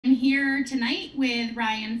I'm here tonight with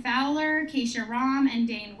Ryan Fowler, Keisha Rom, and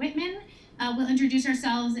Dane Whitman. We'll introduce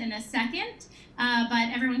ourselves in a second, but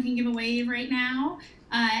everyone can give a wave right now.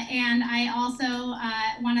 And I also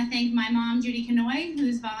want to thank my mom, Judy Kanoy,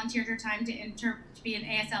 who's volunteered her time to be an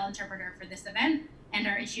ASL interpreter for this event and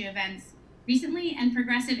our issue events recently, and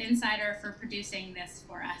Progressive Insider for producing this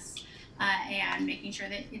for us and making sure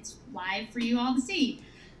that it's live for you all to see.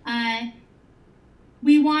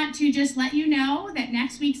 We want to just let you know that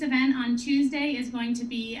next week's event on Tuesday is going to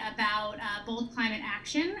be about bold climate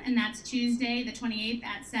action, and that's Tuesday the 28th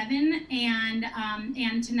at 7.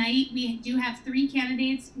 And tonight we do have 3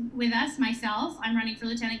 candidates with us. Myself, I'm running for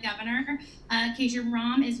Lieutenant Governor. Keisha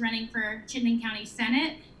Rom is running for Chittenden County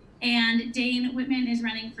Senate, and Dane Whitman is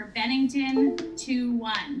running for Bennington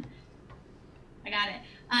 2-1. I got it.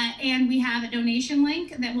 And we have a donation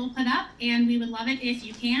link that we'll put up, and we would love it if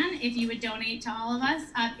you would donate to all of us.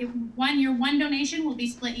 Your one donation will be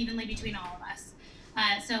split evenly between all of us.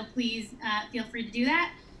 So please feel free to do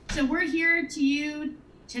that. So we're here to you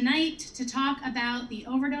tonight to talk about the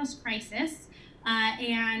overdose crisis.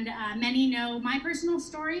 Many know my personal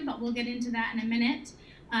story, but we'll get into that in a minute.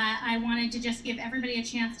 I wanted to just give everybody a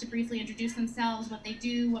chance to briefly introduce themselves, what they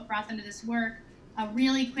do, what brought them to this work, a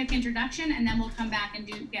really quick introduction, and then we'll come back and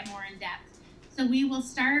get more in depth. So we will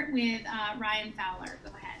start with Ryan Fowler.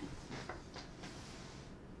 Go ahead.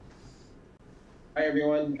 Hi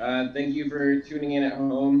everyone, thank you for tuning in at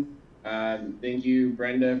home. Thank you,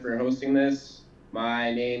 Brenda, for hosting this.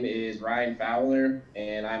 My name is Ryan Fowler,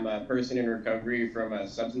 and I'm a person in recovery from a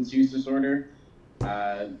substance use disorder.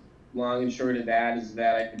 Long and short of that is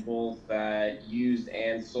that I both used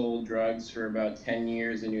and sold drugs for about 10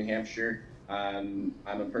 years in New Hampshire. I'm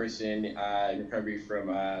a person in recovery from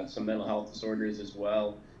some mental health disorders as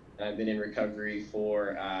well. And I've been in recovery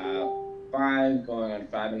for 5, going on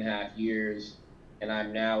 5.5 years. And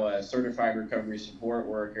I'm now a certified recovery support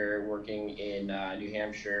worker working in New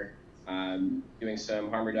Hampshire, doing some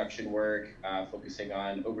harm reduction work, focusing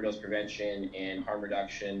on overdose prevention and harm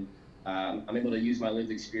reduction. I'm able to use my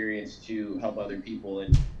lived experience to help other people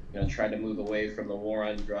and try to move away from the war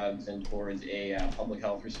on drugs and towards a public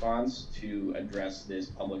health response to address this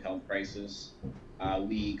public health crisis.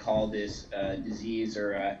 We call this a disease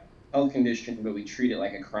or a health condition, but we treat it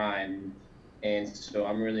like a crime. And so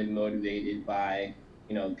I'm really motivated by,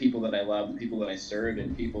 people that I love, the people that I serve,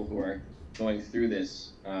 and people who are going through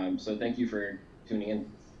this. So thank you for tuning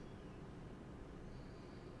in.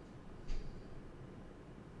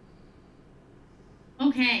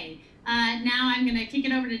 Okay. Now I'm going to kick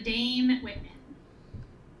it over to Dane Whitman.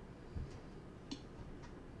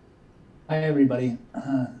 Hi, everybody.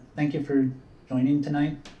 Thank you for joining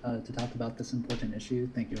tonight to talk about this important issue.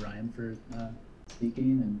 Thank you, Ryan, for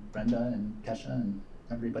speaking, and Brenda and Kesha and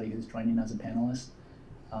everybody who's joining as a panelist.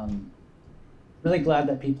 Really glad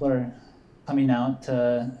that people are coming out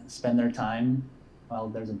to spend their time while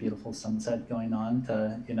there's a beautiful sunset going on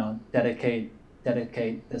to,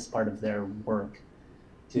 dedicate this part of their work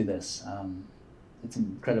to this. It's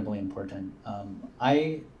incredibly important.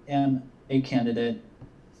 I am a candidate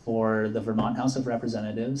for the Vermont House of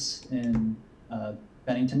Representatives in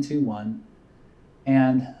Bennington 2-1.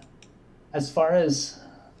 And as far as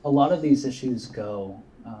a lot of these issues go,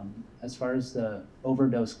 as far as the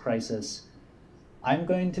overdose crisis, I'm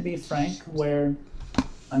going to be frank where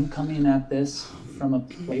I'm coming at this from a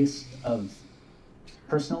place of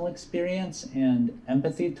personal experience and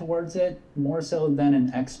empathy towards it, more so than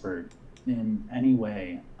an expert in any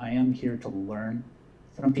way. I am here to learn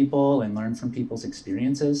from people and learn from people's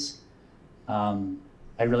experiences.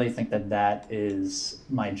 I really think that is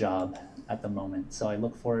my job at the moment. So I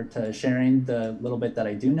look forward to sharing the little bit that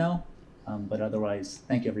I do know, but otherwise,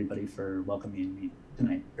 thank you everybody for welcoming me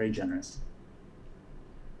tonight. Very generous.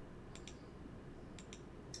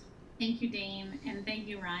 Thank you, Dane, and thank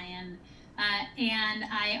you, Ryan. And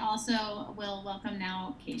I also will welcome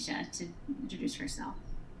now Keisha to introduce herself.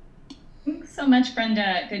 Thanks so much,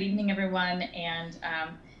 Brenda. Good evening, everyone, and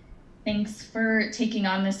thanks for taking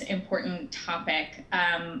on this important topic.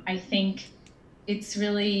 I think it's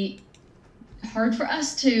really hard for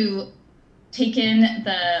us to take in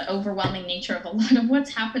the overwhelming nature of a lot of what's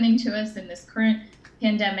happening to us in this current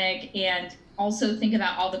pandemic, and also think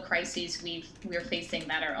about all the crises we're facing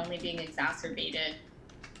that are only being exacerbated.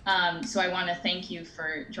 So I want to thank you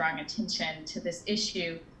for drawing attention to this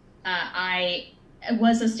issue. I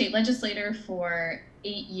was a state legislator for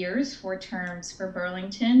 8 years, 4 terms for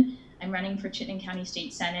Burlington. I'm running for Chittenden County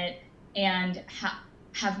State Senate, and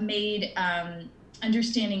have made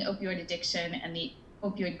understanding opioid addiction and the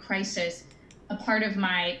opioid crisis a part of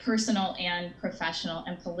my personal and professional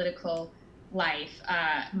and political life.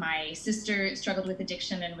 My sister struggled with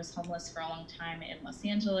addiction and was homeless for a long time in Los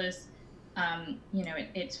Angeles. You know,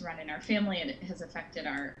 it's run in our family. It has affected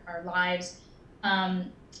our lives.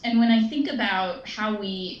 And when I think about how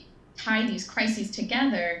we tie these crises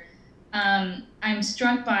together, I'm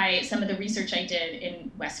struck by some of the research I did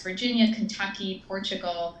in West Virginia, Kentucky,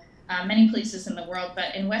 Portugal, many places in the world.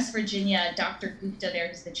 But in West Virginia, Dr. Gupta, there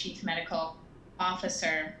who's the chief medical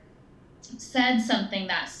officer, said something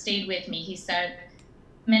that stayed with me. He said,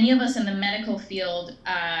 many of us in the medical field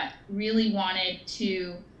really wanted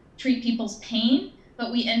to treat people's pain,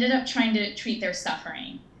 but we ended up trying to treat their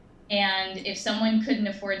suffering. And if someone couldn't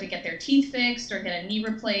afford to get their teeth fixed or get a knee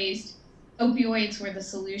replaced, opioids were the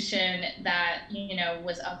solution that, you know,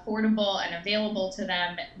 was affordable and available to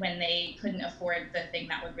them when they couldn't afford the thing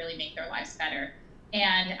that would really make their lives better.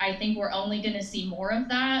 And I think we're only going to see more of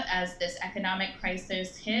that as this economic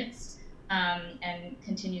crisis hits and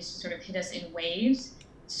continues to sort of hit us in waves.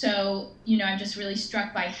 So, you know, I'm just really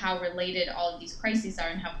struck by how related all of these crises are,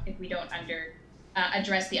 and how if we don't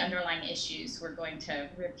address the underlying issues, we're going to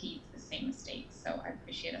repeat the same mistakes. So I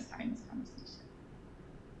appreciate us having this conversation.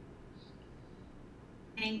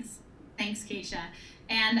 Thanks, Keisha.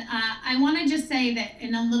 And I want to just say that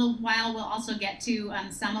in a little while we'll also get to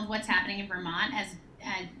some of what's happening in Vermont as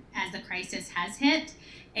the crisis has hit,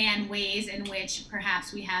 and ways in which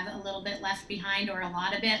perhaps we have a little bit left behind, or a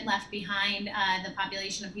lot of it left behind, the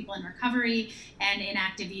population of people in recovery and in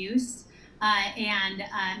active use, and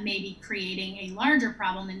maybe creating a larger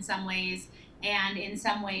problem in some ways. And in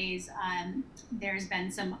some ways, there's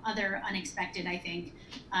been some other unexpected, I think,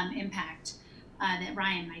 impact that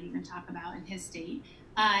Ryan might even talk about in his state.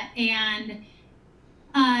 And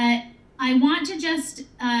I want to just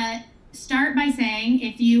start by saying,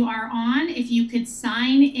 if you are on, if you could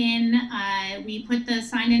sign in, we put the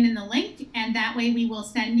sign in the link, and that way we will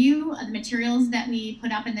send you the materials that we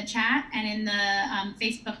put up in the chat and in the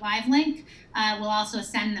Facebook Live link. We'll also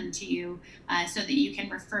send them to you so that you can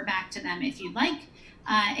refer back to them if you'd like.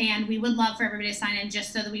 And we would love for everybody to sign in,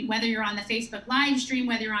 just so that whether you're on the Facebook live stream,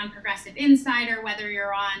 whether you're on Progressive Insider, whether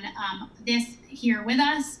you're on this here with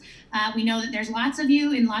us, we know that there's lots of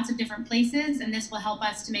you in lots of different places, and this will help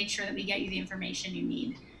us to make sure that we get you the information you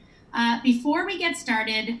need. Before we get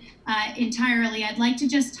started entirely, I'd like to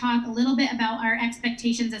just talk a little bit about our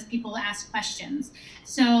expectations as people ask questions.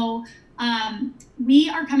 So we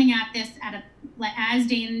are coming at this as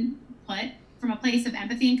Dane put, from a place of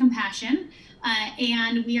empathy and compassion.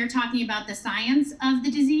 And we are talking about the science of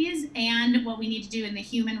the disease and what we need to do in the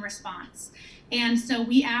human response. And so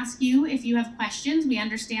we ask you if you have questions. We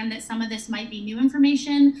understand that some of this might be new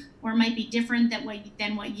information or might be different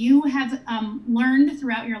than what you have learned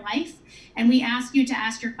throughout your life. And we ask you to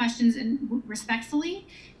ask your questions respectfully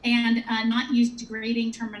and not use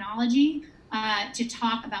degrading terminology to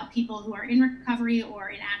talk about people who are in recovery or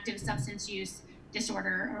in active substance use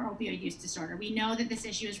disorder or opioid use disorder. We know that this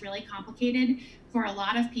issue is really complicated for a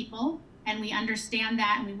lot of people, and we understand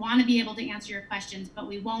that, and we want to be able to answer your questions, but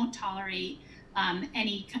we won't tolerate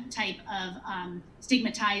any type of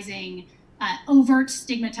stigmatizing, overt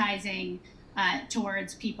stigmatizing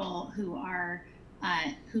towards people who are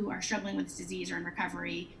struggling with this disease or in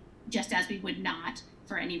recovery, just as we would not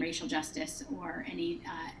for any racial justice or any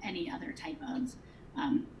other type of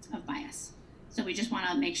bias. So we just want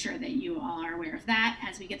to make sure that you all are aware of that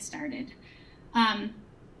as we get started.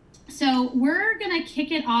 So we're going to kick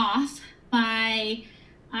it off by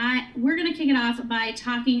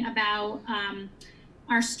talking about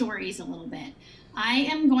our stories a little bit. I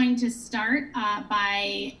am going to start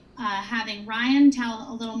by having Ryan tell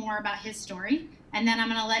a little more about his story, and then I'm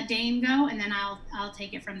going to let Dane go, and then I'll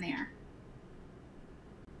take it from there.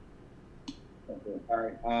 Okay. All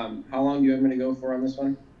right. How long do you want me to go for on this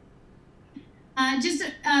one? Just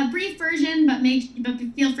a brief version, but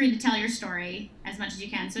feel free to tell your story as much as you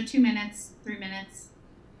can. So 2 minutes, 3 minutes.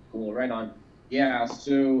 Cool, right on. Yeah,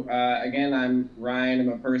 so again, I'm Ryan. I'm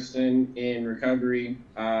a person in recovery.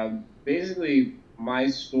 Basically, my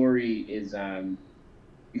story is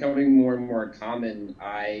becoming more and more common.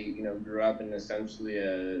 I, grew up in essentially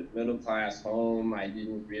a middle-class home. I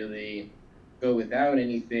didn't really go without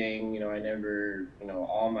anything. I never,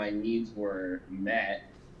 all my needs were met.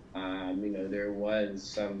 There was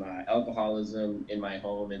some alcoholism in my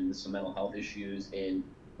home and some mental health issues in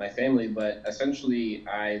my family, but essentially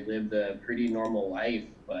I lived a pretty normal life.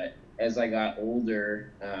 But as I got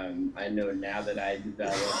older, I know now that I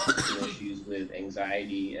developed some issues with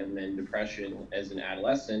anxiety and then depression as an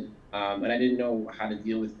adolescent, and I didn't know how to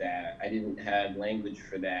deal with that. I didn't have language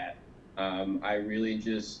for that. I really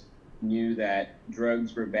just knew that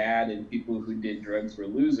drugs were bad and people who did drugs were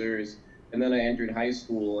losers. And then I entered high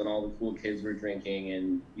school, and all the cool kids were drinking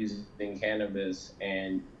and using cannabis,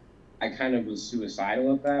 and I kind of was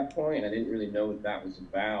suicidal at that point. I didn't really know what that was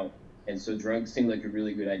about, and so drugs seemed like a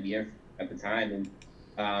really good idea at the time.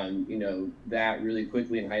 And you know, that really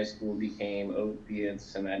quickly in high school became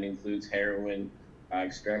opiates, and that includes heroin,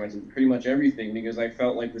 experimenting with pretty much everything, because I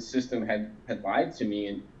felt like the system had lied to me,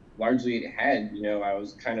 and largely it had. You know, I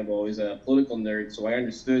was kind of always a political nerd, so I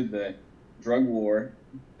understood the drug war,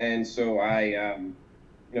 and so I you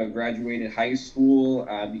know, graduated high school,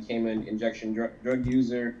 became an injection drug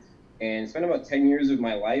user, and spent about 10 years of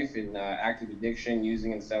my life in active addiction,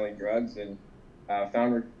 using and selling drugs, and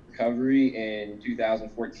found recovery in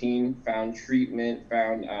 2014, found treatment,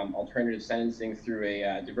 found alternative sentencing through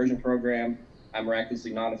a diversion program. I'm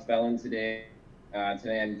miraculously not a felon today.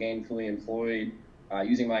 Today I'm gainfully employed,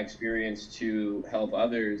 using my experience to help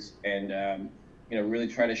others, and you know, really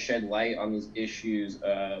try to shed light on these issues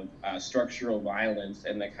of structural violence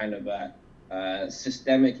and the kind of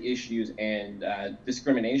systemic issues and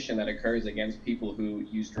discrimination that occurs against people who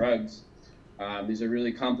use drugs. These are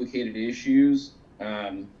really complicated issues.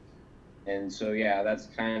 And so, yeah, that's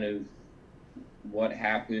kind of what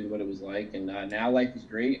happened, what it was like. And now life is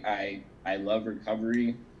great. I love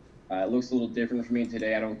recovery. It looks a little different for me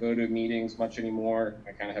today. I don't go to meetings much anymore.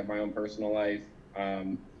 I kind of have my own personal life.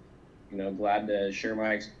 You know, glad to share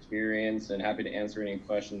my experience and happy to answer any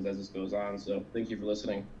questions as this goes on. So thank you for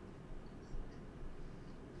listening.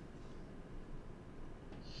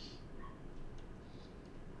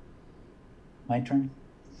 My turn.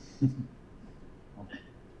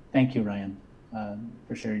 Thank you, Ryan,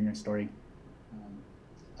 for sharing your story.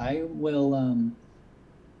 I will,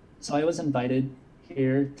 so I was invited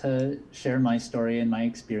here to share my story and my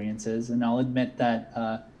experiences, and I'll admit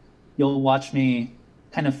that you'll watch me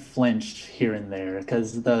kind of flinch here and there,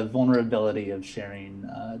 because the vulnerability of sharing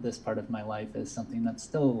this part of my life is something that's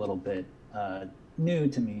still a little bit new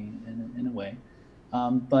to me in a way.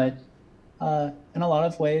 But in a lot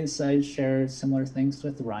of ways, I share similar things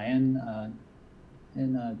with Ryan,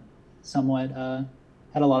 and somewhat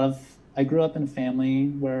had a lot of, I grew up in a family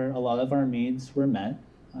where a lot of our needs were met,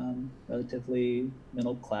 relatively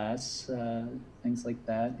middle class, things like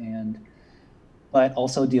that, but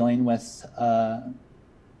also dealing with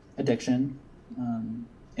addiction.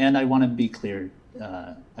 And I want to be clear,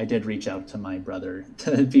 I did reach out to my brother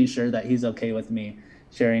to be sure that he's okay with me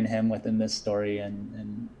sharing him within this story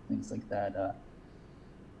and things like that.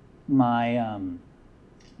 My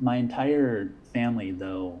entire family,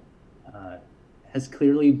 though, has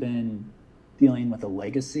clearly been dealing with a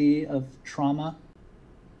legacy of trauma,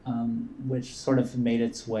 which sort of made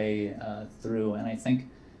its way through. And I think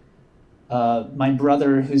my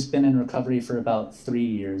brother, who's been in recovery for about 3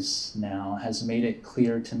 years now, has made it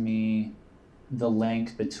clear to me the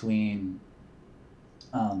link between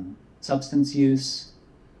substance use,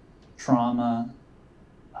 trauma,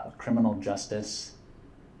 criminal justice,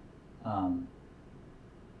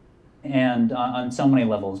 and on so many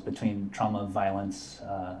levels between trauma, violence,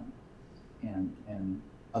 and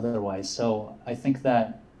otherwise. So I think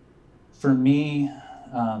that for me,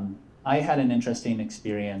 I had an interesting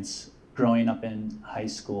experience growing up in high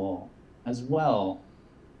school as well,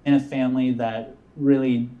 in a family that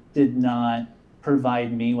really did not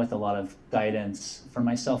provide me with a lot of guidance for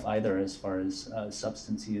myself either, as far as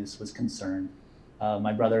substance use was concerned.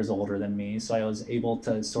 My brother is older than me, so I was able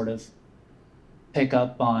to sort of pick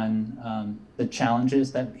up on the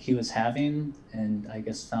challenges that he was having, and I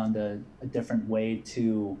guess found a different way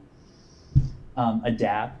to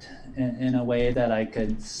adapt in a way that I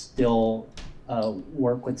could still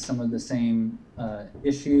work with some of the same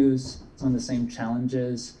issues, some of the same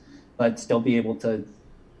challenges, but still be able to,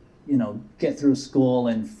 you know, get through school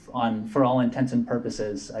and for all intents and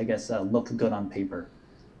purposes, I guess, look good on paper.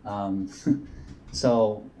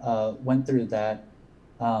 So went through that.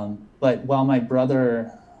 But while my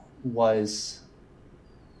brother was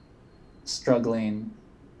struggling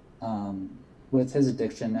with his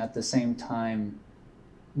addiction, at the same time,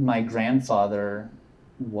 my grandfather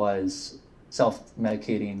was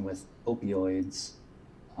self-medicating with opioids,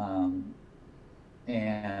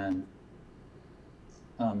 and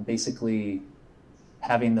basically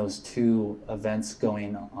having those two events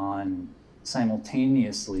going on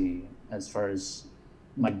simultaneously, as far as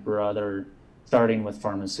my brother starting with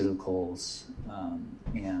pharmaceuticals,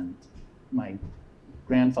 and my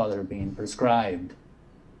grandfather being prescribed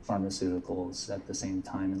pharmaceuticals at the same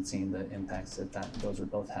time, and seeing the impacts that those were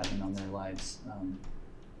both having on their lives,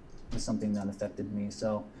 was something that affected me.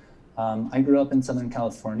 So I grew up in Southern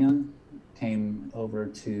California, came over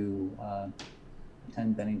to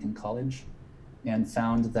attend Bennington College, and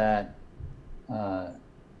found that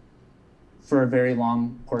for a very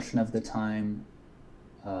long portion of the time,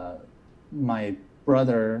 my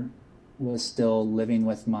brother was still living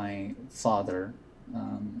with my father,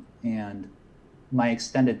 and my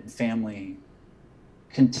extended family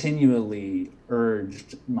continually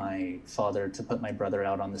urged my father to put my brother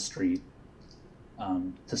out on the street,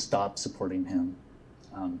 to stop supporting him,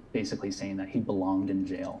 basically saying that he belonged in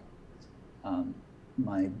jail.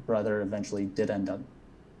 My brother eventually did end up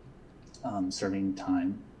serving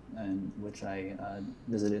time, in which I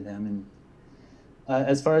visited him. And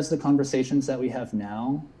as far as the conversations that we have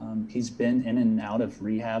now, he's been in and out of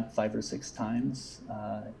rehab 5 or 6 times.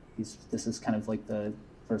 This is kind of like the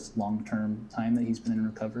first long-term time that he's been in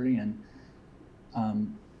recovery, and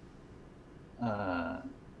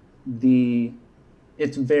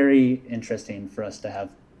it's very interesting for us to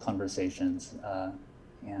have conversations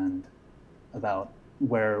and about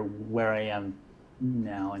where I am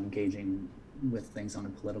now, engaging with things on a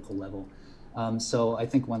political level. So I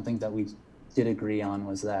think one thing that we did agree on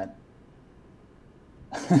was that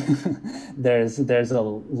there's a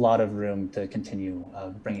lot of room to continue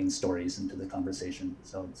bringing stories into the conversation.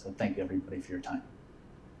 So thank you everybody for your time.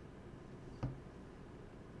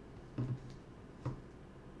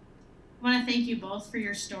 I want to thank you both for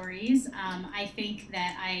your stories. I think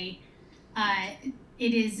that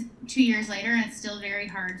it is 2 years later and it's still very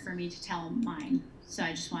hard for me to tell mine. So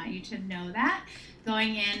I just want you to know that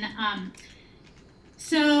going in.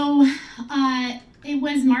 It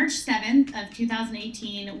was March 7th of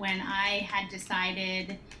 2018 when I had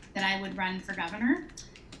decided that I would run for governor.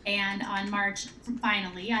 And on March,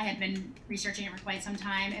 finally, I had been researching it for quite some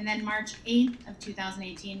time. And then March 8th of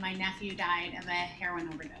 2018, my nephew died of a heroin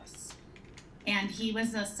overdose. And he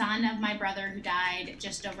was the son of my brother who died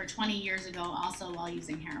just over 20 years ago, also while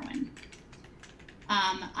using heroin.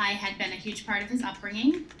 I had been a huge part of his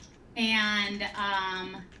upbringing, and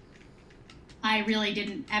I really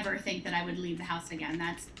didn't ever think that I would leave the house again.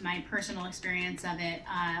 That's my personal experience of it,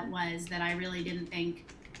 was that I really didn't think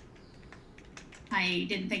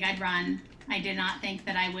I'd run. I did not think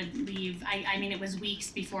that I would leave. I mean, it was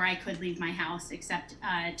weeks before I could leave my house except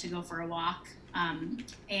to go for a walk.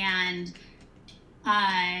 And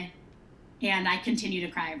I continue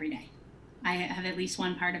to cry every day. I have at least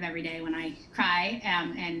one part of every day when I cry,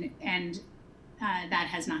 and that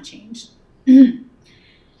has not changed.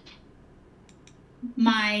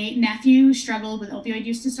 My nephew struggled with opioid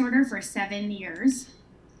use disorder for 7 years.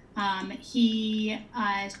 He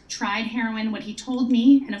tried heroin. What he told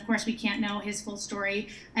me, and of course we can't know his full story,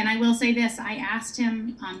 and I will say this, I asked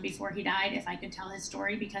him before he died if I could tell his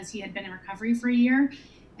story because he had been in recovery for a year,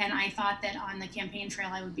 and I thought that on the campaign trail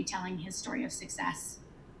I would be telling his story of success.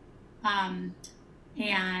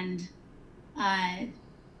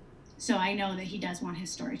 So I know that he does want his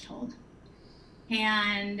story told.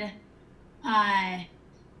 And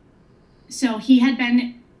so he had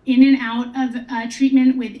been in and out of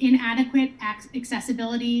treatment with inadequate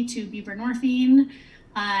accessibility to buprenorphine,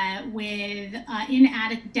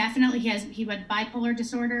 definitely he had bipolar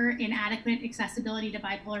disorder, inadequate accessibility to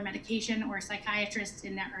bipolar medication or psychiatrists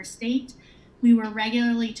in our state. We were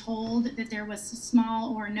regularly told that there was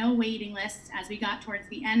small or no waiting lists as we got towards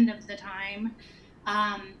the end of the time.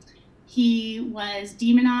 He was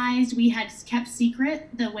demonized. We had kept secret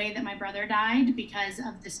the way that my brother died because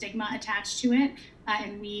of the stigma attached to it.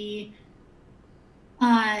 And we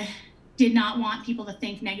did not want people to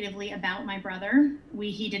think negatively about my brother.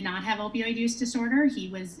 He did not have opioid use disorder. He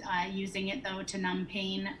was using it though to numb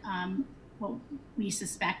pain, what we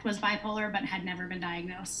suspect was bipolar, but had never been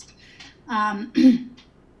diagnosed. And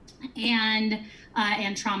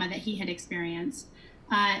trauma that he had experienced.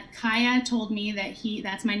 Kaya told me that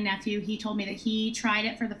that's my nephew, he told me that he tried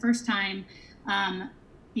it for the first time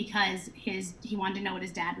because he wanted to know what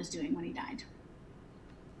his dad was doing when he died.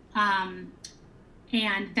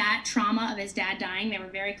 And that trauma of his dad dying, they were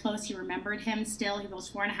very close. He remembered him still. He was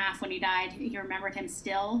 4.5 when he died. He remembered him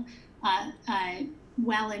still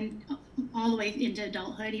well all the way into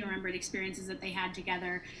adulthood. He remembered experiences that they had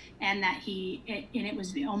together, and that it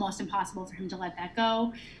was almost impossible for him to let that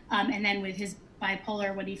go. And then with his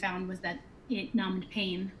bipolar, what he found was that it numbed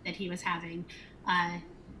pain that he was having.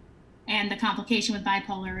 And the complication with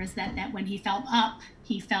bipolar is that when he felt up,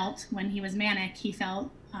 when he was manic, he felt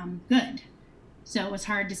good. So it was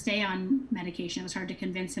hard to stay on medication. It was hard to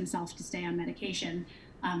convince himself to stay on medication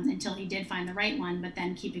until he did find the right one, but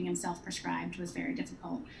then keeping himself prescribed was very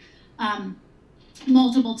difficult.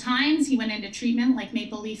 Multiple times he went into treatment, like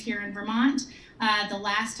Maple Leaf here in Vermont. The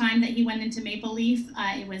last time that he went into Maple Leaf,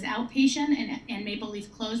 it was outpatient, and Maple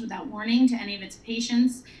Leaf closed without warning to any of its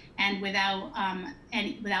patients, and without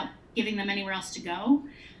giving them anywhere else to go.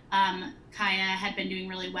 Kaya had been doing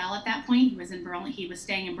really well at that point. He was in Burlington. He was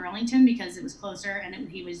staying in Burlington because it was closer and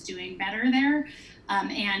he was doing better there.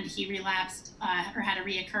 And he relapsed or had a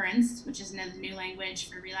reoccurrence, which is another new language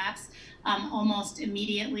for relapse, almost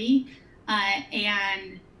immediately.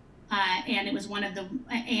 And it was one of the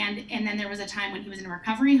and then there was a time when he was in a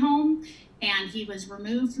recovery home, and he was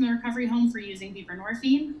removed from the recovery home for using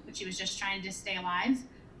buprenorphine, which he was just trying to stay alive,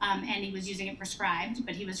 and he was using it prescribed,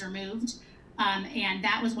 but he was removed. And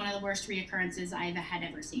that was one of the worst reoccurrences I had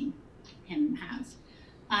ever seen him have.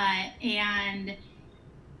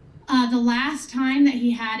 The last time that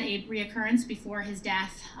he had a reoccurrence before his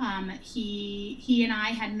death, he and I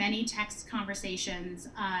had many text conversations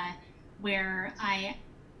where I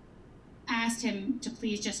asked him to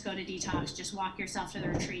please just go to detox, just walk yourself to the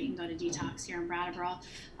retreat and go to detox here in Brattleboro.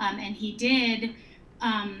 And he did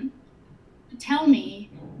tell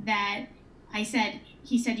me that he said,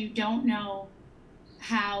 you don't know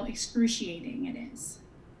how excruciating it is.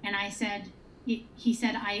 And I said, he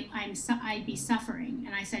said, I'd be suffering.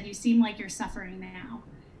 And I said, you seem like you're suffering now.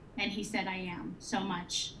 And he said, I am so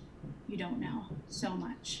much. You don't know, so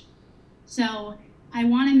much. So I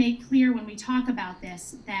want to make clear when we talk about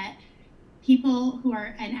this that people who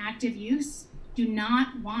are in active use do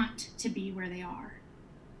not want to be where they are.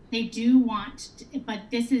 They do want to, but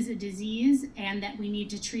this is a disease and that we need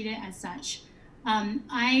to treat it as such.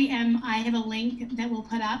 I have a link that we'll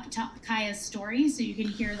put up to Kaya's story so you can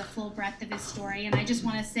hear the full breadth of his story. And I just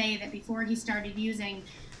want to say that before he started using,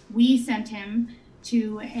 we sent him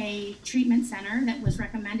to a treatment center that was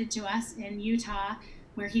recommended to us in Utah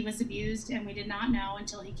where he was abused, and we did not know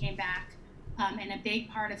until he came back. And a big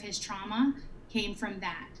part of his trauma came from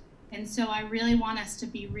that. And so I really want us to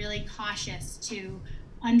be really cautious to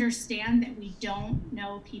understand that we don't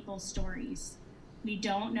know people's stories. We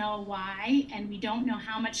don't know why, and we don't know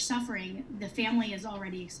how much suffering the family is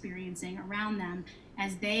already experiencing around them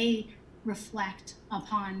as they reflect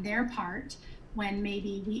upon their part when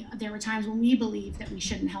maybe there were times when we believed that we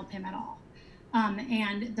shouldn't help him at all.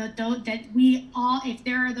 That we all, if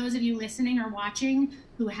there are those of you listening or watching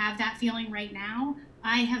who have that feeling right now,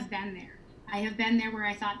 I have been there. I have been there where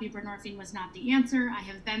I thought buprenorphine was not the answer. I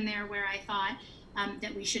have been there where I thought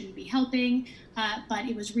that we shouldn't be helping, but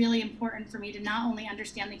it was really important for me to not only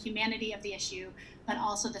understand the humanity of the issue, but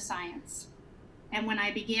also the science. And when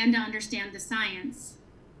I began to understand the science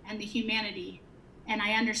and the humanity, and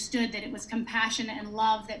I understood that it was compassion and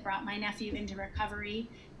love that brought my nephew into recovery,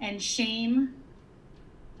 and shame,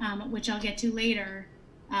 which I'll get to later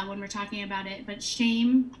when we're talking about it, but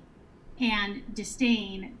shame and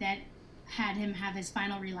disdain that had him have his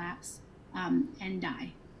final relapse and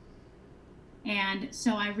die. And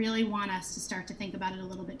so I really want us to start to think about it a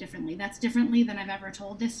little bit differently. That's differently than I've ever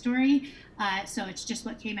told this story. So it's just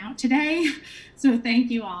what came out today. So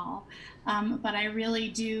thank you all. But I really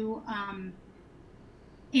do,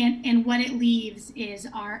 and what it leaves is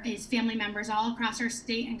family members all across our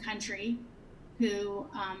state and country who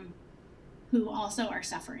also are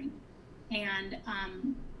suffering and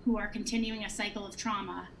who are continuing a cycle of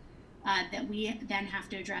trauma that we then have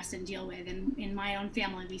to address and deal with. And in my own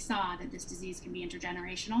family, we saw that this disease can be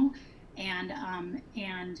intergenerational, and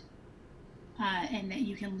that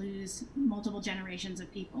you can lose multiple generations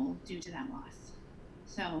of people due to that loss.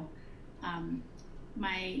 So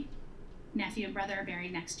my nephew and brother are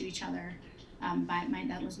buried next to each other.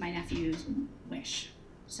 That was my nephew's wish.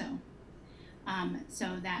 So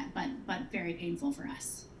but very painful for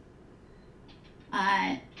us.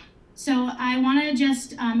 So I want to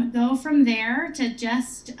just go from there to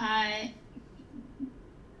just a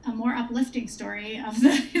more uplifting story of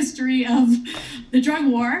the history of the drug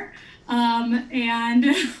war. And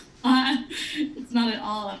it's not at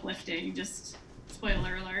all uplifting, just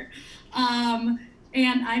spoiler alert.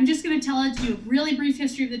 And I'm just going to tell you a really brief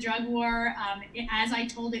history of the drug war as I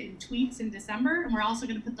told it in tweets in December. And we're also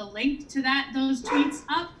going to put the link to those tweets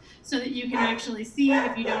up so that you can actually see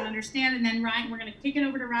if you don't understand. And then Ryan, we're going to kick it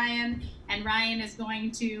over to Ryan, and Ryan is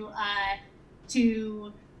going to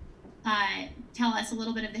tell us a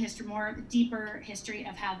little bit of the history, more deeper history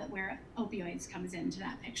of where opioids comes into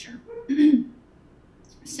that picture.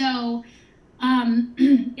 So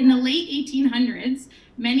in the late 1800s,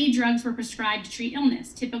 many drugs were prescribed to treat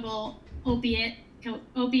illness. Typical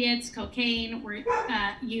opiates, cocaine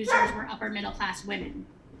users were upper middle class women.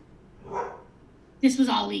 This was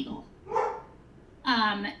all legal.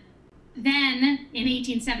 Then in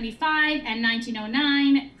 1875 and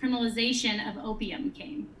 1909, criminalization of opium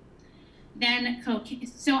came. Then cocaine.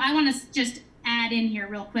 So I want to just add in here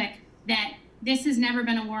real quick that this has never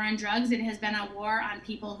been a war on drugs. It has been a war on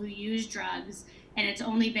people who use drugs and it's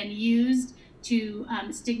only been used to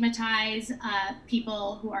stigmatize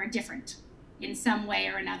people who are different in some way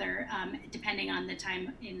or another, depending on the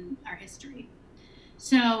time in our history.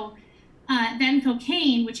 So then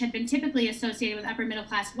cocaine, which had been typically associated with upper middle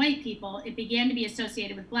class white people, it began to be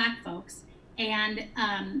associated with Black folks, and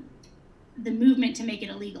the movement to make it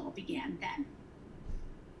illegal began then.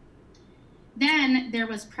 Then there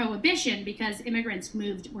was prohibition because immigrants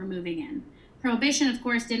were moving in. Prohibition, of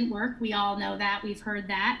course, didn't work. We all know that. We've heard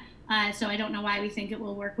that. So I don't know why we think it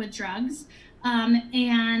will work with drugs.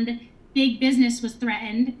 And big business was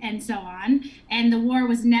threatened and so on. And the war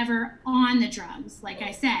was never on the drugs. Like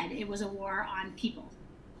I said, it was a war on people.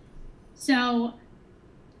 So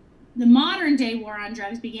the modern day war on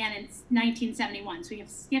drugs began in 1971. So we have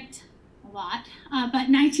skipped a lot, but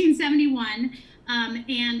 1971,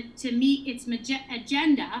 and to meet its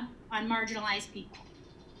agenda on marginalized people.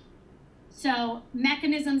 So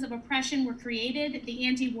mechanisms of oppression were created. The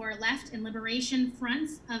anti-war left and liberation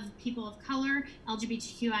fronts of people of color,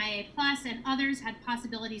 LGBTQIA+, and others had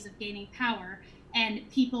possibilities of gaining power. And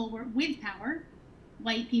people were with power.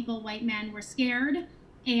 White people, white men were scared.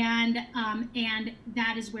 And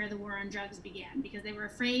that is where the war on drugs began, because they were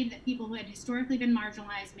afraid that people who had historically been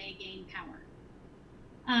marginalized may gain power.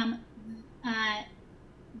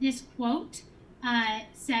 This quote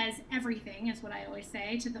says everything, is what I always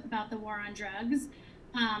say about the war on drugs.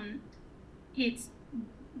 I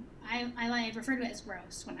refer to it as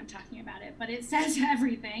gross when I'm talking about it, but it says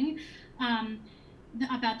everything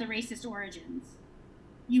about the racist origins.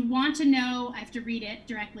 You want to know, I have to read it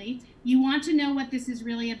directly, you want to know what this is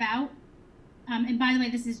really about? And by the way,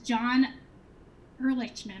 this is John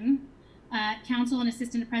Ehrlichman, counsel and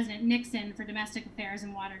assistant to President Nixon for domestic affairs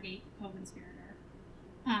and Watergate co-conspirator.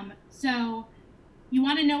 So you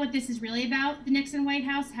want to know what this is really about? The Nixon White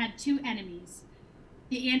House had two enemies,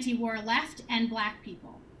 the anti-war left and Black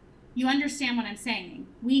people. You understand what I'm saying.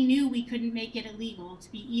 We knew we couldn't make it illegal to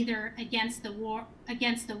be either against the war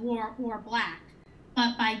or Black,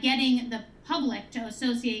 but by getting the public to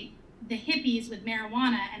associate the hippies with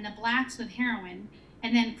marijuana and the Blacks with heroin,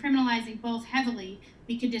 and then criminalizing both heavily,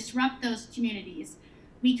 we could disrupt those communities.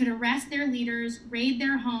 We could arrest their leaders, raid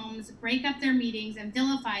their homes, break up their meetings, and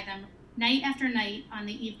vilify them night after night on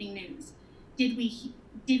the evening news. Did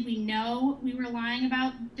we know we were lying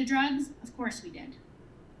about the drugs? Of course we did.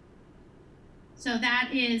 So that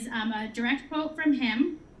is a direct quote from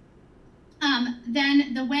him.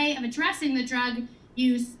 Then the way of addressing the drug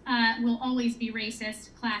use will always be racist,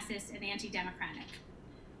 classist, and anti-democratic.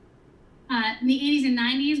 In the 80s and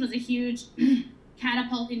 90s was a huge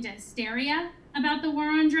catapult into hysteria about the war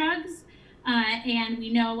on drugs. And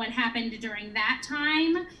we know what happened during that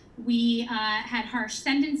time. We had harsh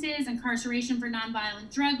sentences, incarceration for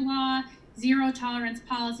nonviolent drug law, zero tolerance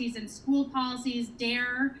policies and school policies,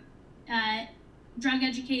 DARE, drug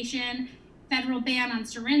education, federal ban on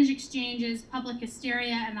syringe exchanges, public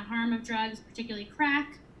hysteria and the harm of drugs, particularly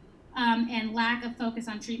crack, and lack of focus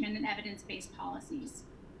on treatment and evidence-based policies.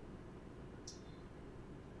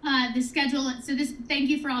 The schedule, thank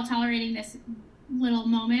you for all tolerating this little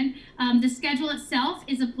moment. The schedule itself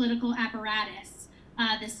is a political apparatus,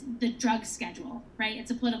 the drug schedule, right?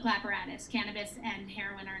 It's a political apparatus. Cannabis and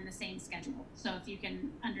heroin are in the same schedule. So if you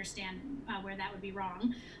can understand where that would be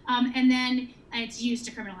wrong. And then it's used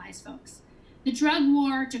to criminalize folks. The drug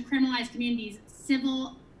war to criminalize communities,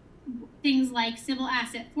 things like civil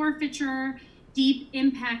asset forfeiture, deep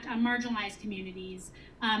impact on marginalized communities,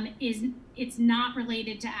 it's not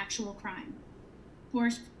related to actual crime.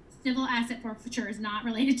 Civil asset forfeiture is not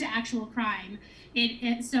related to actual crime.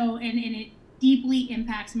 It deeply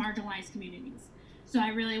impacts marginalized communities. So I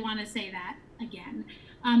really want to say that again.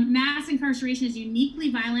 Mass incarceration is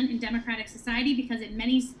uniquely violent in democratic society because in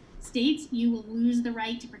many states you will lose the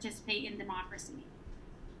right to participate in democracy.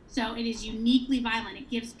 So it is uniquely violent.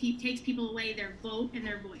 It takes people away their vote and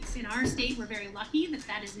their voice. In our state, we're very lucky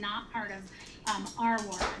that is not part of our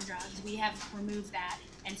war on drugs. We have removed that,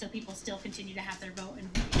 and so people still continue to have their vote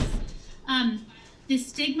and voice. The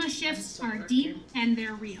stigma shifts are deep and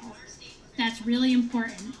they're real. That's really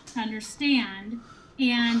important to understand.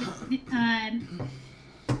 And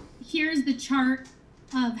here's the chart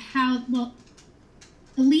of how, well,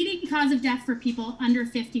 the leading cause of death for people under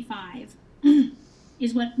 55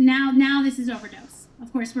 is what now this is overdose.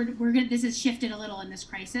 Of course, we're good. This has shifted a little in this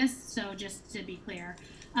crisis. So just to be clear,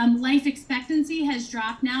 life expectancy has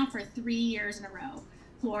dropped now for 3 years in a row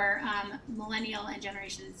for millennial and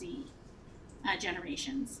Generation Z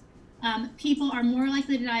generations. People are more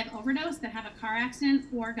likely to die of overdose than have a car accident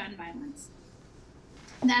or gun violence.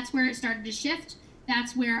 That's where it started to shift.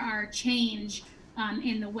 That's where our change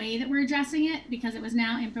in the way that we're addressing it, because it was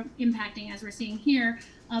now impacting, as we're seeing here,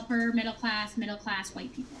 upper middle class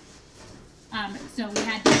white people. So we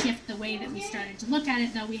had to shift the way that we started to look at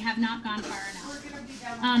it, though we have not gone far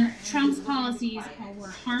enough. Trump's policies were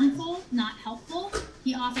harmful, not helpful.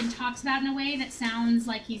 He often talks about it in a way that sounds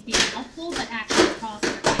like he's being helpful, but actually his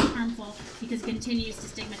policies are quite harmful because he continues to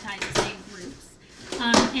stigmatize the same groups.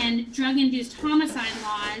 And drug-induced homicide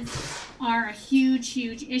laws are a huge,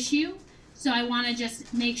 huge issue. So I want to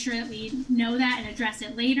just make sure that we know that and address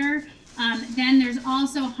it later. Then there's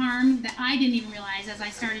also harm that I didn't even realize as I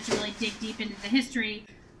started to really dig deep into the history,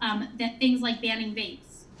 that things like banning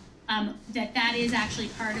vapes, that is actually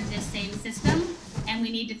part of this same system. And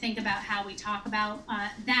we need to think about how we talk about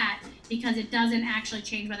that, because it doesn't actually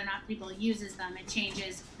change whether or not people uses them. It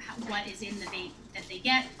changes what is in the vape that they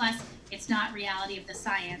get. Plus, it's not reality of the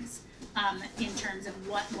science in terms of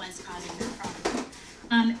what was causing that problem.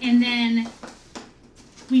 And then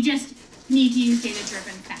we just need to use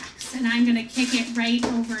data-driven facts. And I'm going to kick it right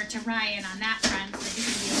over to Ryan on that front, so that you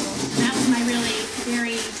can be a little. So that was my really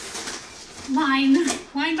very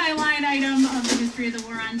line by line item of the history of the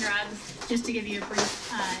war on drugs, just to give you a brief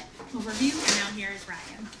overview. And now here is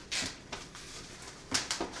Ryan.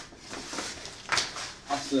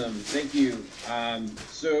 Awesome, thank you.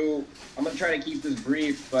 So I'm going to try to keep this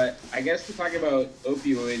brief, but I guess to talk about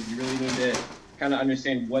opioids, you really need to kind of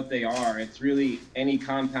understand what they are. It's really any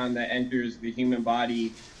compound that enters the human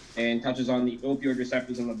body and touches on the opioid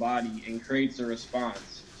receptors in the body and creates a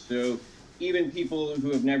response. So even people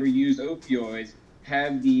who have never used opioids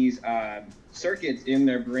have these circuits in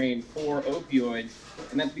their brain for opioids,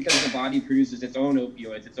 and that's because the body produces its own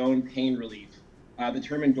opioids, its own pain relief. The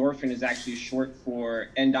term endorphin is actually short for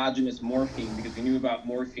endogenous morphine, because we knew about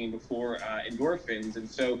morphine before endorphins. And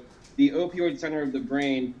so the opioid center of the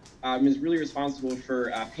brain is really responsible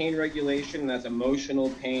for pain regulation, and that's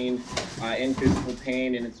emotional pain and physical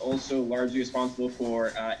pain, and it's also largely responsible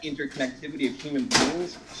for interconnectivity of human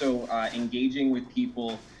beings, so engaging with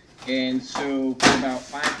people. And so for about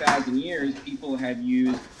 5,000 years, people have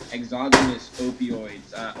used exogenous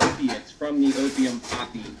opioids, opiates, from the opium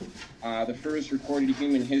poppy. The first recorded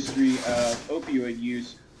human history of opioid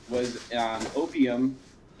use was opium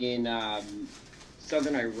in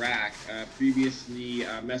southern Iraq, previously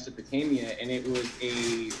Mesopotamia, and it was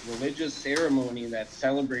a religious ceremony that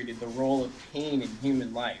celebrated the role of pain in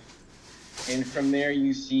human life. And from there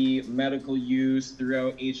you see medical use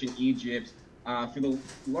throughout ancient Egypt. For the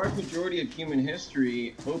large majority of human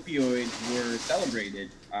history, opioids were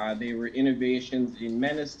celebrated. They were innovations in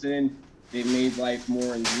medicine. They made life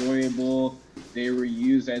more enjoyable. They were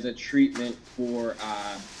used as a treatment for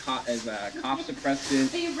as a cough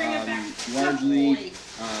suppressant. Largely,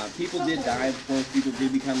 people did die, of course. People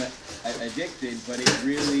did become addicted, but it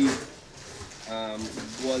really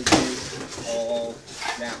wasn't all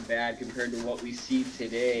that bad compared to what we see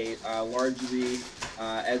today. Largely,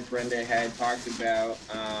 as Brenda had talked about,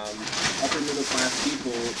 upper middle class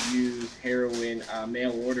people use heroin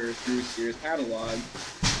mail order through Sears catalog.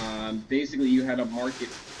 Basically, you had a market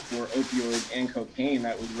for opioids and cocaine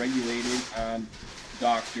that was regulated.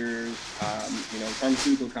 Doctors,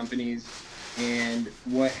 pharmaceutical companies. And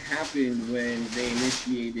what happened when they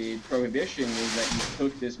initiated prohibition was that you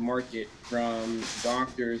took this market from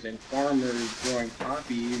doctors and farmers growing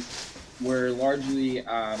poppies, where largely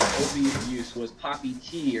opiate use was poppy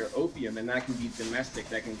tea or opium, and that can be domestic,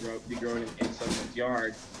 that can be grown in someone's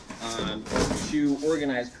yard, to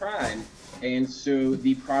organized crime. And so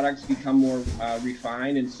the products become more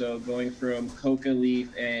refined, and so going from coca leaf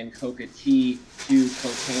and coca tea to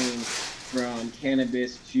cocaine, from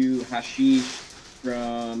cannabis to hashish,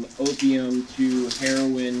 from opium to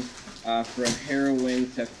heroin, from heroin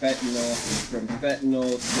to fentanyl, from fentanyl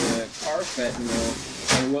to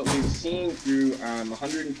carfentanil. And what we've seen through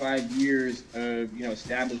 105 years of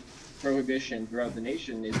established prohibition throughout the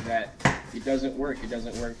nation is that it doesn't work. It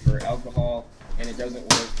doesn't work for alcohol, and it doesn't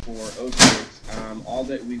work for opiates. All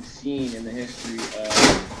that we've seen in the history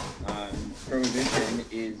of prohibition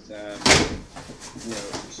is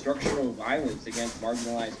structural violence against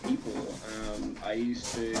marginalized people. I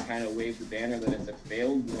used to kind of wave the banner that it's a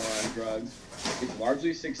failed war on drugs. It's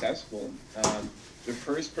largely successful. The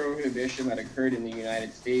first prohibition that occurred in the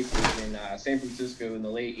United States was in San Francisco in the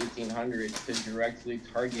late 1800s to directly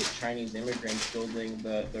target Chinese immigrants building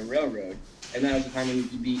the railroad. And that was the time when you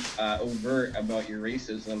could be overt about your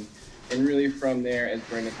racism. And really from there, as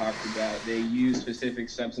Brenda talked about, they used specific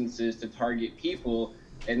substances to target people,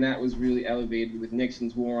 and that was really elevated with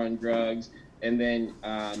Nixon's war on drugs. And then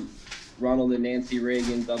Ronald and Nancy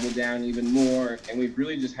Reagan doubled down even more. And we've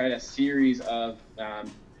really just had a series of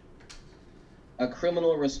a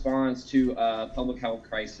criminal response to a public health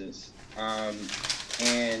crisis.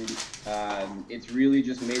 It's really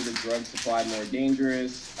just made the drug supply more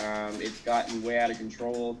dangerous. It's gotten way out of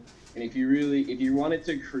control. And if you wanted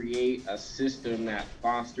to create a system that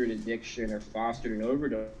fostered addiction or fostered an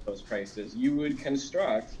overdose crisis, you would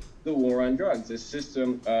construct the war on drugs, a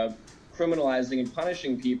system of criminalizing and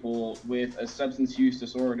punishing people with a substance use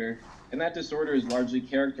disorder. And that disorder is largely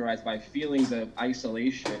characterized by feelings of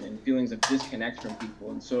isolation and feelings of disconnect from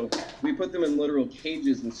people. And so we put them in literal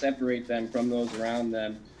cages and separate them from those around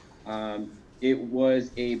them. It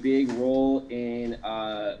was a big role in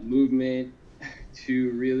movement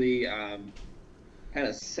to really kind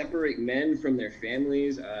of separate men from their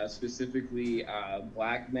families, specifically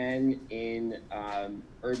Black men in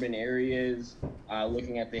urban areas,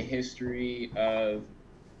 looking at the history of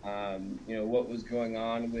what was going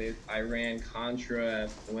on with Iran-Contra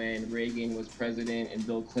when Reagan was president and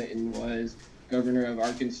Bill Clinton was governor of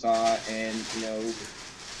Arkansas. And,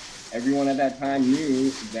 everyone at that time knew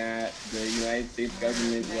that the United States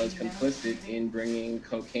government was complicit in bringing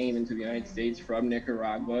cocaine into the United States from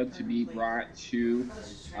Nicaragua to be brought to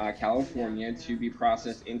California to be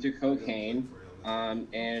processed into cocaine.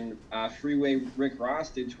 Freeway Rick Ross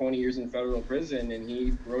did 20 years in federal prison, and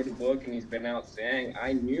he wrote a book and he's been out saying,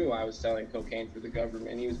 I knew I was selling cocaine for the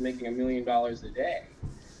government. He was making $1 million a day.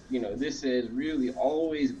 This has really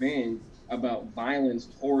always been about violence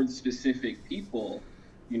towards specific people.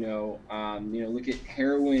 Look at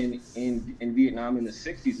heroin in Vietnam in the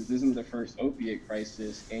 60s. This isn't the first opiate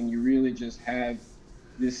crisis. And you really just have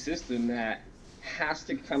this system that has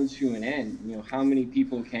to come to an end. How many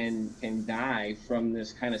people can die from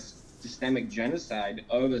this kind of systemic genocide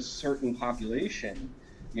of a certain population?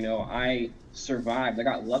 I survived. I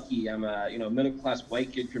got lucky. I'm a middle-class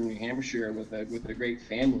white kid from New Hampshire with a great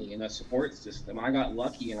family and a support system. I got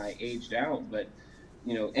lucky and I aged out, but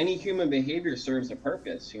any human behavior serves a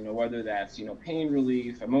purpose, whether that's, pain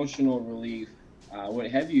relief, emotional relief, what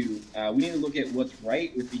have you. We need to look at what's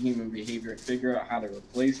right with the human behavior and figure out how to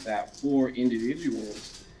replace that for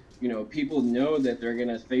individuals. People know that they're going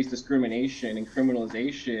to face discrimination and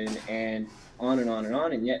criminalization and on and on and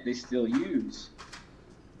on, and yet they still use.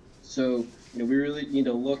 So, we really need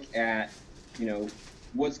to look at,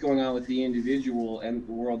 what's going on with the individual and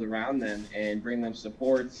the world around them and bring them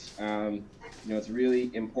supports. It's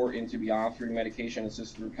really important to be offering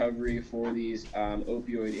medication-assisted recovery for these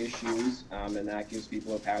opioid issues, and that gives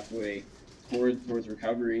people a pathway towards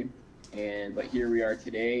recovery. But here we are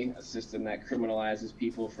today, a system that criminalizes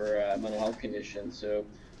people for mental health conditions. So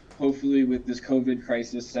hopefully with this COVID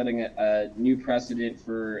crisis setting a new precedent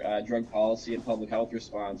for drug policy and public health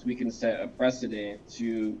response, we can set a precedent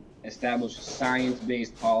to establish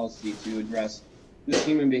science-based policy to address this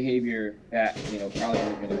human behavior that probably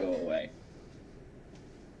isn't going to go away.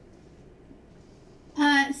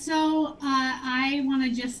 I want to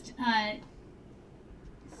just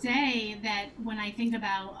say that when I think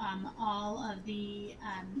about all of the,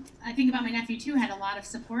 I think about my nephew too, had a lot of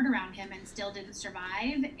support around him and still didn't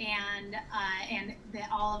survive, and that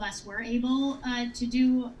all of us were able to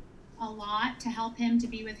do a lot to help him, to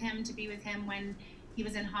be with him when he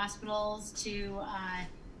was in hospitals, to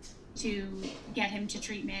get him to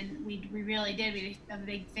treatment. We really did. We have a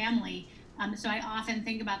big family, so I often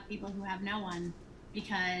think about people who have no one,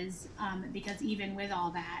 because even with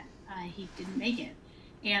all that, he didn't make it.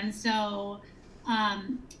 And so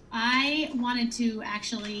I wanted to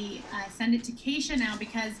actually send it to Keisha now,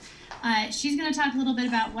 because she's going to talk a little bit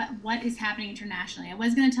about what is happening internationally. I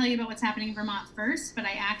was going to tell you about what's happening in Vermont first, but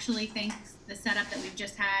I actually think the setup that we've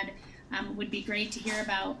just had would be great to hear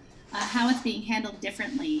about how it's being handled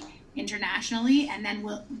differently internationally, and then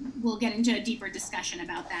we'll get into a deeper discussion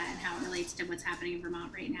about that and how it relates to what's happening in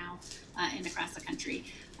Vermont right now and across the country.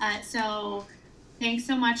 So thanks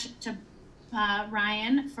so much to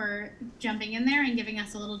Ryan for jumping in there and giving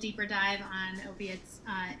us a little deeper dive on opiates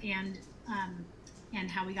and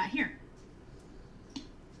how we got here.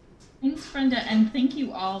 Thanks, Brenda, and thank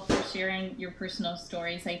you all for sharing your personal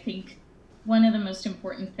stories. I think one of the most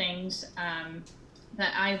important things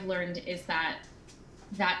that I've learned is that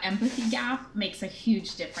empathy gap makes a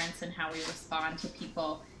huge difference in how we respond to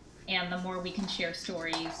people, and the more we can share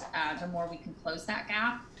stories, the more we can close that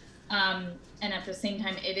gap. And at the same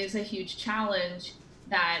time, it is a huge challenge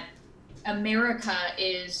that America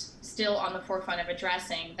is still on the forefront of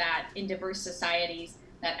addressing, that in diverse societies,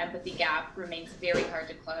 that empathy gap remains very hard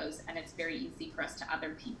to close, and it's very easy for us to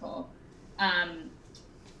other people.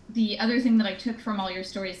 The other thing that I took from all your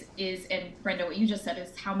stories is, and Brenda, what you just said,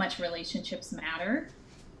 is how much relationships matter.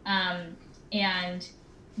 And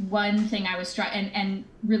one thing I was struck, and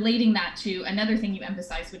relating that to another thing you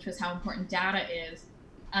emphasized, which was how important data is.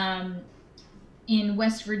 In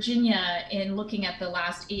West Virginia, in looking at the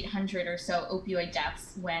last 800 or so opioid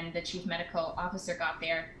deaths when the chief medical officer got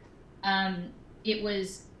there,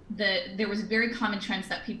 there was very common trends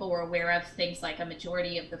that people were aware of. Things like a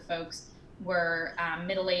majority of the folks were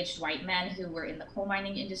middle-aged white men who were in the coal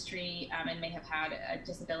mining industry and may have had a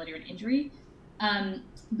disability or an injury.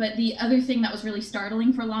 But the other thing that was really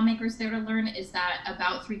startling for lawmakers there to learn is that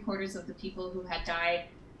about 3/4 of the people who had died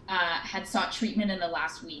had sought treatment in the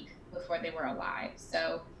last week before they were alive.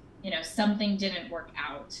 So, something didn't work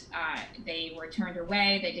out. They were turned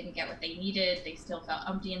away, they didn't get what they needed, they still felt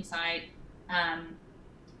empty inside.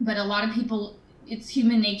 But a lot of people, it's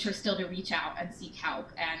human nature still to reach out and seek help,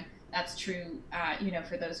 and that's true,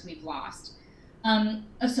 for those we've lost.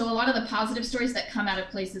 So a lot of the positive stories that come out of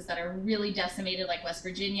places that are really decimated, like West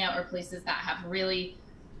Virginia, or places that have really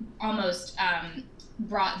almost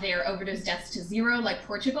brought their overdose deaths to zero, like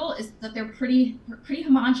Portugal, is that they're pretty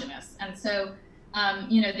homogenous. And so,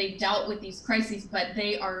 they've dealt with these crises, but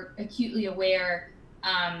they are acutely aware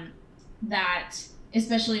that,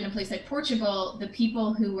 especially in a place like Portugal, the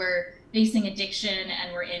people who were facing addiction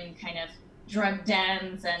and were in kind of drug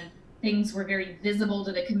dens, and things were very visible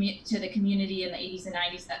to the community in the 80s and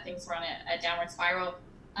 90s, that things were on a downward spiral.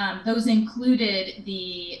 Those included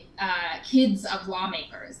the kids of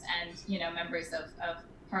lawmakers and members of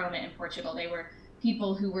parliament in Portugal. They were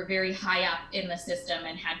people who were very high up in the system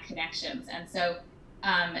and had connections. And so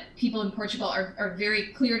people in Portugal are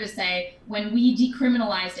very clear to say, when we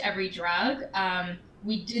decriminalized every drug,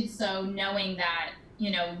 we did so knowing that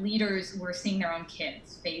leaders were seeing their own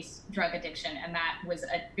kids face drug addiction, and that was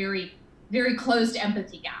a very, very closed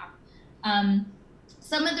empathy gap.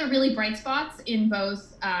 Some of the really bright spots in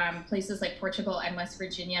both places like Portugal and West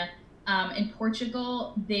Virginia. In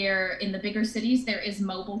Portugal, in the bigger cities, there is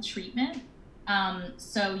mobile treatment.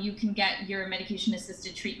 So you can get your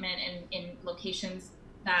medication-assisted treatment in locations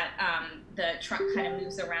that the truck kind of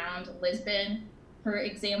moves around. Lisbon, for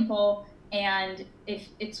example. And if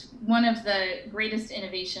it's one of the greatest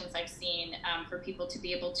innovations I've seen for people to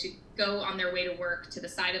be able to go on their way to work to the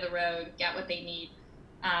side of the road, get what they need.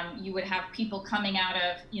 You would have people coming out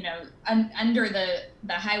of, under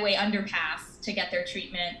the highway underpass to get their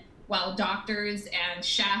treatment, while doctors and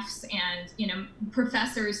chefs and,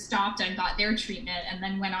 professors stopped and got their treatment and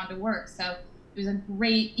then went on to work. So it was a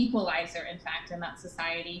great equalizer, in fact, in that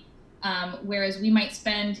society. Whereas we might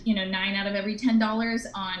spend, 9 out of every $10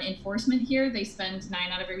 on enforcement here, they spend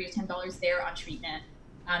 9 out of every $10 there on treatment.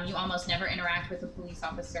 You almost never interact with a police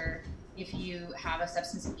officer. If you have a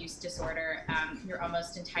substance abuse disorder, you're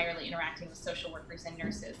almost entirely interacting with social workers and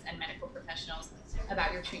nurses and medical professionals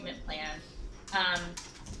about your treatment plan.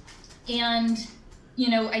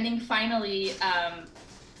 I think finally,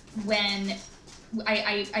 when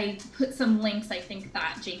I put some links, I think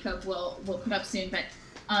that Jacob will put up soon, but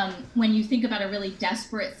when you think about a really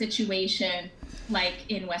desperate situation, like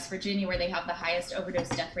in West Virginia, where they have the highest overdose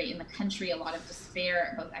death rate in the country, a lot of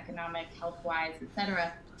despair, both economic, health-wise,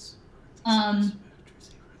 etc.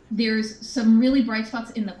 There's some really bright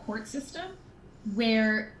spots in the court system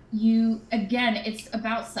where it's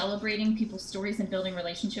about celebrating people's stories and building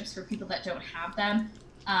relationships for people that don't have them.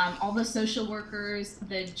 All the social workers,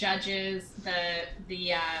 the judges,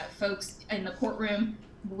 the folks in the courtroom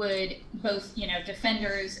would both,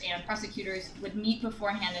 defenders and prosecutors would meet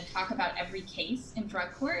beforehand and talk about every case in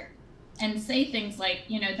drug court and say things like,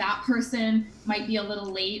 that person might be a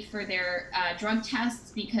little late for their drug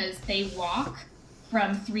tests because they walk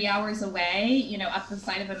from 3 hours away, up the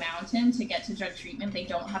side of a mountain to get to drug treatment. They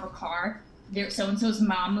don't have a car. So-and-so's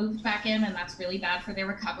mom moved back in, and that's really bad for their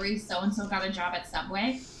recovery. So-and-so got a job at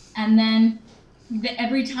Subway. And then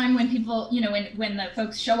every time when people, when the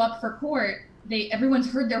folks show up for court, everyone's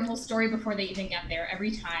heard their whole story before they even get there.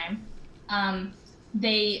 Every time,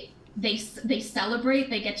 they celebrate.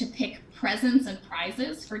 They get to pick presents and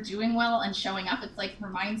prizes for doing well and showing up. It's like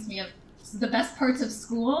reminds me of the best parts of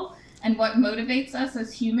school and what motivates us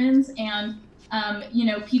as humans. And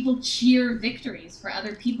people cheer victories for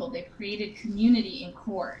other people. They've created community in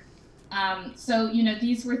court. So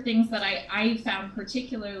these were things that I found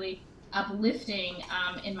particularly uplifting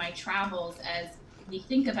in my travels as we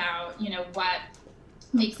think about, what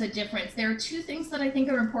makes a difference. There are two things that I think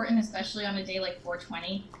are important, especially on a day like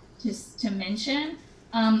 420, to mention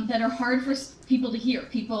that are hard for people to hear,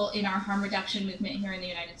 people in our harm reduction movement here in the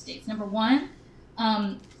United States. Number one,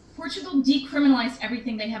 Portugal decriminalized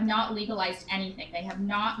everything. They have not legalized anything. They have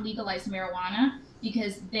not legalized marijuana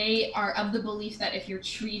because they are of the belief that if you're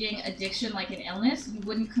treating addiction like an illness, you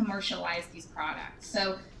wouldn't commercialize these products.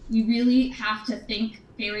 So we really have to think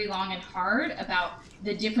very long and hard about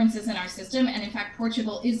the differences in our system. And in fact,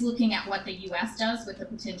 Portugal is looking at what the US does with the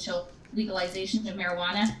potential legalization of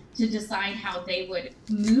marijuana to decide how they would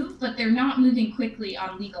move, but they're not moving quickly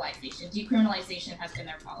on legalization. Decriminalization has been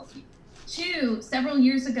their policy. Two, several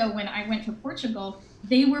years ago when I went to Portugal,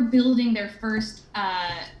 they were building their first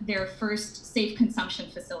safe consumption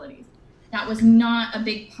facilities. That was not a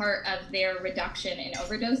big part of their reduction in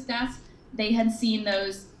overdose deaths. They had seen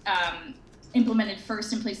those implemented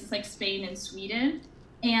first in places like Spain and Sweden.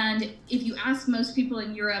 And if you ask most people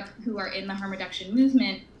in Europe who are in the harm reduction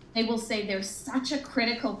movement, they will say there's such a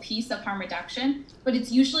critical piece of harm reduction, but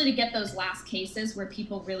it's usually to get those last cases where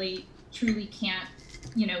people really, truly can't,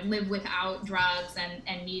 live without drugs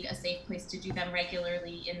and need a safe place to do them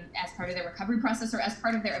regularly as part of their recovery process or as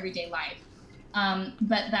part of their everyday life.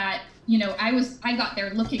 But that, I got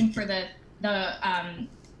there looking for the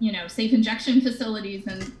safe injection facilities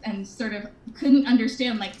and sort of couldn't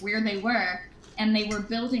understand like where they were. And they were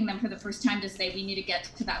building them for the first time to say, we need to get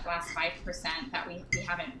to that last 5% that we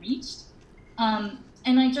haven't reached.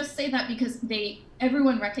 And I just say that because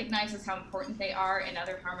everyone recognizes how important they are in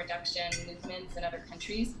other harm reduction movements in other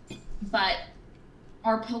countries. But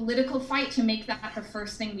our political fight to make that the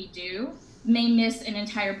first thing we do may miss an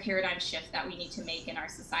entire paradigm shift that we need to make in our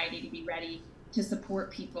society to be ready to support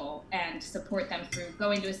people and support them through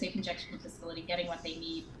going to a safe injection facility, getting what they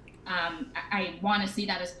need. I want to see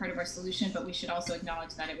that as part of our solution, but we should also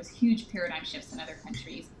acknowledge that it was huge paradigm shifts in other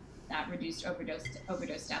countries that reduced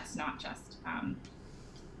overdose deaths, not just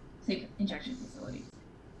safe injection facilities.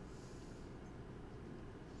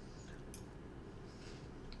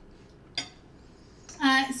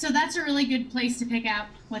 So that's a really good place to pick up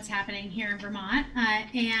what's happening here in Vermont.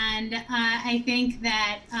 And I think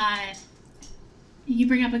that you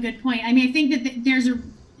bring up a good point. I mean, I think that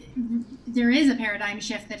there is a paradigm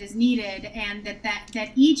shift that is needed, and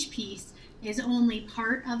that each piece is only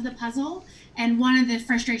part of the puzzle. And one of the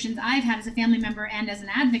frustrations I've had as a family member and as an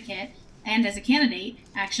advocate and as a candidate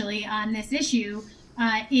actually on this issue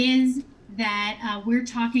is that we're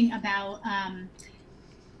talking about,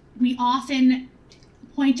 we often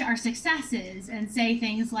point to our successes and say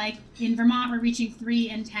things like, in Vermont, we're reaching 3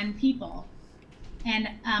 in 10 people. And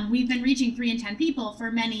we've been reaching 3 in 10 people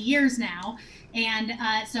for many years now. And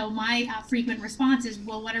so my frequent response is,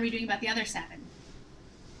 well, what are we doing about the other 7?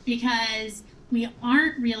 Because we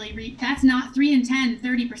aren't really, that's not 3 in 10,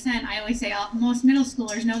 30%. I always say most middle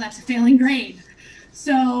schoolers know that's a failing grade.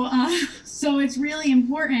 So, so it's really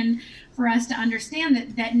important for us to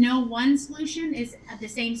understand that no one solution is the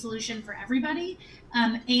same solution for everybody.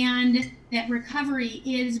 And that recovery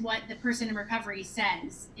is what the person in recovery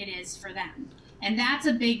says it is for them. And that's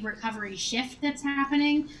a big recovery shift that's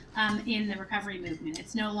happening in the recovery movement.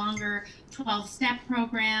 It's no longer 12-step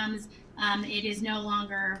programs. It is no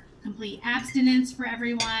longer complete abstinence for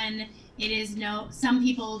everyone. It is some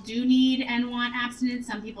people do need and want abstinence.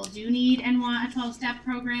 Some people do need and want a 12-step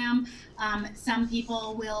program. Some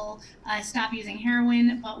people will stop using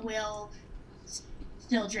heroin, but will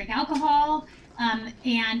still drink alcohol.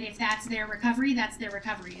 And if that's their recovery, that's their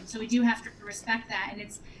recovery. And so we do have to respect that. And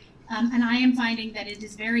it's, and I am finding that it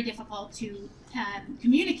is very difficult to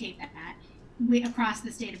communicate that across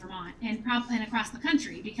the state of Vermont and across the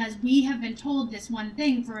country, because we have been told this one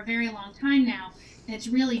thing for a very long time now that's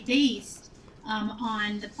really based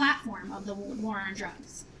on the platform of the war on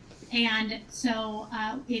drugs. And so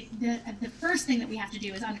the first thing that we have to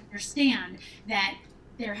do is understand that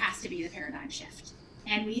there has to be the paradigm shift,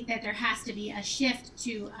 and that there has to be a shift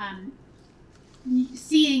to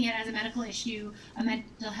seeing it as a medical issue, a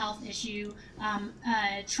mental health issue,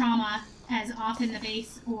 trauma as often the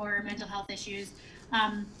base or mental health issues,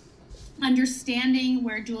 understanding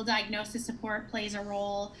where dual diagnosis support plays a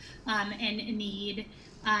role and need,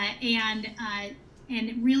 and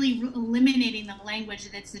really eliminating the language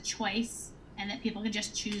that it's a choice and that people can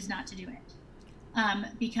just choose not to do it.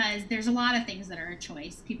 Because there's a lot of things that are a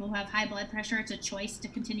choice. People who have high blood pressure, it's a choice to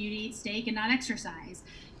continue to eat steak and not exercise.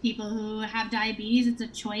 People who have diabetes, it's a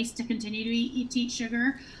choice to continue to eat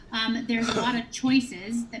sugar. There's a lot of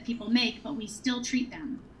choices that people make, but we still treat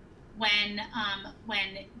them when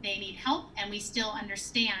they need help, and we still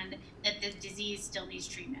understand that the disease still needs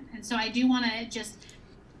treatment. And so I do want to just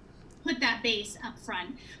put that base up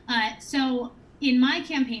front. So in my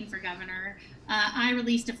campaign for governor, I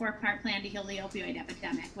released a 4-part plan to heal the opioid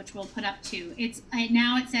epidemic, which we'll put up too.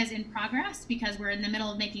 Now it says in progress because we're in the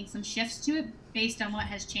middle of making some shifts to it based on what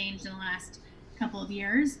has changed in the last couple of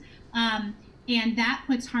years. And that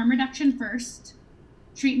puts harm reduction first,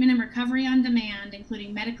 treatment and recovery on demand,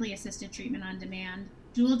 including medically assisted treatment on demand,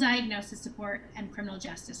 dual diagnosis support, and criminal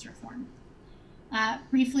justice reform.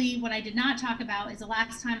 Briefly, what I did not talk about is the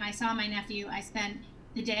last time I saw my nephew, I spent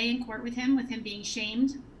the day in court with him being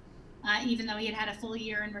shamed, even though he had had a full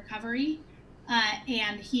year in recovery.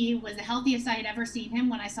 And he was the healthiest I had ever seen him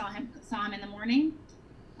when I saw him in the morning.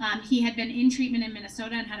 He had been in treatment in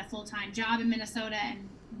Minnesota and had a full-time job in Minnesota and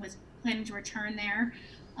was planning to return there.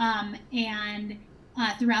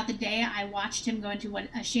 Throughout the day, I watched him go into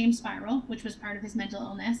a shame spiral, which was part of his mental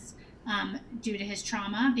illness due to his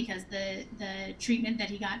trauma, because the treatment that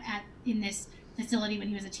he got in this facility when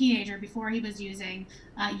he was a teenager before he was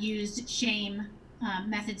used shame,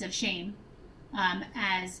 methods of shame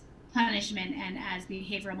as punishment and as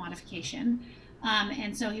behavioral modification.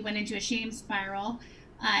 And so he went into a shame spiral,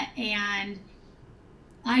 and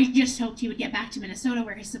I just hoped he would get back to Minnesota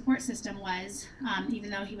where his support system was,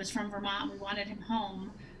 even though he was from Vermont and we wanted him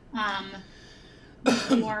home,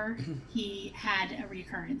 before he had a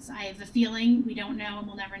reoccurrence. I have a feeling, we don't know and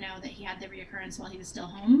we'll never know, that he had the reoccurrence while he was still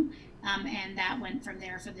home, and that went from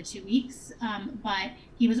there for the 2 weeks, but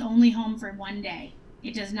he was only home for 1 day.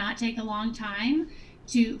 It does not take a long time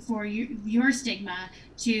for your stigma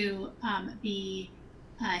to be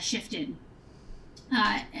shifted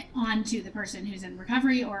onto the person who's in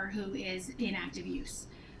recovery or who is in active use.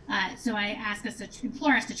 So I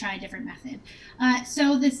implore us to try a different method.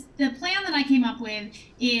 So the plan that I came up with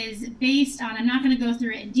is based on, I'm not going to go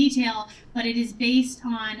through it in detail, but it is based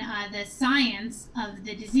on the science of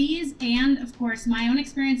the disease and, of course, my own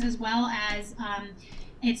experience, as well as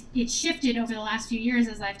it's shifted over the last few years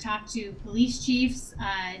as I've talked to police chiefs,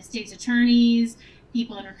 state's attorneys,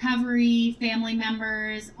 people in recovery, family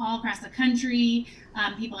members all across the country,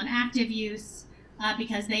 people in active use,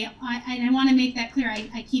 because I want to make that clear.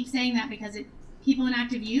 I keep saying that because people in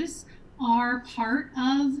active use are part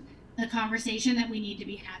of the conversation that we need to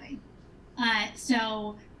be having.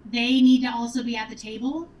 So they need to also be at the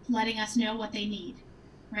table, letting us know what they need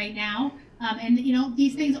right now. And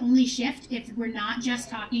these things only shift if we're not just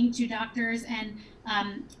talking to doctors and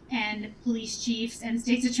police chiefs and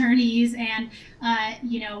state's attorneys and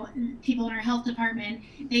people in our health department.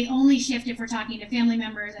 They only shift if we're talking to family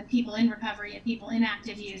members and people in recovery and people in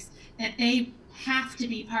active use, that they have to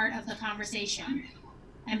be part of the conversation.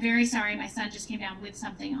 I'm very sorry, my son just came down with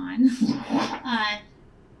something on.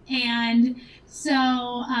 And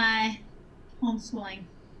so homeschooling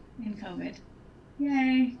in COVID.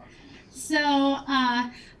 Yay. So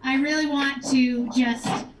I really want to just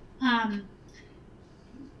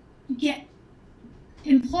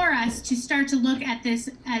implore us to start to look at this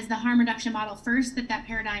as the harm reduction model first, that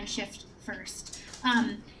paradigm shift first.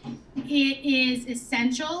 It is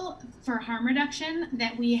essential for harm reduction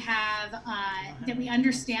that we have, that we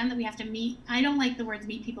understand that we have to meet, I don't like the words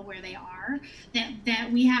meet people where they are,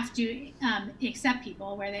 that we have to accept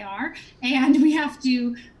people where they are, and we have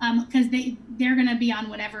to, because they're going to be on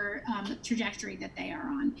whatever trajectory that they are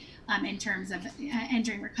on in terms of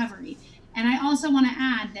entering recovery. And I also want to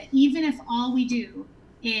add that even if all we do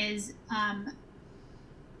is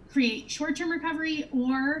create short-term recovery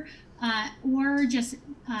or just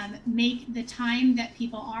make the time that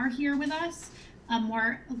people are here with us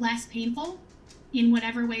less painful in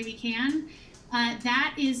whatever way we can,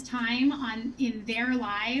 that is time in their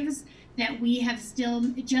lives that we have still,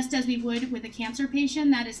 just as we would with a cancer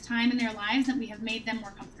patient, that is time in their lives that we have made them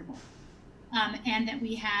more comfortable, and that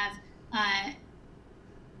we have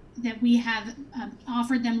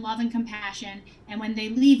offered them love and compassion, and when they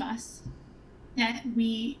leave us, that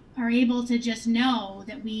we are able to just know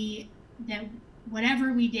that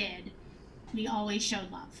whatever we did, we always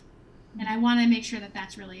showed love. And I want to make sure that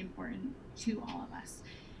that's really important to all of us.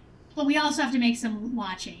 But we also have to make some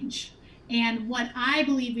law change. And what I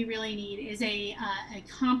believe we really need is a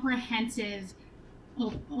comprehensive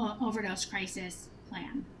overdose crisis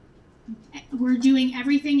plan. We're doing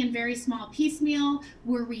everything in very small piecemeal.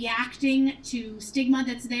 We're reacting to stigma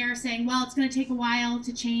that's there, saying, well, it's going to take a while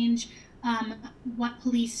to change what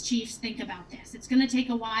police chiefs think about this. It's going to take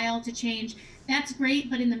a while to change. That's great,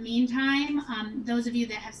 but in the meantime, those of you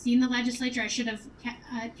that have seen the legislature, I should have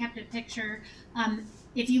kept a picture.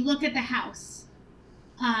 If you look at the House,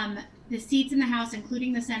 the seats in the House,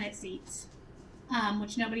 including the Senate seats,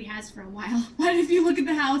 which nobody has for a while, but if you look at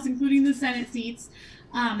the House, including the Senate seats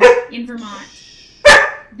in Vermont,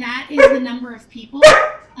 that is the number of people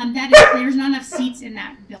there's not enough seats in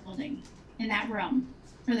that building, in that room,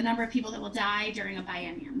 for the number of people that will die during a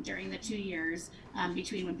biennium, during the 2 years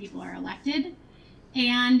between when people are elected.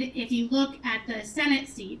 And if you look at the Senate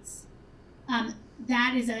seats,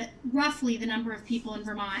 that is roughly the number of people in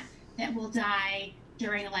Vermont that will die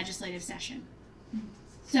during a legislative session.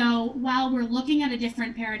 So while we're looking at a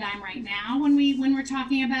different paradigm right now when we're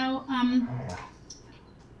talking about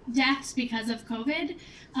deaths because of COVID,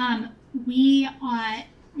 we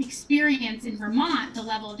experience in Vermont the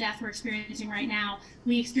level of death we're experiencing right now,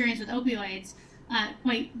 we experience with opioids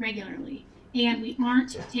quite regularly. And we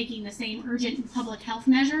aren't taking the same urgent public health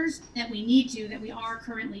measures that we need to, that we are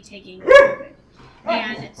currently taking with COVID.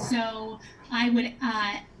 And so I would,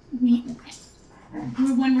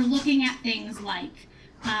 when we're looking at things like,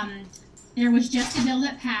 there was just a bill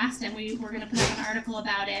that passed, and we're going to put up an article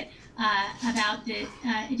about it,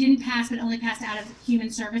 it didn't pass, but only passed out of Human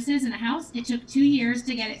Services in the House. It took 2 years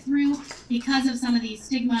to get it through because of some of these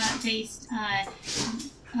stigma-based,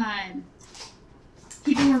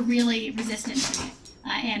 people were really resistant to it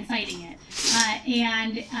and fighting it.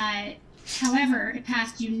 However, it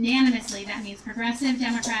passed unanimously. That means Progressive,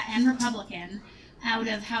 Democrat, and Republican out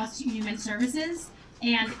of House Human Services.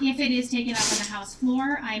 And if it is taken up on the House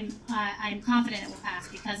floor, I'm confident it will pass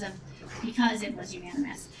because it was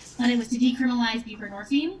unanimous. But it was to decriminalize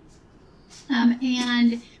buprenorphine,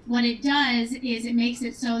 and what it does is it makes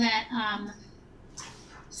it so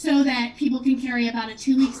that people can carry about a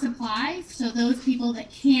 2-week supply. So those people that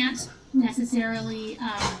can't necessarily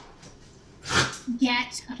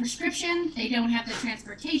get a prescription, they don't have the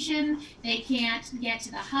transportation, they can't get to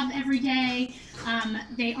the hub every day,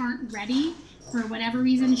 they aren't ready for whatever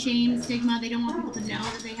reason, shame, stigma, they don't want people to know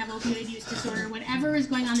that they have opioid use disorder, whatever is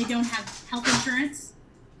going on, they don't have health insurance,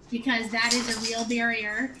 because that is a real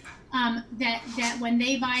barrier. That when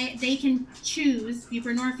they buy it, they can choose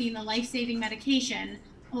buprenorphine, the life-saving medication,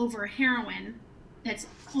 over heroin that's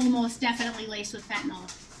almost definitely laced with fentanyl.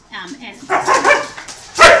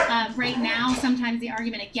 Right now, sometimes the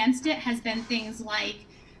argument against it has been things like,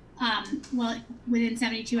 well, within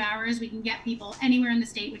 72 hours, we can get people anywhere in the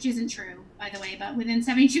state, which isn't true, by the way, but within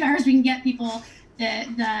 72 hours, we can get people the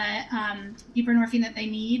buprenorphine that they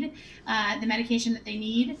need, the medication that they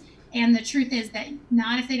need. And the truth is that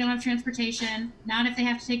not if they don't have transportation, not if they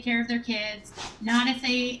have to take care of their kids, not if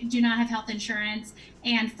they do not have health insurance.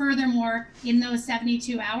 And furthermore, in those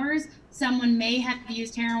 72 hours, someone may have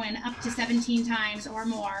used heroin up to 17 times or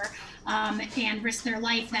more, and risked their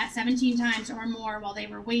life that 17 times or more while they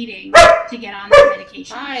were waiting to get on that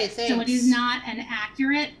medication. Hi, thanks. So it is not an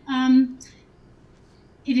accurate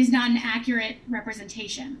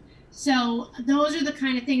representation. So those are the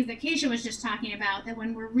kind of things that Keisha was just talking about, that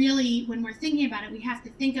when we're thinking about it, we have to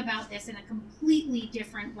think about this in a completely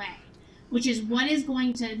different way, which is what is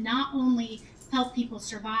going to not only help people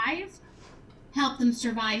survive, help them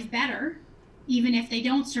survive better, even if they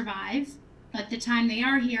don't survive, but the time they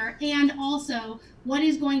are here, and also what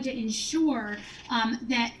is going to ensure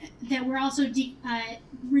that we're also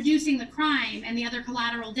reducing the crime and the other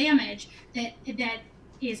collateral damage that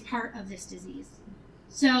is part of this disease.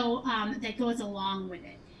 So that goes along with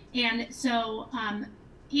it. And so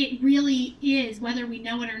it really is, whether we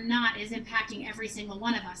know it or not, is impacting every single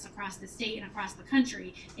one of us across the state and across the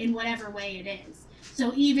country in whatever way it is.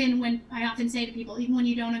 So even when I often say to people, even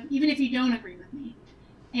if you don't agree with me,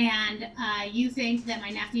 and you think that my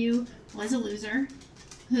nephew was a loser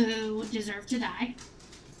who deserved to die,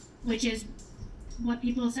 which is what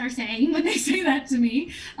people are saying when they say that to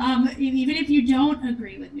me, even if you don't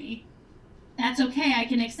agree with me, that's okay. I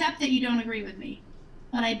can accept that you don't agree with me,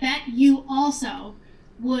 but I bet you also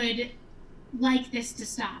would like this to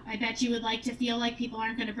stop. I bet you would like to feel like people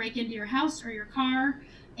aren't going to break into your house or your car,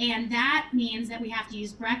 and that means that we have to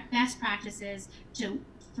use best practices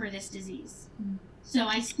for this disease. So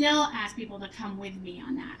I still ask people to come with me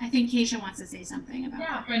on that. I think Keisha wants to say something about that.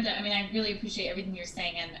 Yeah, Brenda, I mean, I really appreciate everything you're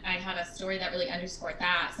saying, and I had a story that really underscored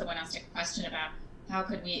that. Someone asked a question about how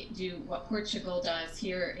could we do what Portugal does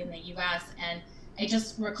here in the US, and I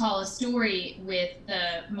just recall a story with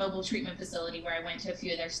the mobile treatment facility where I went to a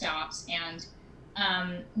few of their stops, and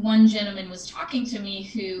one gentleman was talking to me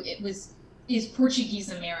who is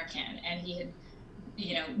Portuguese American, and he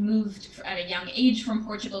had moved at a young age from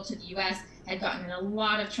Portugal to the US, had gotten in a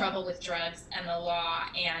lot of trouble with drugs and the law,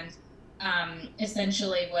 and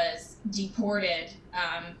essentially was deported,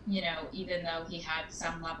 even though he had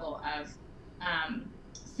some level of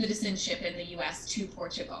citizenship in the US to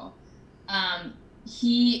Portugal.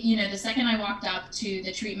 The second I walked up to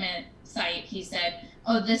the treatment site, he said,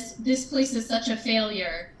 "Oh, this place is such a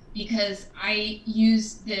failure. because I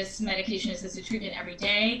use this medication assisted treatment every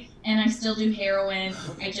day, and I still do heroin.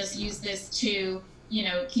 I just use this to, you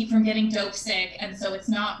know, keep from getting dope sick, and so it's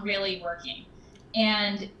not really working.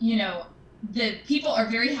 And, you know, the people are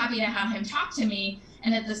very happy to have him talk to me,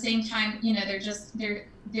 and at the same time, you know,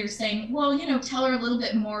 they're saying, well, you know, tell her a little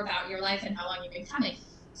bit more about your life and how long you've been coming.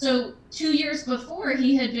 So 2 years before,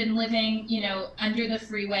 he had been living, you know, under the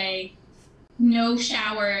freeway, no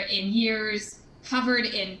shower in years, covered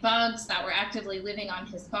in bugs that were actively living on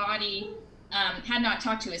his body, had not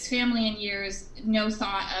talked to his family in years, no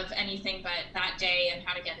thought of anything but that day and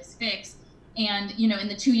how to get his fix. And, you know, in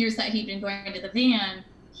the 2 years that he'd been going to the van,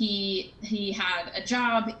 he had a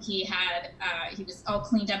job, he was all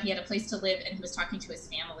cleaned up, he had a place to live, and he was talking to his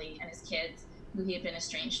family and his kids, who he had been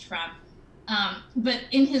estranged from. But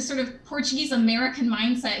in his sort of Portuguese American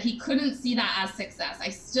mindset, he couldn't see that as success. I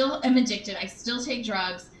still am addicted, I still take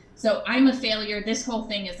drugs, so I'm a failure, this whole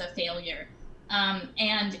thing is a failure.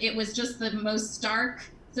 And it was just the most stark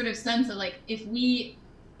sort of sense of like, if we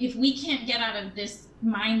can't get out of this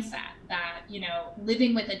mindset that, you know,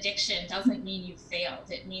 living with addiction doesn't mean you failed.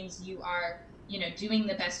 It means you are, you know, doing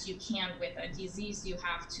the best you can with a disease you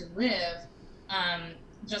have to live.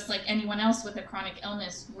 Just like anyone else with a chronic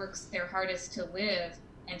illness works their hardest to live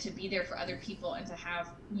and to be there for other people and to have,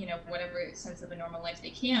 you know, whatever sense of a normal life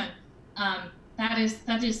they can. That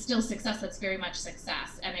is still success. That's very much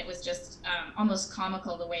success. And it was just almost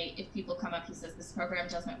comical the way, if people come up, he says this program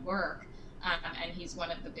doesn't work. And he's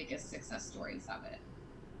one of the biggest success stories of it.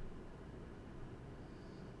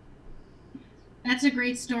 That's a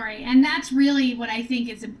great story. And that's really what I think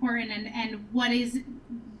is important, and what is,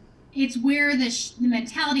 it's where the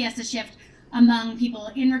mentality has to shift among people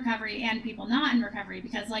in recovery and people not in recovery.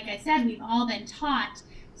 Because like I said, we've all been taught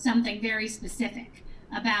something very specific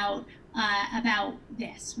about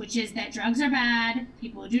this, which is that drugs are bad,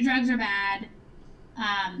 people who do drugs are bad,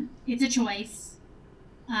 it's a choice.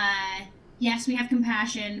 Yes, we have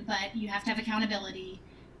compassion, but you have to have accountability.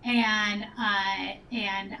 And I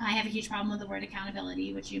have a huge problem with the word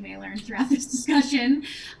accountability, which you may learn throughout this discussion,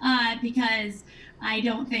 because I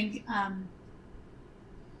don't think,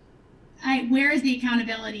 where is the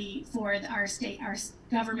accountability for our state, our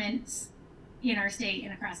governments in our state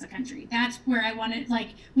and across the country? That's where I want to, like,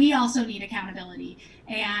 we also need accountability.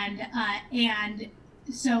 And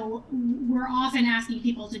so we're often asking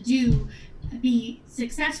people to be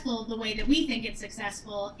successful the way that we think it's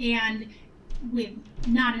successful, and with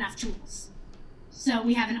not enough tools. So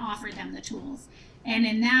we haven't offered them the tools. And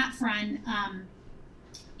in that front,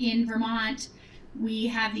 in Vermont, we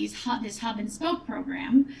have this hub and spoke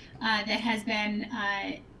program that has been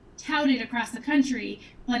touted across the country,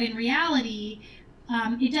 but in reality,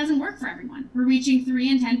 it doesn't work for everyone. We're reaching 3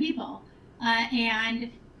 in 10 people.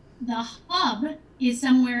 And the hub is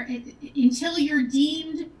somewhere, until you're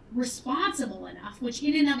deemed responsible enough, which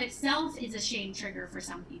in and of itself is a shame trigger for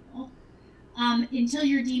some people, until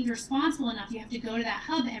you're deemed responsible enough, you have to go to that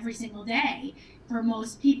hub every single day for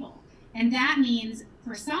most people. And that means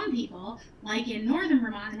for some people, like in northern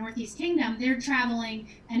Vermont, the Northeast Kingdom, they're traveling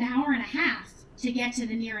an hour and a half to get to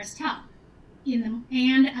the nearest hub, and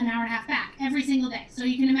an hour and a half back every single day. So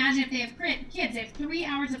you can imagine if they have kids, they have 3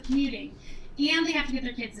 hours of commuting, and they have to get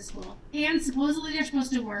their kids to school, and supposedly they're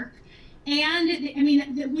supposed to work. And I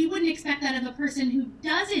mean, we wouldn't expect that of a person who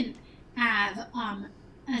doesn't have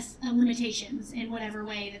limitations in whatever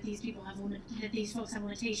way that these people have that these folks have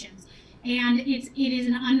limitations. And it is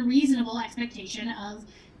an unreasonable expectation of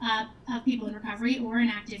people in recovery or in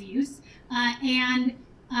active use, and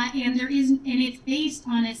it's based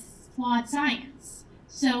on a flawed science.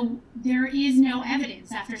 So there is no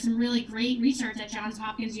evidence. After some really great research at Johns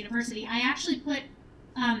Hopkins University, I actually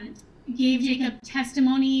gave Jacob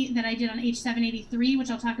testimony that I did on H783, which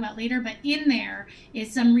I'll talk about later, but in there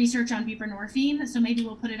is some research on buprenorphine, so maybe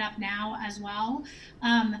we'll put it up now as well.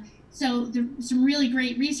 So there's some really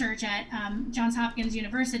great research at Johns Hopkins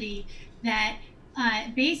University that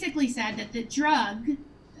basically said that the drug,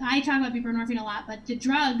 I talk about buprenorphine a lot, but the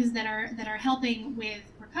drugs that are helping with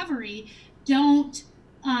recovery don't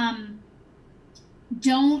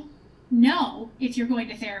know if you're going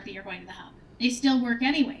to therapy or going to the hub. They still work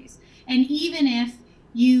anyways. And even if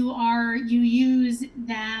you use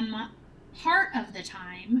them part of the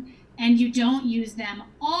time and you don't use them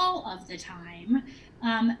all of the time,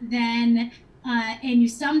 then and you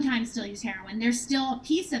sometimes still use heroin, there's still a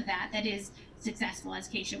piece of that is successful, as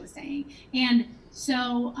Keisha was saying. And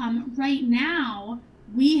so right now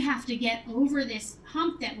we have to get over this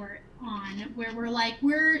hump that we're on, where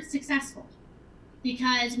we're successful,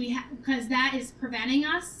 because that is preventing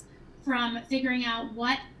us from figuring out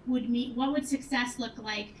what would success look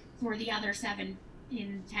like for the other 7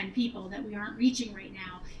 in 10 people that we aren't reaching right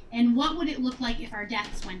now? And what would it look like if our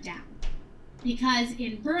deaths went down? Because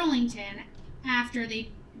in Burlington,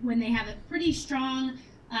 when they have a pretty strong,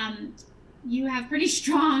 you have pretty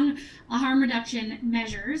strong harm reduction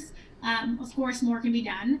measures. Of course, more can be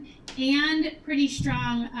done, and pretty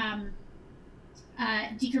strong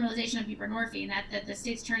decriminalization of buprenorphine. That the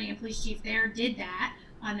state's attorney and police chief there did that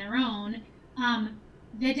on their own.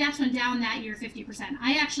 The deaths went down that year 50%.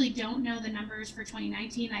 I actually don't know the numbers for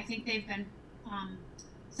 2019. I think they've been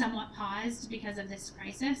somewhat paused because of this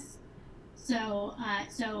crisis. So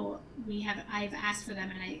I've asked for them,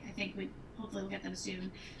 and I think hopefully we'll get them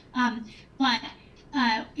soon. But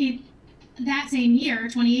that same year,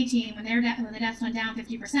 2018, when the deaths went down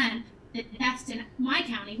 50%, the deaths in my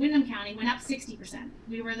county, Windham County, went up 60%.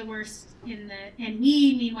 We were the worst and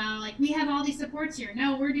we, meanwhile, we have all these supports here.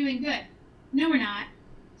 No, we're doing good. No, we're not.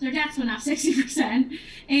 So our deaths went up 60%.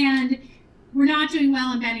 And we're not doing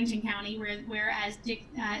well in Bennington County, whereas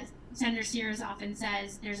Senator Sears often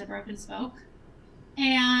says there's a broken spoke.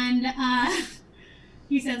 And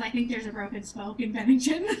he says, I think there's a broken spoke in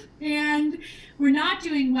Bennington. And we're not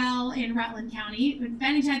doing well in Rutland County. In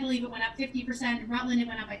Bennington, I believe it went up 50%. In Rutland, it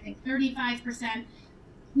went up, I think, 35%.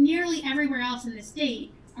 Nearly everywhere else in the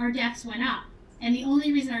state, our deaths went up. And the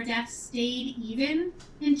only reason our deaths stayed even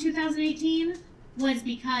in 2018 was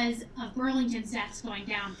because of Burlington's deaths going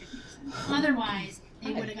down 50%. Otherwise,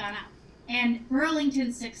 they would have gone up. And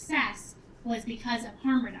Burlington's success was because of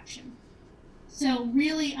harm reduction. So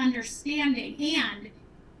really understanding, and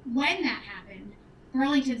when that happened,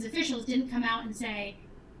 Burlington's officials didn't come out and say,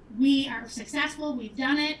 we are successful, we've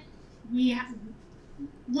done it,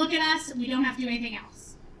 look at us, we don't have to do anything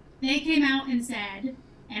else. They came out and said,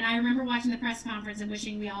 and I remember watching the press conference and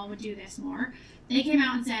wishing we all would do this more, they came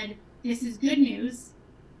out and said, this is good news,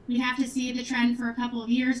 we have to see the trend for a couple of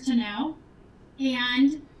years to know,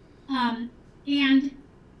 and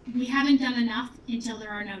we haven't done enough until there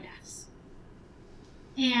are no deaths.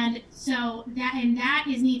 And so that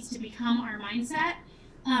needs to become our mindset,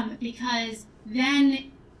 because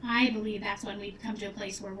then I believe that's when we come to a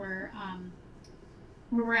place where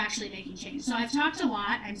we're actually making change. So I've talked a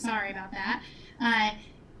lot. I'm sorry about that.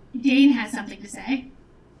 Dane has something to say.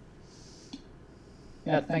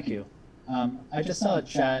 Yeah, thank you. I just saw a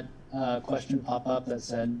chat question pop up that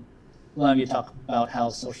said, well, you talk about how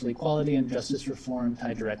social equality and justice reform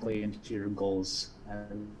tie directly into your goals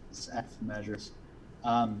as active measures.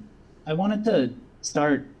 I wanted to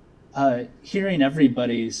start hearing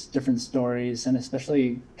everybody's different stories, and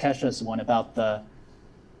especially Kesha's one about the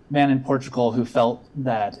man in Portugal who felt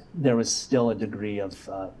that there was still a degree of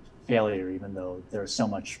failure, even though there's so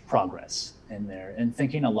much progress in there, and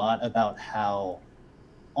thinking a lot about how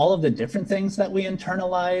all of the different things that we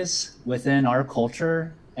internalize within our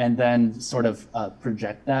culture and then sort of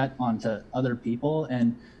project that onto other people.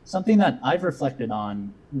 And something that I've reflected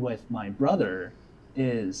on with my brother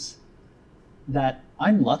is that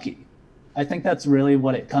I'm lucky. I think that's really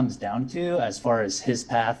what it comes down to as far as his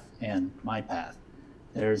path and my path.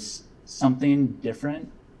 There's something different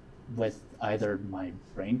with either my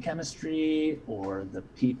brain chemistry or the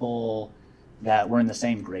people that were in the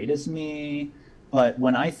same grade as me. But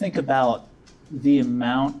when I think about the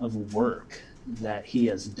amount of work that he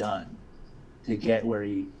has done to get where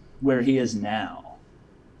he is now,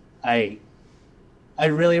 I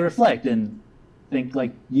really reflect and think,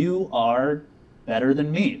 like, you are better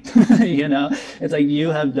than me. You know, it's like you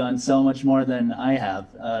have done so much more than I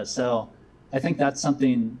have. So I think that's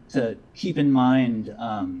something to keep in mind.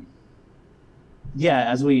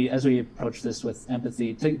 As we approach this with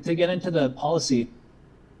empathy. To get into the policy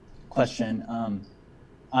question,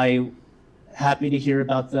 I'm happy to hear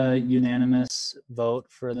about the unanimous vote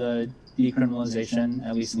for the decriminalization,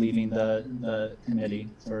 at least leaving the committee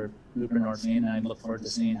for buprenorphine, and I look forward to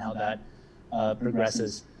seeing how that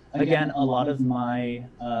progresses. Again, a lot of my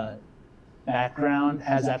background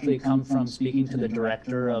has actually come from speaking to the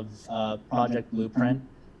director of Project Blueprint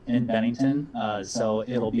in Bennington, so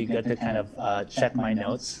it'll be good to kind of check my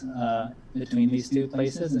notes between these two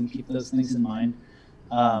places and keep those things in mind.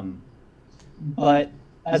 But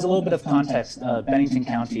as a little bit of context, Bennington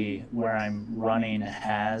County, where I'm running,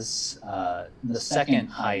 has the second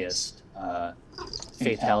highest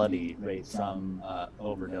fatality rate from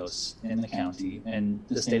overdose in the county in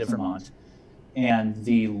the state of Vermont, and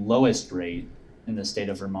the lowest rate in the state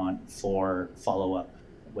of Vermont for follow-up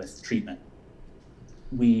with treatment.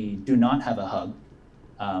 We do not have a hub,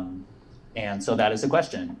 and so that is a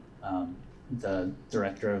question. The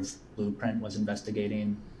director of Blueprint was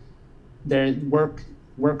investigating. Their work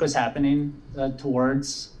was happening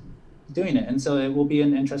towards doing it. And so it will be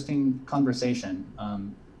an interesting conversation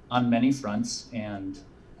on many fronts. And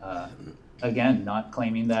again, not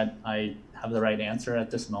claiming that I have the right answer at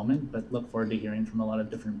this moment, but look forward to hearing from a lot of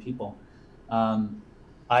different people.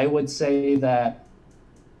 I would say that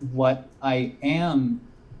what I am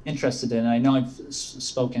interested in, I know I've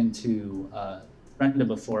spoken to Brenda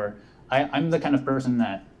before, I'm the kind of person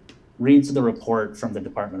that reads the report from the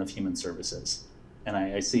Department of Human Services. And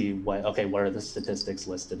I see what are the statistics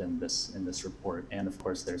listed in this report? And of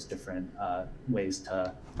course, there's different ways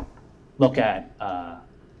to look at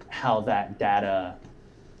how that data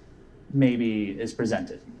maybe is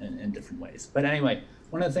presented in different ways. But anyway,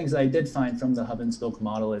 one of the things that I did find from the hub and spoke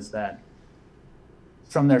model is that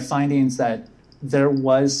from their findings that there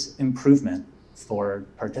was improvement for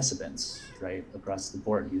participants, right, across the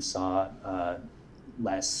board. You saw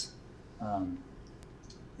less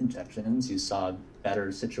injections, you saw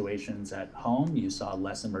better situations at home, you saw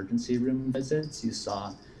less emergency room visits, you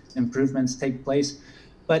saw improvements take place.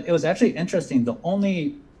 But it was actually interesting, the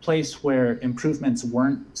only place where improvements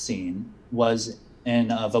weren't seen was in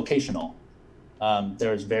vocational.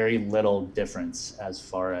 There's very little difference as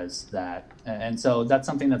far as that. And so that's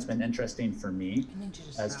something that's been interesting for me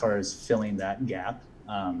as far as filling that gap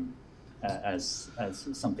as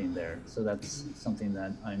something there. So that's something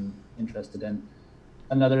that I'm interested in.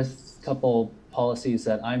 Another couple policies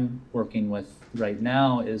that I'm working with right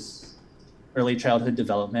now is early childhood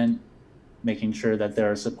development, making sure that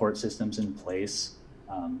there are support systems in place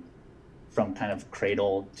from kind of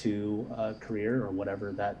cradle to career or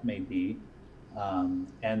whatever that may be.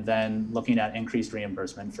 And then looking at increased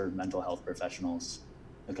reimbursement for mental health professionals,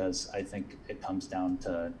 because I think it comes down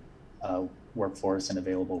to workforce and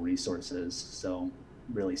available resources. So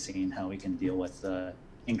really seeing how we can deal with the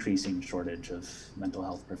increasing shortage of mental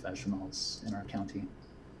health professionals in our county.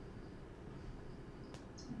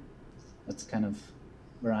 That's kind of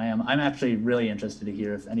where I am. I'm actually really interested to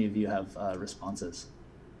hear if any of you have responses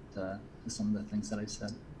to some of the things that I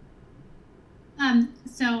said.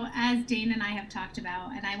 So as Dane and I have talked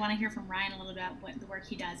about, and I want to hear from Ryan a little bit about what the work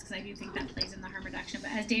he does, because I do think that plays in the harm reduction.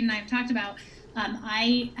 But as Dane and I have talked about,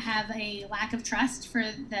 I have a lack of trust for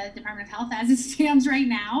the Department of Health as it stands right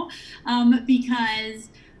now, because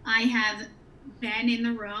I have been in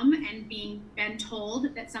the room and been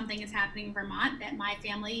told that something is happening in Vermont, that my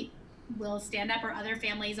family will stand up, or other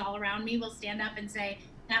families all around me will stand up and say,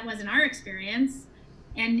 that wasn't our experience.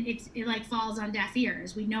 And it like falls on deaf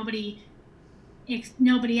ears. Nobody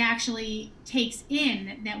actually takes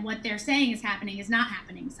in that what they're saying is happening is not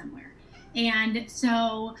happening somewhere. And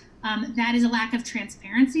so that is a lack of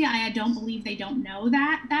transparency. I don't believe they don't know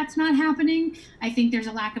that that's not happening. I think there's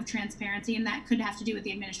a lack of transparency, and that could have to do with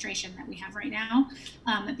the administration that we have right now,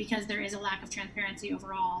 because there is a lack of transparency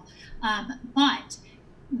overall. But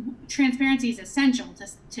transparency is essential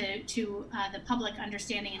to the public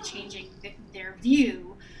understanding and changing their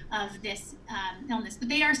view of this illness. But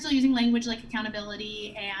they are still using language like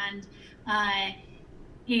accountability and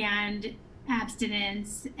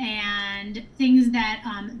abstinence and things that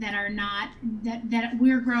are not that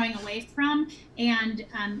we're growing away from. And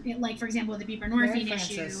like, for example, the buprenorphine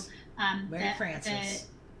issue, the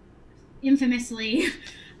infamously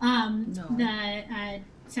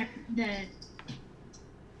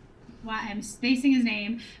I'm spacing his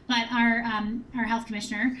name, but our health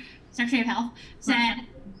commissioner, Secretary of Health, said,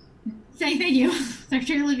 thank you,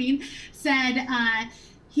 Secretary Levine said,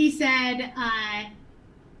 he said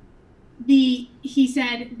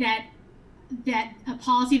that a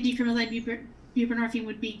policy of decriminalizing buprenorphine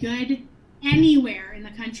would be good anywhere in the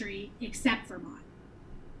country except Vermont,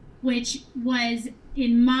 which was,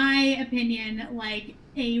 in my opinion, like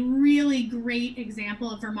a really great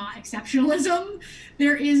example of Vermont exceptionalism.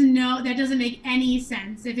 That doesn't make any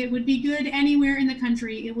sense. If it would be good anywhere in the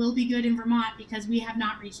country, it will be good in Vermont, because we have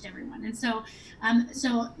not reached everyone. And so, can I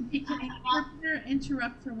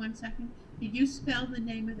interrupt for 1 second? Did you spell the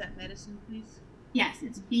name of that medicine, please? Yes,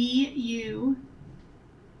 it's BUPRENORPHINE.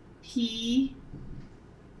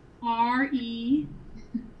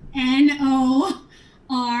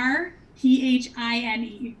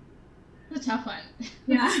 A tough one.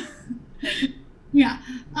 Yeah. Yeah.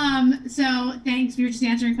 So thanks. We were just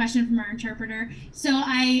answering a question from our interpreter. So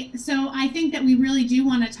I think that we really do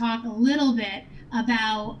want to talk a little bit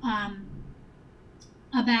about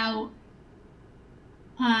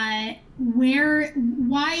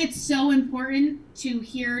why it's so important to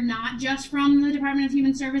hear not just from the Department of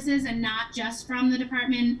Human Services and not just from the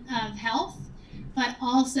Department of Health, but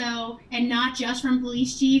also, and not just from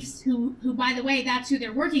police chiefs who, by the way, that's who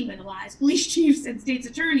they're working with a lot, is police chiefs and state's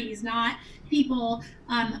attorneys, not people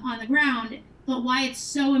on the ground. but why it's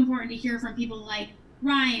so important to hear from people like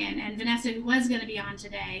Ryan and Vanessa, who was going to be on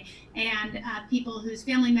today, and people whose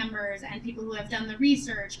family members and people who have done the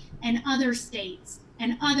research, and other states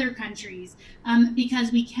and other countries,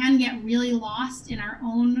 because we can get really lost in our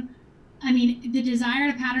own, I mean, the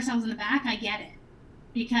desire to pat ourselves on the back, I get it,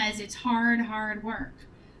 because it's hard work.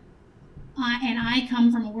 And I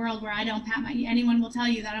come from a world where I don't anyone will tell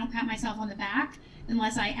you that I don't pat myself on the back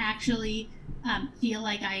unless I actually feel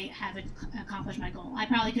like I have accomplished my goal. I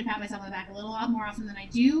probably could pat myself on the back a little more often than I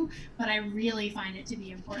do, but I really find it to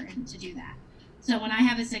be important to do that. So when I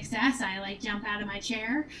have a success, I like jump out of my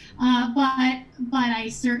chair, but I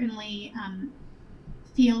certainly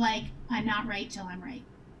feel like I'm not right till I'm right.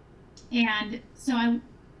 And so I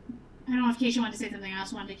don't know if Keisha wanted to say something. I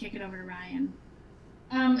also wanted to kick it over to Ryan.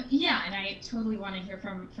 Yeah, and I totally want to hear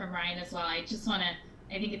from Ryan as well. I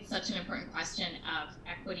think it's such an important question of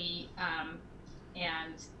equity,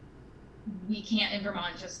 and we can't in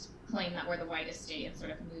Vermont just claim that we're the whitest state and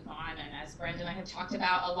sort of move on. And as Brenda and I have talked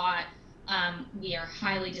about a lot, we are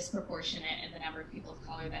highly disproportionate in the number of people of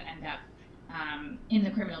color that end up in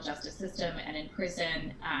the criminal justice system and in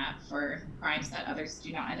prison for crimes that others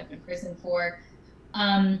do not end up in prison for.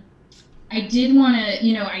 I did want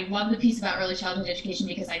to, I love the piece about early childhood education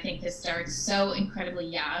because I think this starts so incredibly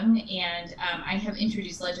young, and I have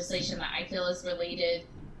introduced legislation that I feel is related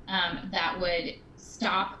that would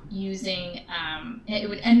stop using, it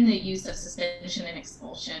would end the use of suspension and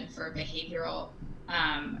expulsion for behavioral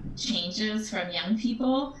changes from young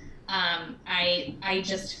people. I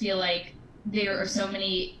just feel like there are so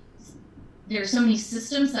many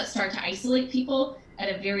systems that start to isolate people at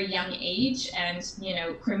a very young age and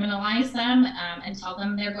criminalize them and tell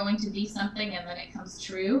them they're going to be something and then it comes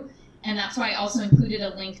true. And that's why I also included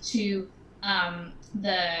a link to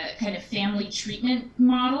the kind of family treatment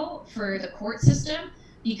model for the court system,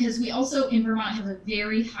 because we also in Vermont have a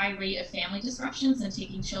very high rate of family disruptions and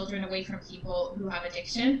taking children away from people who have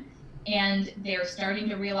addiction. And they're starting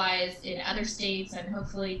to realize in other states and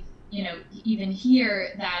hopefully even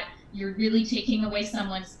here that you're really taking away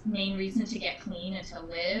someone's main reason to get clean and to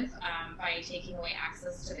live by taking away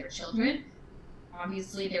access to their children.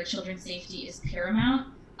 Obviously, their children's safety is paramount,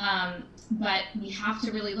 but we have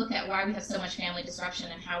to really look at why we have so much family disruption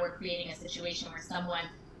and how we're creating a situation where someone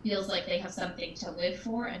feels like they have something to live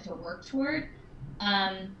for and to work toward.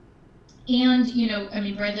 And,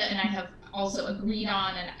 Brenda and I have also agreed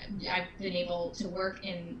on, and I've been able to work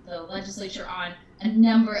in the legislature on a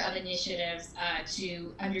number of initiatives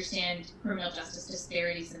to understand criminal justice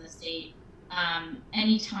disparities in the state.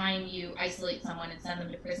 Anytime you isolate someone and send them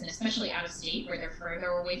to prison, especially out of state where they're further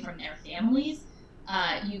away from their families,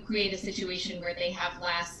 you create a situation where they have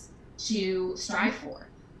less to strive for.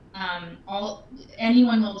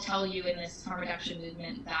 Anyone will tell you in this harm reduction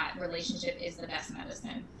movement that relationship is the best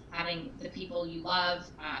medicine. Having the people you love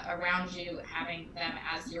around you, having them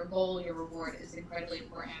as your goal, your reward is incredibly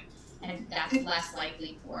important, and that's less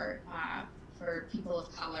likely for people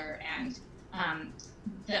of color and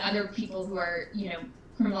the other people who are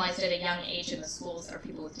criminalized at a young age in the schools are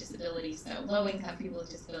people with disabilities. So low-income people with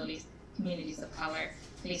disabilities, communities of color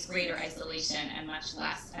face greater isolation and much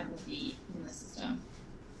less empathy in the system.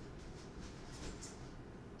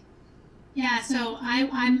 Yeah, so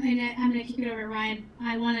I'm going to kick it over to Ryan.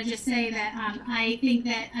 I want to just say that I think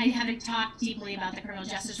that I haven't talked deeply about the criminal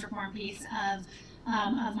justice reform piece of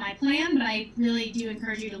my plan, but I really do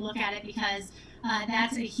encourage you to look at it because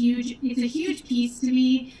it's a huge piece to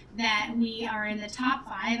me that we are in the top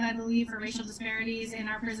 5, I believe, for racial disparities in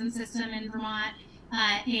our prison system in Vermont,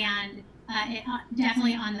 and it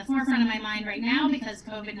definitely on the forefront of my mind right now because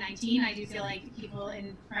COVID-19. I do feel like people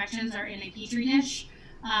in corrections are in a petri dish.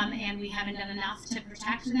 And we haven't done enough to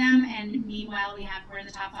protect them. And meanwhile, we're in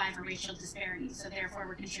the top 5 for racial disparities. So therefore,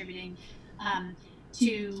 we're contributing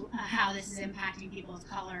to how this is impacting people of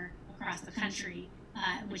color across the country,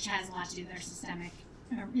 which has a lot to do with their systemic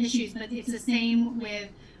issues. But it's the same with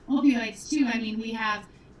opioids too. I mean, we have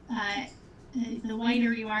the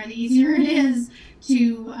whiter you are, the easier it is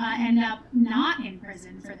to end up not in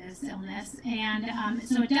prison for this illness. And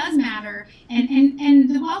so it does matter. And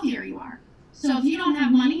the wealthier you are. So if you don't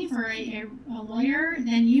have money for a lawyer,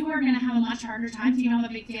 then you are going to have a much harder time. If you don't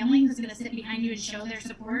have a big family who's going to sit behind you and show their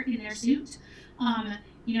support in their suit,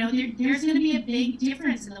 there's going to be a big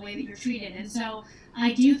difference in the way that you're treated. And so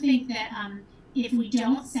I do think that if we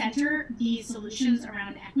don't center these solutions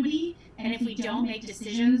around equity, and if we don't make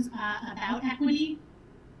decisions about equity,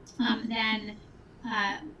 then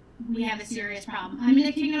we have a serious problem. I'm going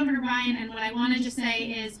to kick it over to Ryan, and what I want to just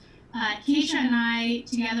say is, Keisha and I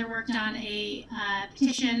together worked on a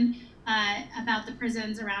petition about the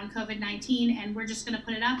prisons around COVID-19, and we're just going to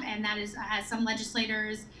put it up, and that is has some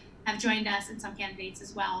legislators have joined us and some candidates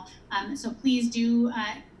as well. So please do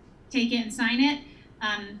take it and sign it.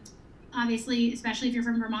 Obviously, especially if you're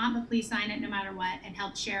from Vermont, but please sign it no matter what and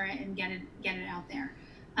help share it and get it out there.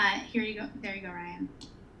 Here you go. There you go, Ryan.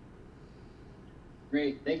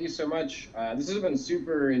 Great, thank you so much. This has been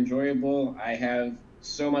super enjoyable. I have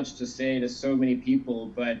so much to say to so many people,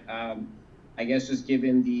 but I guess just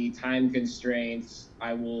given the time constraints,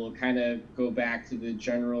 I will kind of go back to the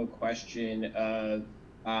general question of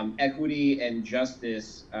equity and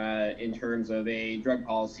justice in terms of a drug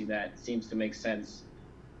policy that seems to make sense.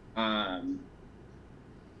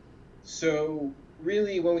 So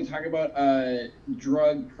really, when we talk about a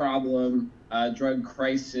drug problem, drug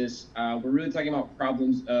crisis, we're really talking about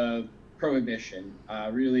problems of prohibition.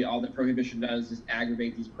 Really, all that prohibition does is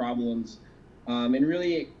aggravate these problems. And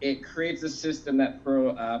really, it creates a system that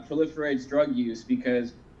proliferates drug use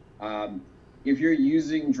because if you're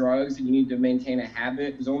using drugs and you need to maintain a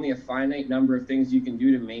habit, there's only a finite number of things you can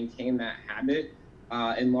do to maintain that habit.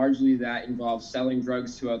 And largely that involves selling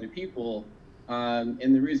drugs to other people.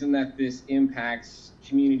 And the reason that this impacts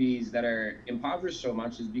communities that are impoverished so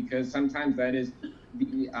much is because sometimes that is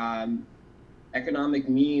the economic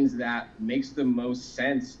means that makes the most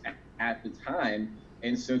sense at the time.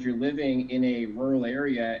 And so if you're living in a rural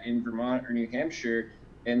area in Vermont or New Hampshire,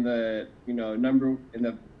 and the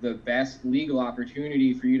best legal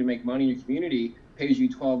opportunity for you to make money in your community pays you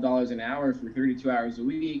 $12 an hour for 32 hours a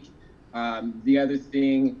week, the other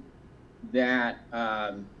thing that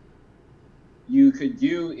you could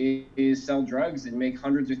do is sell drugs and make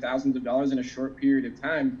hundreds of thousands of dollars in a short period of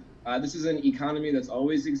time. This is an economy that's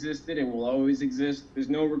always existed and will always exist. There's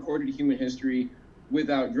no recorded human history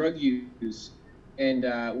without drug use. And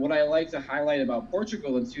what I like to highlight about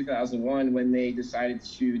Portugal in 2001, when they decided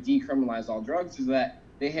to decriminalize all drugs, is that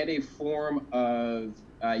they had a form of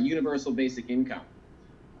universal basic income.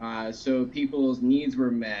 So people's needs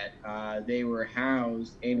were met, they were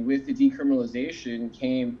housed, and with the decriminalization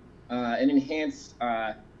came an enhanced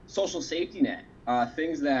social safety net.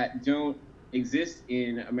 Things that don't exist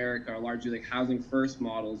in America are largely like housing first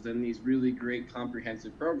models and these really great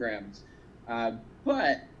comprehensive programs.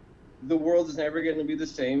 But the world is never going to be the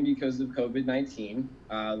same because of COVID-19.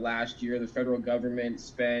 Last year, the federal government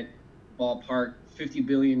spent ballpark $50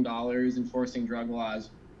 billion enforcing drug laws.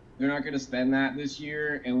 They're not going to spend that this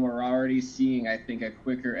year, and we're already seeing, I think, a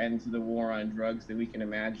quicker end to the war on drugs than we can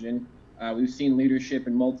imagine. We've seen leadership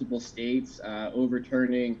in multiple states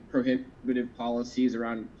overturning prohibitive policies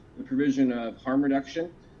around the provision of harm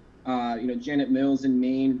reduction. Janet Mills in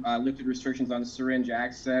Maine lifted restrictions on syringe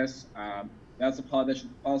access. That's a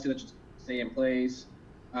policy that should stay in place.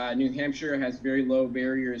 New Hampshire has very low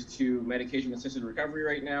barriers to medication-assisted recovery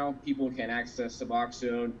right now. People can access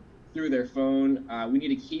Suboxone through their phone. We need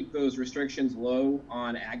to keep those restrictions low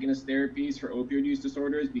on agonist therapies for opioid use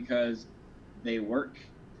disorders because they work.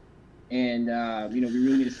 And we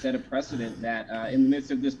really need to set a precedent that in the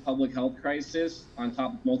midst of this public health crisis, on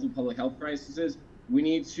top of multiple public health crises, we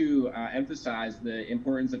need to emphasize the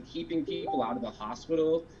importance of keeping people out of the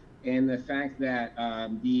hospital and the fact that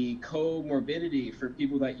the comorbidity for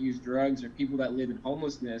people that use drugs or people that live in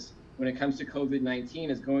homelessness when it comes to COVID-19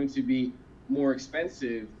 is going to be more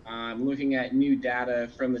expensive. Looking at new data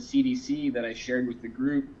from the CDC that I shared with the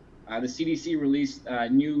group, the CDC released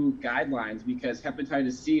new guidelines because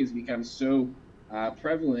hepatitis C has become so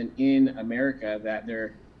prevalent in America that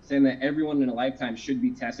they're saying that everyone in a lifetime should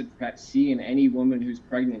be tested for Hep C, and any woman who's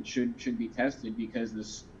pregnant should be tested because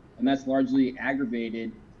and that's largely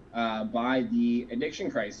aggravated by the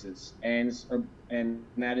addiction crisis, and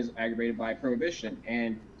that is aggravated by prohibition.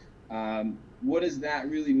 And what does that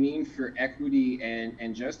really mean for equity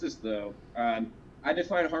and justice, though? I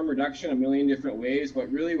define harm reduction a million different ways,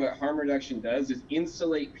 but really what harm reduction does is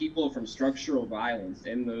insulate people from structural violence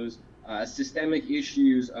and those systemic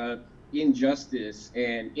issues of injustice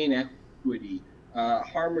and inequity.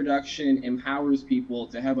 Harm reduction empowers people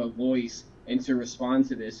to have a voice and to respond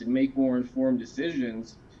to this and make more informed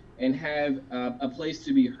decisions and have a place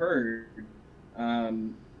to be heard.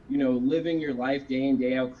 Living your life day in,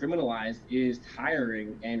 day out criminalized is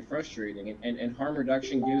tiring and frustrating. And harm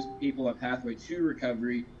reduction gives people a pathway to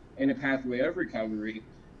recovery and a pathway of recovery.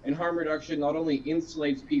 And harm reduction not only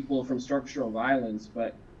insulates people from structural violence,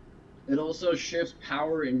 but it also shifts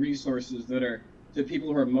power and resources that are to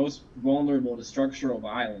people who are most vulnerable to structural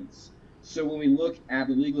violence. So when we look at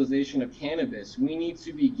the legalization of cannabis, we need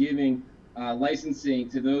to be giving licensing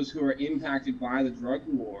to those who are impacted by the drug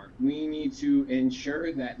war. We need to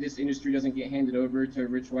ensure that this industry doesn't get handed over to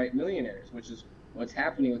rich white millionaires, which is what's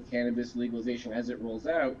happening with cannabis legalization as it rolls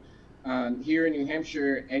out. Here in New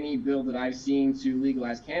Hampshire, any bill that I've seen to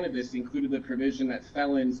legalize cannabis included the provision that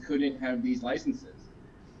felons couldn't have these licenses.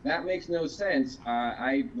 That makes no sense.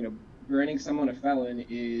 Burning someone a felon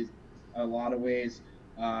is a lot of ways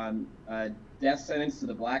a death sentence to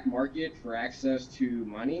the black market for access to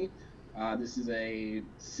money. This is a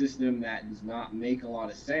system that does not make a lot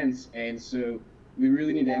of sense, and so we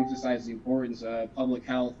really need to emphasize the importance of public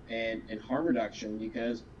health and harm reduction,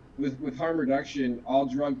 because with harm reduction, all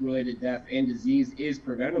drug-related death and disease is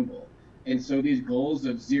preventable. And so these goals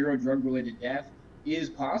of zero drug-related death is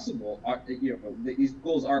possible. These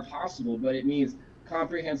goals are possible, but it means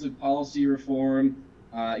comprehensive policy reform,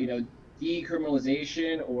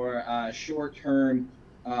 decriminalization, or short-term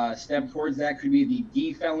step towards that could be the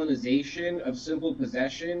defelonization of simple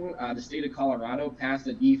possession. The state of Colorado passed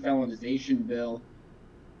a defelonization bill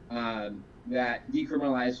that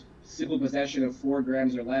decriminalized simple possession of 4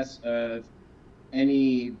 grams or less of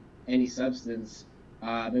any substance.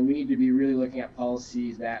 And we need to be really looking at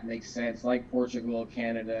policies that make sense, like Portugal,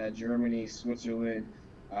 Canada, Germany, Switzerland,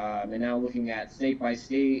 and now looking at state by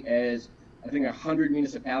state, as I think 100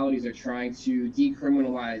 municipalities are trying to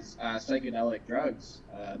decriminalize psychedelic drugs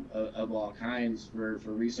of all kinds for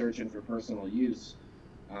research and for personal use.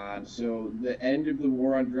 So the end of the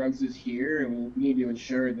war on drugs is here, and we need to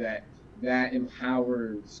ensure that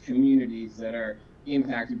empowers communities that are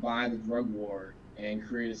impacted by the drug war and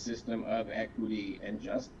create a system of equity and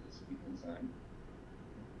justice inside.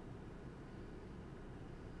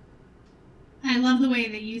 I love the way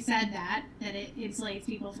that you said that it insulates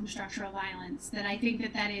people from structural violence. That I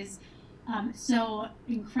think that is so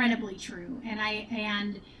incredibly true.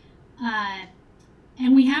 And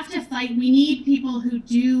we have to fight. We need people who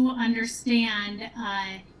do understand.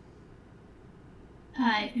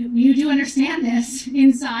 You do understand this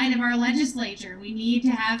inside of our legislature. We need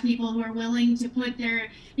to have people who are willing to put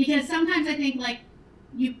because sometimes I think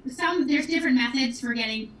there's different methods for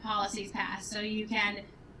getting policies passed. So you can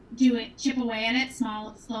chip away at it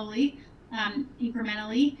slowly,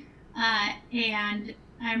 incrementally. And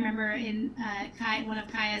I remember in one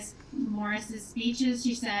of Kaya Morris's speeches,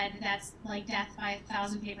 she said that's like death by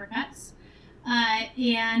 1,000 paper cuts.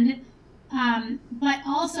 But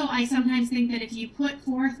also, I sometimes think that if you put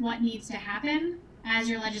forth what needs to happen as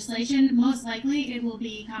your legislation, most likely it will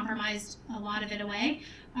be compromised a lot of it away.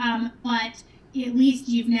 But at least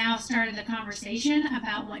you've now started the conversation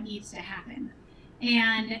about what needs to happen.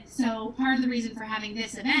 And so part of the reason for having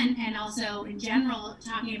this event, and also in general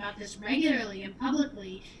talking about this regularly and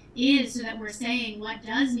publicly, is so that we're saying what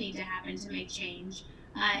does need to happen to make change.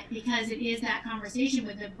 Because it is that conversation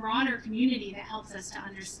with the broader community that helps us to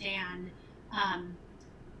understand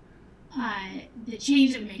the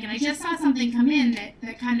change that we make. And I just saw something come in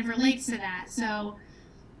that kind of relates to that. So,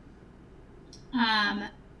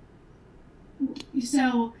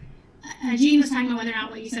 Jean was talking about whether or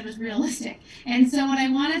not what you said was realistic. And so what I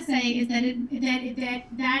want to say is that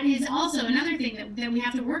is also another thing that we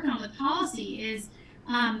have to work on with policy is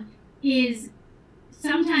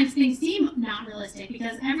sometimes things seem not realistic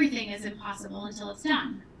because everything is impossible until it's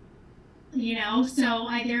done. So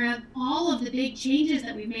all of the big changes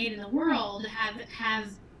that we've made in the world have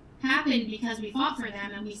happened because we fought for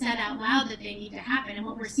them and we said out loud that they need to happen. And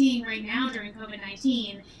what we're seeing right now during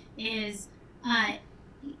COVID-19 is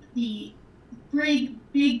the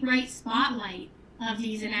big bright spotlight of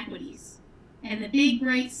these inequities and the big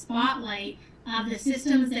bright spotlight of the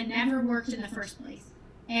systems that never worked in the first place.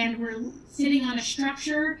 And we're sitting on a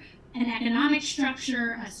structure, an economic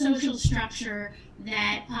structure, a social structure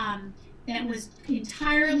that was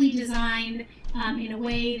entirely designed in a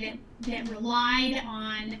way that relied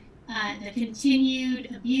on the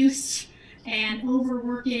continued abuse and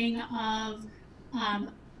overworking of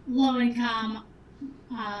low-income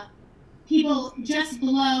people just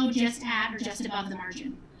below, just at, or just above the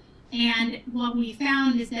margin. And what we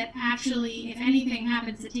found is that actually, if anything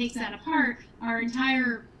happens that takes that apart, our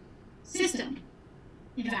entire system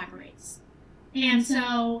evaporates. And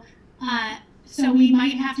so we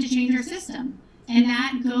might have to change our system. And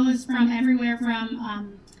that goes from everywhere from our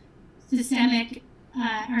systemic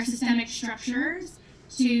structures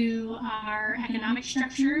to our economic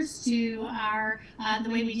structures to the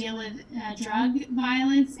way we deal with drug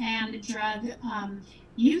violence and drug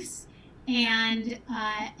use. And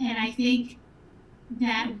I think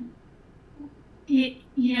that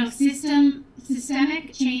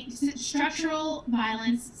systemic change, structural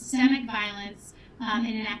violence, systemic violence, and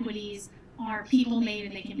inequities are people made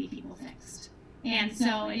and they can be people fixed. And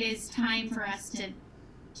so it is time for us to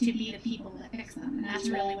be the people that fix them, and that's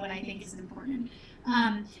really what I think is important.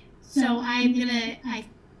 So I'm gonna,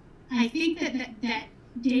 I think that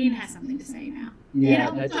Dane has something to say now. Yeah.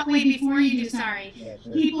 Wait, before you do, sorry. Yeah,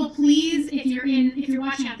 sure. People, please, if you're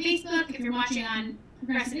watching on Facebook, if you're watching on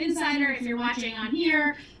Progressive Insider, if you're watching on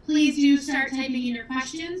here, please do start typing in your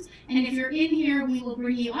questions. And if you're in here, we will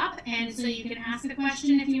bring you up, and so you can ask the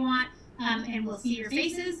question if you want, and we'll see your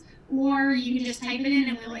faces, or you can just type it in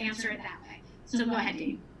and we'll answer it that way. So go ahead,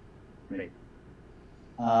 Dane. Great.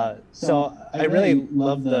 So I really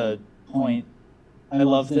love the point. I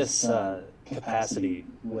love this capacity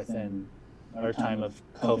within our time of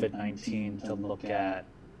COVID-19 to look at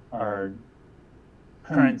our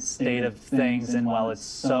current state of things, and while it's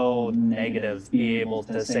so negative, be able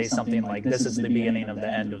to say something like, this is the beginning of the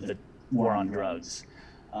end of the war on drugs.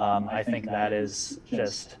 I think that is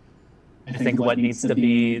just, I think what needs to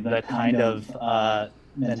be the kind of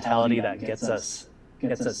mentality that gets us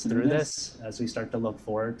through this as we start to look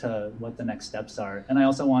forward to what the next steps are. And I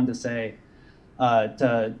also wanted to say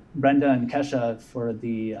to Brenda and Kesha for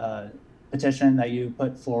the petition that you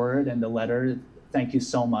put forward and the letter, thank you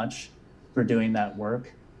so much for doing that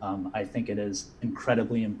work. I think it is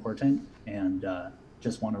incredibly important, and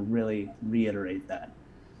just want to really reiterate that.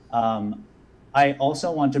 I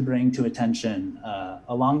also want to bring to attention,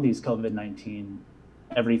 along these COVID-19,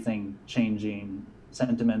 everything changing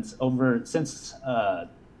sentiments since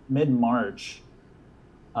mid-March,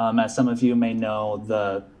 as some of you may know,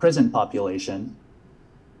 the prison population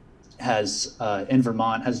in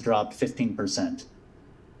Vermont has dropped 15%.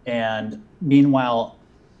 And meanwhile,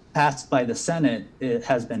 passed by the Senate, it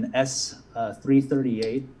has been S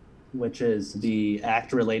 338, which is the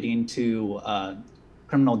act relating to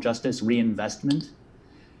criminal justice reinvestment.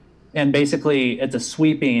 And basically, it's a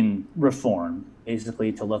sweeping reform,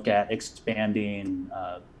 basically to look at expanding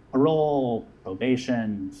parole,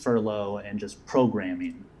 probation, furlough, and just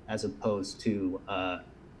programming, as opposed to,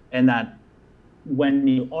 and that when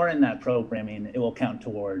you are in that programming, it will count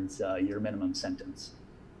towards your minimum sentence.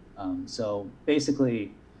 So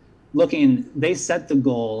basically, they set the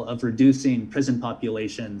goal of reducing prison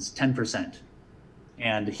populations 10%.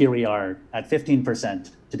 And here we are at 15%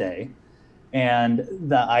 today. And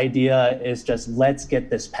the idea is just, let's get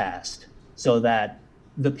this passed so that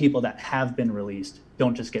the people that have been released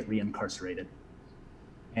don't just get reincarcerated.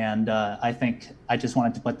 And I think I just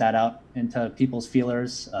wanted to put that out into people's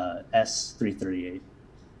feelers, S 338.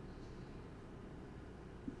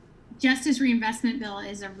 Justice reinvestment bill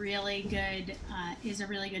is a really good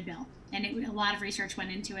bill, and a lot of research went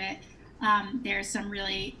into it. There's some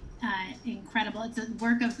really incredible. It's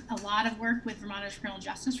a lot of work with Vermonters criminal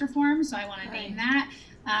justice reform. So I want to name that.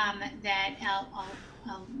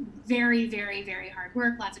 Very, very, very hard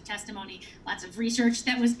work. Lots of testimony, lots of research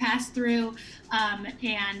that was passed through,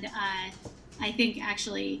 and I think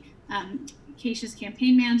actually. Keisha's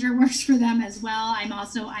campaign manager works for them as well.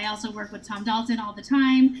 I also work with Tom Dalton all the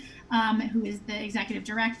time, who is the executive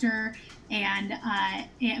director,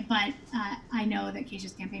 but I know that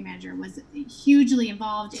Keisha's campaign manager was hugely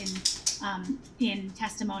involved in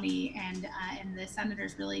testimony, and the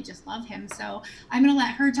senators really just love him. So I'm going to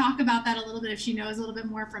let her talk about that a little bit if she knows a little bit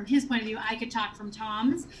more from his point of view. I could talk from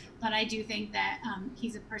Tom's, but I do think that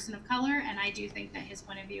he's a person of color, and I do think that his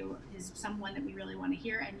point of view is someone that we really want to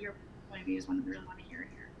hear, and your point of view is one that we really want to hear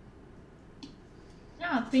here.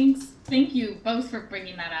 Yeah, thanks. Thank you both for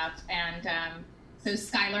bringing that up. And so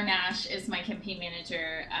Skylar Nash is my campaign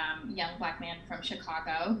manager, young Black man from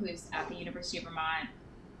Chicago who's at the University of Vermont,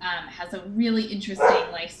 has a really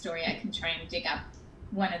interesting life story. I can try and dig up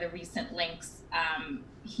one of the recent links.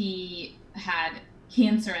 He had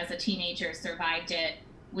cancer as a teenager, survived it,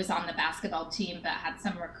 was on the basketball team, but had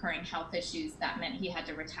some recurring health issues that meant he had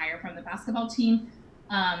to retire from the basketball team.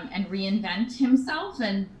 And reinvent himself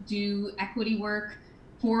and do equity work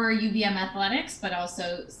for UVM athletics, but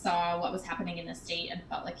also saw what was happening in the state and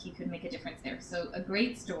felt like he could make a difference there. So a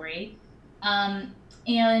great story. And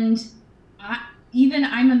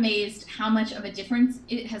I'm amazed how much of a difference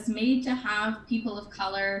it has made to have people of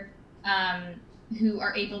color who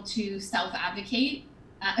are able to self-advocate,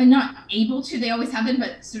 and not able to, they always have been,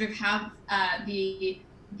 but sort of have the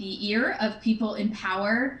ear of people in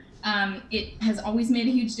power. It has always made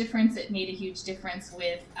a huge difference. It made a huge difference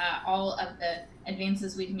with all of the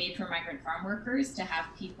advances we've made for migrant farm workers to have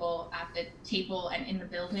people at the table and in the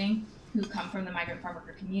building who come from the migrant farm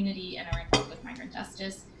worker community and are involved with migrant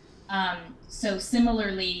justice. So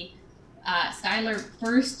similarly, Skylar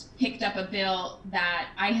first picked up a bill that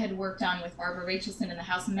I had worked on with Barbara Rachelson in the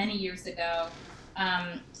House many years ago,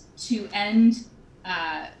 to end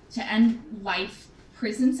life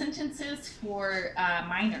prison sentences for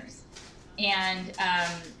minors. And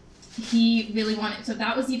he really wanted, so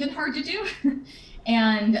that was even hard to do.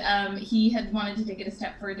 And he had wanted to take it a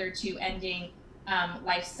step further to ending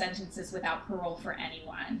life sentences without parole for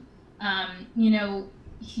anyone. You know,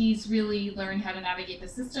 he's really learned how to navigate the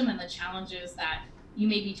system and the challenges that you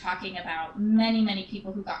may be talking about. Many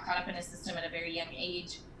people who got caught up in a system at a very young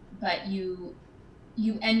age, but you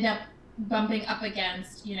end up bumping up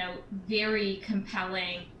against, you know, very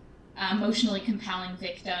compelling, emotionally compelling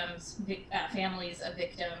victims, families of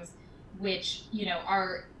victims, which, you know,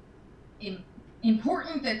 are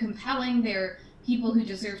important, they're compelling, they're people who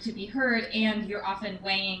deserve to be heard, and you're often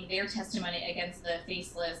weighing their testimony against the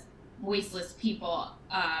faceless, voiceless people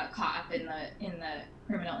caught up in the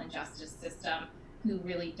criminal injustice system, who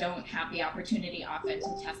really don't have the opportunity often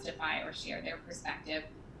to testify or share their perspective.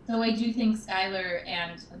 So I do think Schuyler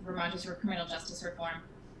and Vermonters for Criminal Justice Reform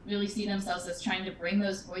really see themselves as trying to bring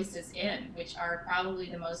those voices in, which are probably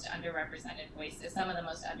the most underrepresented voices, some of the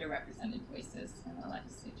most underrepresented voices in the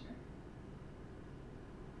legislature.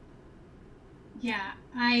 Yeah,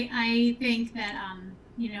 I think that,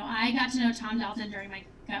 you know, I got to know Tom Dalton during my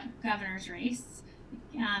governor's race,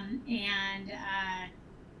 and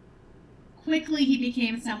quickly he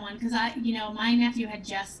became someone, because you know, my nephew had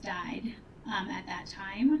just died at that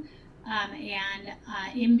time, and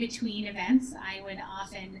in between events, I would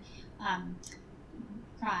often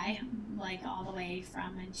cry, like all the way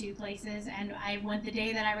from and to places. And I went the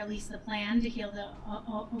day that I released the plan to heal the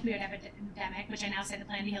opioid epidemic, which I now say the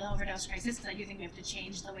plan to heal the overdose crisis, because I do think we have to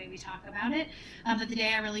change the way we talk about it. But the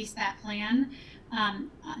day I released that plan,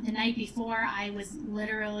 the night before, I was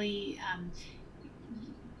literally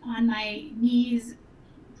on my knees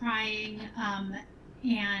crying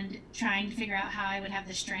and trying to figure out how I would have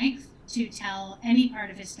the strength to tell any part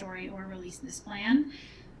of his story or release this plan.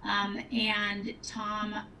 And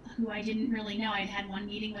Tom, who I didn't really know, I'd had one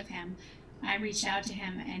meeting with him, I reached out to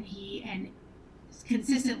him, and he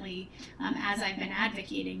consistently, as I've been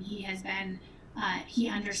advocating, he has been, he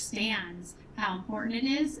understands how important it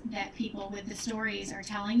is that people with the stories are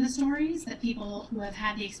telling the stories, that people who have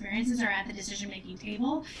had the experiences are at the decision-making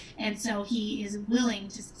table, and so he is willing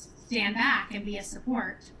to stand back and be a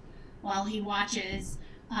support while he watches,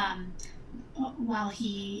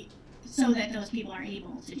 so that those people are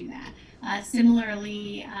able to do that.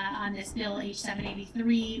 Similarly, on this bill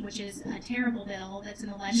H783, which is a terrible bill that's in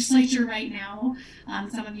the legislature right now,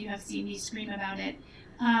 some of you have seen me scream about it,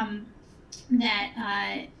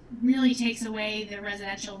 that really takes away the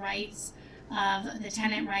residential rights of the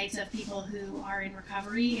tenant rights of people who are in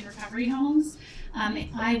recovery homes.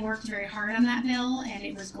 I worked very hard on that bill, and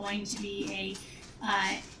it was going to be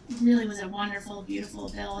really was a wonderful, beautiful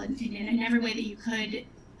bill in every way that you could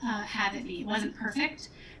have it be. It wasn't perfect,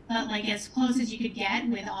 but like as close as you could get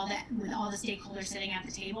with all the stakeholders sitting at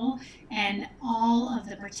the table, and all of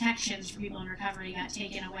the protections for people in recovery got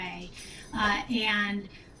taken away.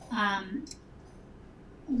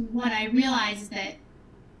 What I realized is that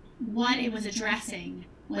what it was addressing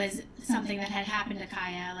was something that had happened to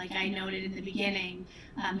Kaya. Like I noted in the beginning,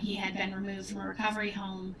 he had been removed from a recovery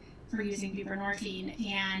home for using buprenorphine,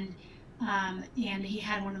 and he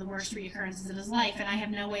had one of the worst reoccurrences of his life. And I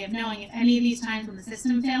have no way of knowing if any of these times when the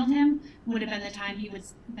system failed him would have been the time he would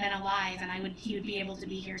been alive, and he would be able to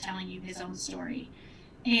be here telling you his own story.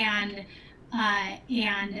 And I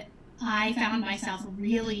found myself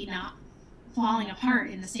really not falling apart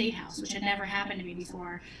in the State House, which had never happened to me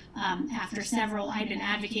before. After I'd been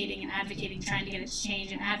advocating, trying to get it to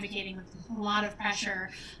change, and advocating with a lot of pressure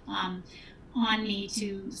on me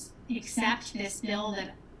to accept this bill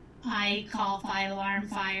that I call 5-alarm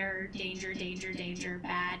fire, danger, danger, danger,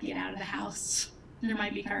 bad, get out of the house. There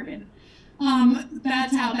might be carbon.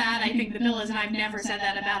 That's how bad I think the bill is, and I've never said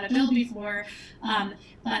that about a bill before. But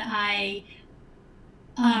I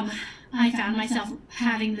found myself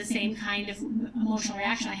having the same kind of emotional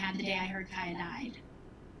reaction I had the day I heard Kaya died,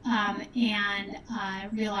 and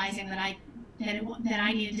realizing that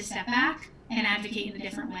I needed to step back and advocate in a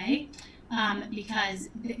different way, because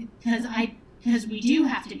we do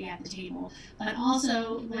have to be at the table, but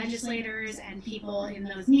also legislators and people in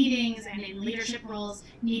those meetings and in leadership roles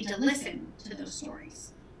need to listen to those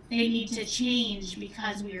stories. They need to change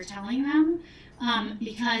because we are telling them.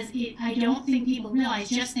 Because I don't think people realize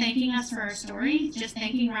just thanking us for our story, just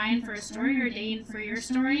thanking Ryan for his story or Dane for your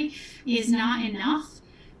story is not enough,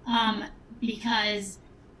 because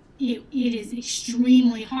it is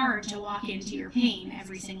extremely hard to walk into your pain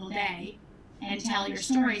every single day and tell your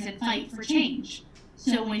stories and fight for change.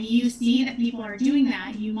 So when you see that people are doing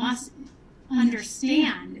that, you must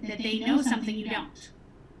understand that they know something you don't,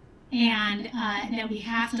 and that we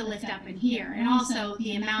have to lift up and hear. And also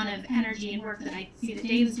the amount of energy and work that I see that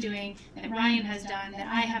Dave's doing, that Ryan has done, that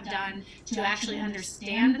I have done to actually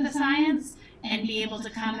understand the science and be able to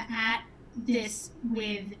come at this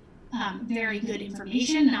with very good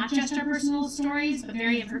information, not just our personal stories, but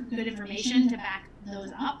very good information to back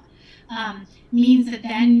those up, means that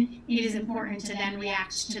then it is important to then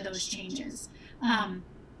react to those changes.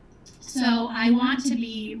 So I want to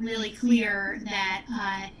be really clear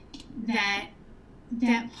that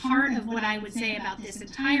that part of what I would say about this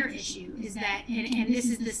entire issue is that, and this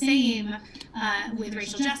is the same with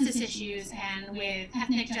racial justice issues and with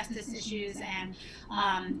ethnic justice issues and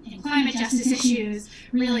climate justice issues,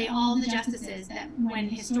 really all the justices, that when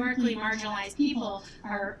historically marginalized people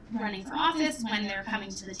are running for office, when they're coming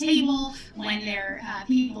to the table, when they're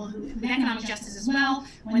people who, with economic justice as well,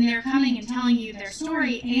 when they're coming and telling you their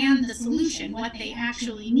story and the solution, what they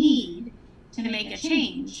actually need to make a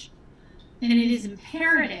change, then it is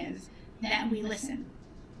imperative that we listen,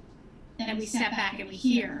 that we step back and we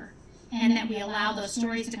hear, and that we allow those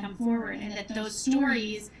stories to come forward, and that those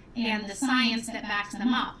stories and the science that backs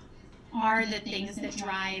them up are the things that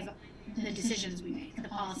drive the decisions we make, the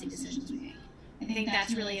policy decisions we make. I think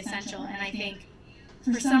that's really essential, and I think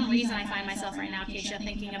for some reason I find myself right now, Keisha,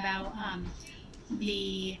 thinking about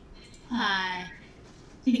the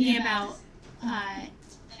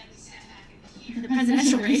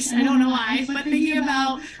presidential race. I don't know why, but thinking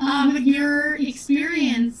about your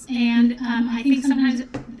experience, and I think sometimes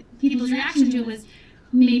people's reaction to it was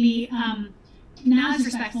maybe not as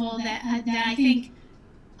respectful. That I think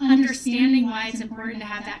understanding why it's important to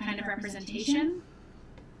have that kind of representation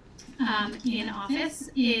in office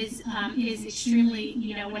is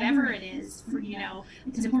extremely, whatever it is, for,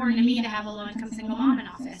 it's important to me to have a low-income single mom in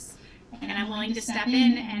office, and I'm willing to step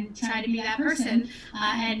in and try to be that person,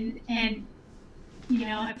 and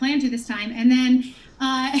I plan to this time, and then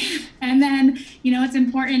it's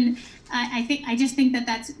important. I just think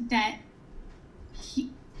that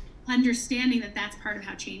understanding that that's part of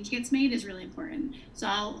how change gets made is really important. So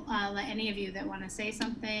I'll let any of you that want to say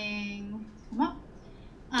something come up.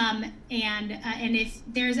 And if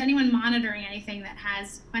there's anyone monitoring anything that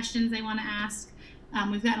has questions they want to ask,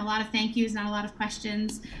 we've gotten a lot of thank yous, not a lot of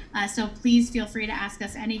questions. So please feel free to ask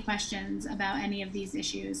us any questions about any of these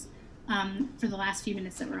issues for the last few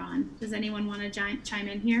minutes that we're on. Does anyone want to chime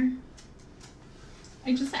in here?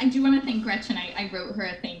 I do want to thank Gretchen. I wrote her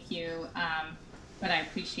a thank you, but I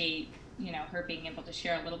appreciate, her being able to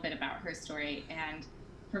share a little bit about her story. And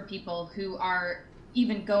for people who are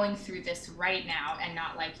even going through this right now, and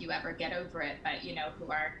not like you ever get over it, but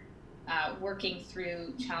who are working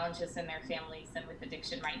through challenges in their families and with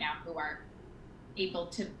addiction right now, who are able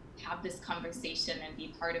to have this conversation and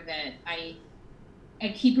be part of it, I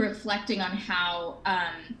keep reflecting on how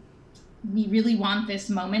we really want this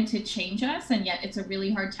moment to change us, and yet it's a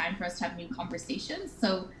really hard time for us to have new conversations.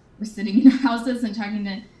 So we're sitting in our houses and talking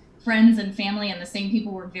to friends and family and the same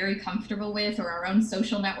people we're very comfortable with, or our own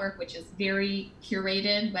social network, which is very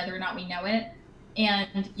curated, whether or not we know it.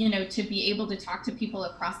 And, to be able to talk to people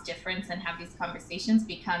across difference and have these conversations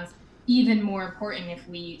becomes even more important if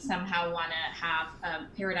we somehow want to have a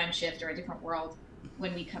paradigm shift or a different world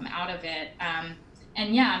when we come out of it.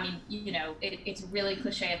 And yeah, I mean, it's really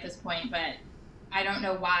cliche at this point, but I don't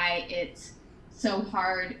know why it's so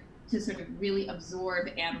hard to sort of really absorb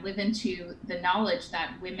and live into the knowledge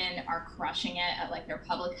that women are crushing it at like their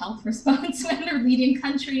public health response when they're leading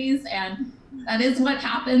countries. And that is what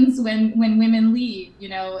happens when women lead.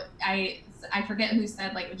 I forget who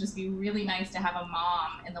said, like, it would just be really nice to have a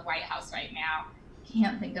mom in the White House right now.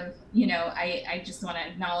 Can't think of, I just want to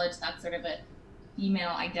acknowledge that sort of a female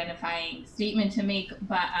identifying statement to make,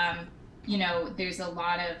 but there's a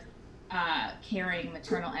lot of caring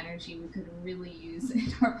maternal energy we could really use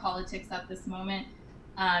in our politics at this moment,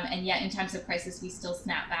 and yet in times of crisis we still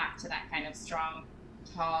snap back to that kind of strong,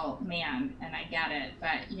 tall man, and I get it.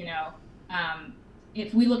 But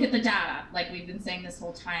if we look at the data, like we've been saying this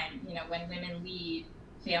whole time, when women lead,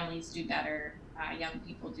 families do better, young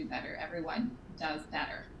people do better, everyone does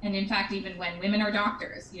better. And in fact, even when women are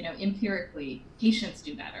doctors, empirically, patients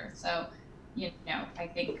do better. So, I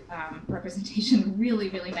think representation really,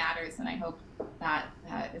 really matters, and I hope that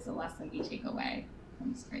is a lesson we take away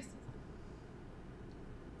from this crisis.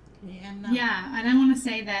 And, yeah, and I want to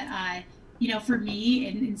say that for me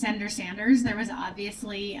in Senator Sanders, there was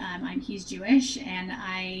obviously, he's Jewish, and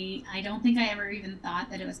I don't think I ever even thought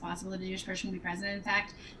that it was possible that a Jewish person could be president. In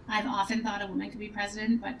fact, I've often thought a woman could be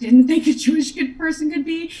president, but didn't think a Jewish person could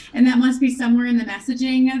be, and that must be somewhere in the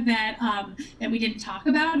messaging that we didn't talk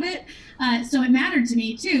about it. So it mattered to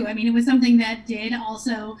me too. I mean, it was something that did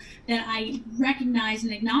also, that I recognized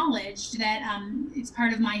and acknowledged that it's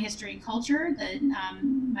part of my history and culture, that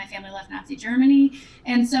my family left Nazi Germany.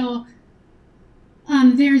 And so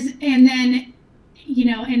and then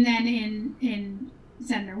in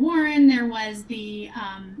Senator Warren, there was the,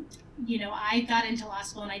 I got into law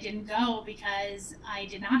school and I didn't go because I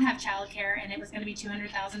did not have childcare, and it was going to be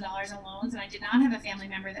 $200,000 in loans, and I did not have a family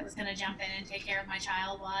member that was going to jump in and take care of my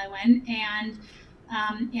child while I went.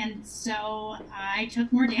 And so I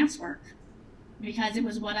took more dance work because it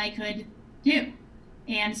was what I could do.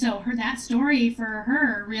 And so that story for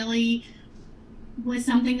her really was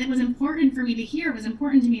something that was important for me to hear. It was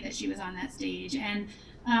important to me that she was on that stage. And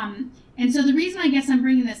so the reason I guess I'm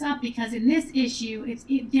bringing this up, because in this issue,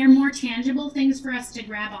 they're more tangible things for us to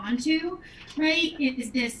grab onto, right? It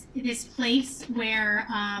is this place where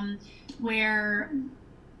we are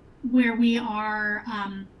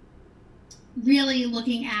really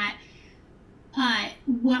looking at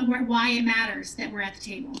why it matters that we're at the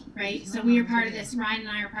table, right? So we are part of this, Ryan and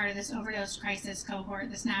I are part of this Overdose Crisis cohort,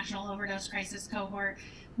 this National Overdose Crisis cohort,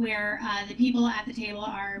 where the people at the table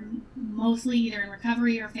are mostly either in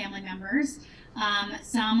recovery or family members.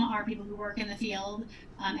 Some are people who work in the field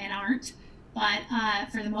and aren't, but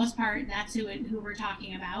for the most part, that's who we're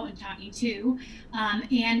talking about and talking to.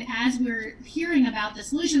 And as we're hearing about the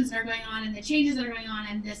solutions that are going on and the changes that are going on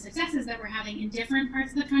and the successes that we're having in different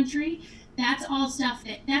parts of the country, that's all stuff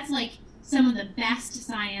that's like some of the best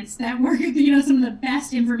science that we're, some of the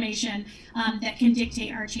best information that can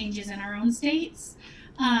dictate our changes in our own states.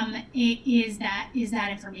 Is that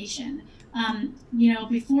information.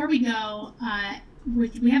 Before we go,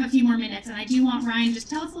 we have a few more minutes, and I do want Ryan, just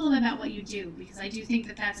tell us a little bit about what you do, because I do think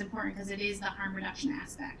that that's important, because it is the harm reduction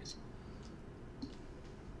aspect.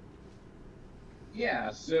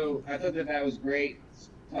 Yeah, so I thought that was great,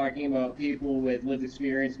 talking about people with lived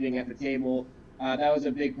experience being at the table. That was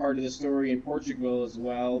a big part of the story in Portugal as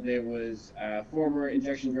well. There was a former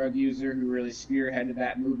injection drug user who really spearheaded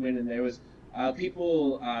that movement, and there was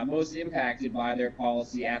people most impacted by their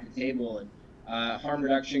policy at the table. And harm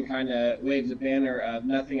reduction kind of waves a banner of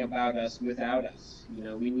nothing about us without us.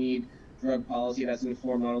 We need drug policy that's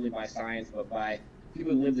informed not only by science, but by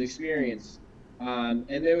people with lived experience. And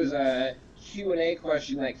there was a Q&A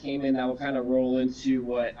question that came in that will kind of roll into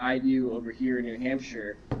what I do over here in New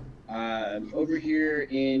Hampshire. Over here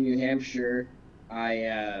in New Hampshire,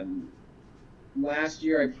 last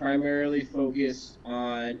year I primarily focused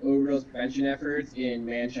on overdose prevention efforts in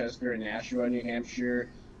Manchester and Nashua, New Hampshire,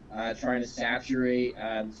 trying to saturate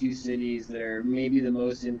two cities that are maybe the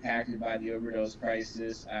most impacted by the overdose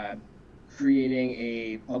crisis, creating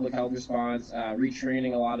a public health response,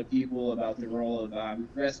 retraining a lot of people about the role of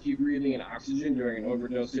rescue breathing and oxygen during an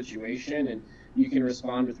overdose situation. And you can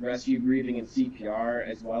respond with rescue breathing and CPR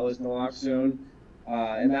as well as naloxone.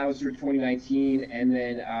 And that was for 2019. And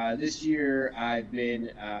then this year I've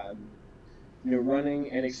been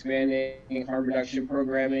running and expanding harm reduction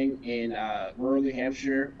programming in rural New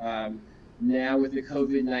Hampshire. Now with the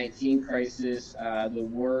COVID-19 crisis, the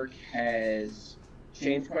work has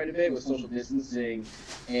changed quite a bit with social distancing,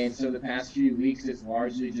 and so the past few weeks it's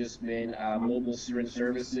largely just been mobile syringe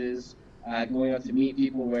services, going out to meet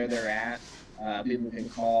people where they're at. People can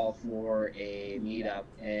call for a meetup,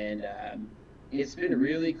 and it's been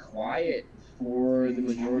really quiet for the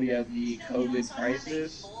majority of the COVID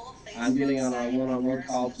crisis. I'm getting on a one-on-one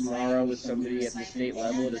call tomorrow with somebody at the state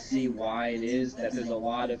level to see why it is that there's a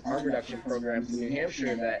lot of harm reduction programs in New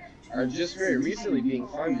Hampshire that are just very recently being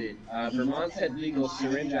funded. Vermont's had legal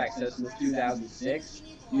syringe access since 2006.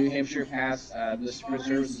 New Hampshire passed the syringe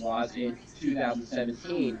services laws in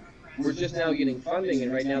 2017. We're just now getting funding,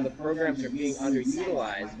 and right now the programs are being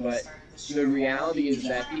underutilized, but the reality is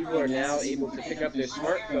that people are now able to pick up their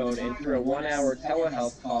smartphone and through a 1-hour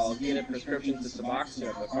telehealth call get a prescription to Suboxone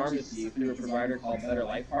at the pharmacy through a provider called Better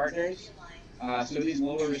Life Partners. So these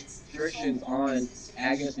lower restrictions on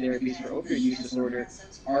agonist therapies for opioid use disorder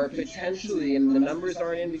are potentially, and the numbers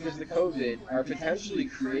aren't in because of the COVID, are potentially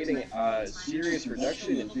creating a serious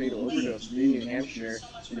reduction in fatal overdoses in New Hampshire.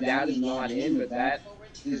 The data is not in, but that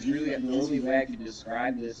is really the only way I could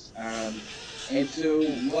describe this. And so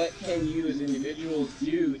what can you as individuals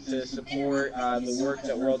do to support the work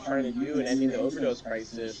that we're all trying to do in ending the overdose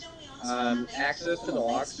crisis? Access to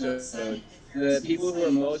naloxone the people who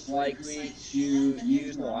are most likely to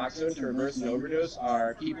use naloxone to reverse an overdose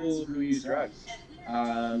are people who use drugs.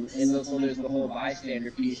 And also there's the whole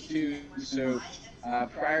bystander piece too. So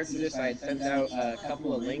prior to this, I had sent out a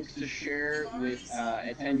couple of links to share with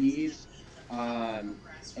attendees. Um,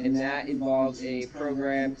 and that involves a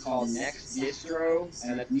program called Next Distro,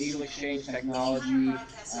 and that's Needle Exchange Technology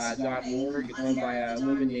 .org. It's run by a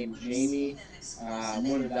woman named Jamie.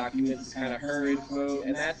 One of the documents is kind of her info,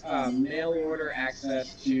 and that's mail order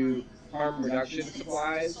access to harm reduction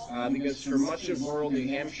supplies. Because for much of rural New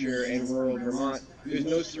Hampshire and rural Vermont, there's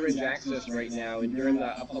no syringe access right now, and during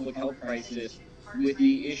a public health crisis, with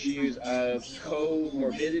the issues of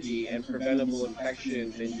comorbidity and preventable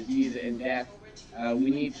infections and disease and death,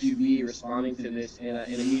 we need to be responding to this in a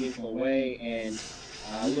meaningful way and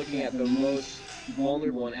looking at the most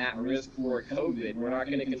vulnerable and at risk for COVID. We're not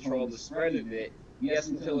going to control the spread of it, yes,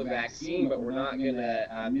 until a vaccine, but we're not going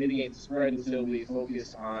to mitigate the spread until we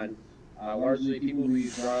focus on largely people who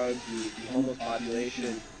use drugs, the homeless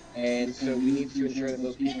population. And so we need to ensure that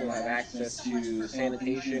those people have access to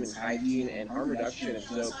sanitation and hygiene and harm reduction. And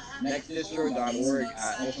so nextdistro.org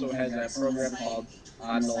also has a program called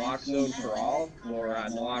Naloxone for All, or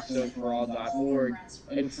naloxoneforall.org.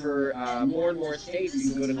 And for more and more states,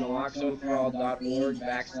 you can go to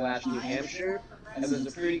naloxoneforall.org/New Hampshire, and there's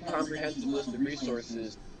a pretty comprehensive list of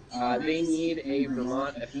resources. They need a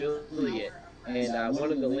Vermont affiliate. And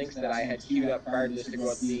one of the links that I had queued up prior to this to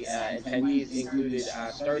go out to the attendees included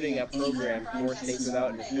starting a program for states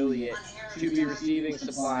without an affiliate to be receiving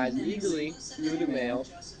supplies legally through the mail,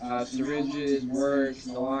 syringes, works,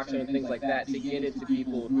 naloxone, and things like that, to get it to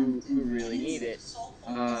people who really need it.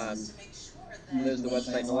 There's the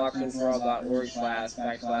website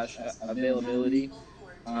naloxoneforall.org/availability.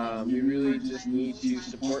 We really just need to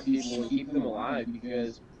support people and keep them alive,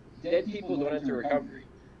 because dead people don't enter recovery.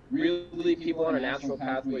 Really, people on a natural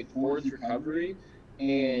pathway towards recovery,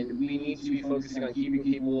 and we need to be focusing on keeping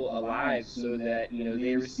people alive so that, you know,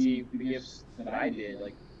 they receive the gifts that I did.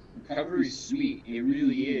 Like, recovery is sweet, it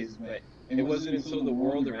really is, but it wasn't until the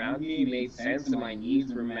world around me made sense and my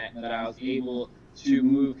needs were met that I was able to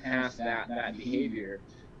move past that behavior.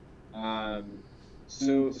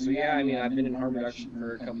 So yeah, I mean, I've been in harm reduction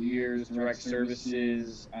for a couple of years, direct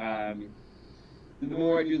services. The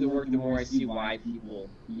more I do the work, the more I see why people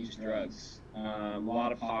use drugs. A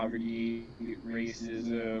lot of poverty,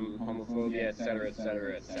 racism, homophobia, et cetera, et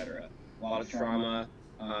cetera, et cetera. A lot of trauma.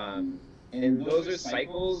 And those are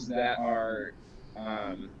cycles that are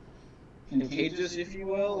contagious, if you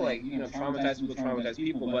will. Like, you know, traumatize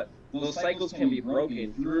people, but those cycles can be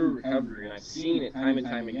broken through recovery. And I've seen it time and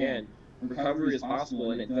time again. Recovery is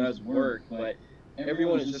possible and it does work, but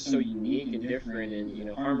everyone is just so unique and different. And, you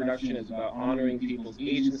know, harm reduction is about honoring people's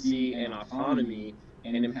agency and autonomy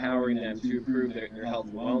and empowering them to improve their health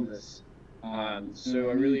and wellness. So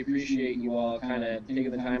I really appreciate you all kind of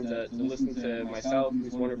taking the time to listen to myself and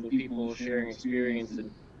these wonderful people sharing experience,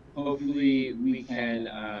 and hopefully we can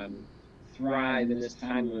thrive in this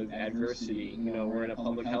time of adversity. You know, we're in a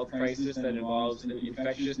public health crisis that involves an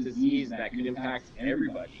infectious disease that could impact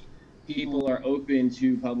everybody. People are open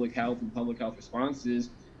to public health and public health responses,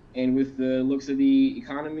 and with the looks of the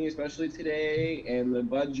economy, especially today, and the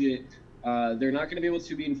budget, they're not going to be able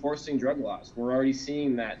to be enforcing drug laws. We're already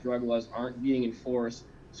seeing that drug laws aren't being enforced,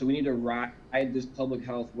 so we need to ride this public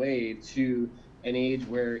health wave to an age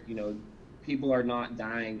where, you know, people are not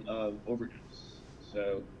dying of overdose.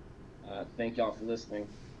 So thank y'all for listening.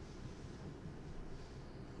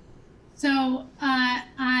 So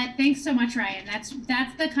thanks so much, Ryan. That's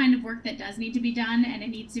the kind of work that does need to be done, and it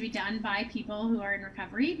needs to be done by people who are in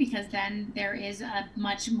recovery, because then there is a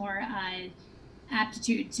much more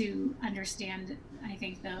aptitude to understand, I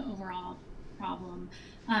think, the overall problem.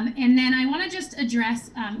 And then I want to just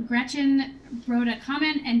address, Gretchen wrote a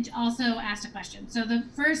comment and also asked a question. So the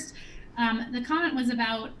first, the comment was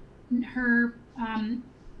about her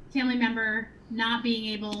family member not being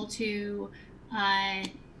able to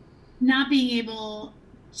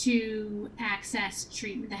access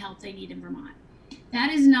treatment, the help they need in Vermont.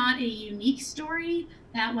 That is not a unique story.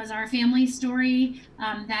 That was our family's story.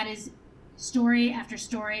 That is story after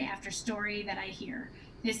story after story that I hear.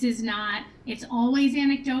 This is not, it's always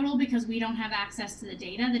anecdotal because we don't have access to the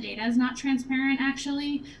data. The data is not transparent,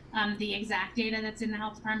 actually. The exact data that's in the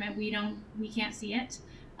health department, we can't see it.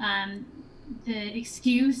 The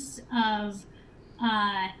excuse of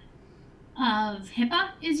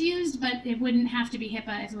HIPAA is used, but it wouldn't have to be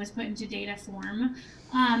HIPAA if it was put into data form.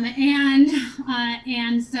 And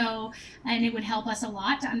it would help us a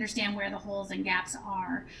lot to understand where the holes and gaps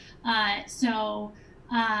are.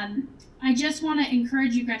 I just want to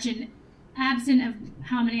encourage you, Gretchen, absent of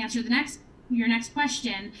how I'm going to answer your next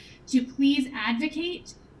question, to please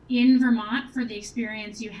advocate in Vermont for the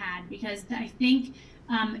experience you had, because I think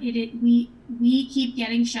we keep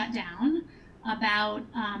getting shut down about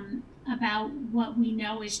what we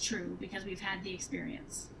know is true because we've had the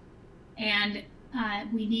experience, and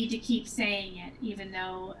we need to keep saying it, even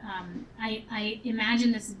though I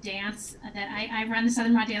imagine this dance that I run the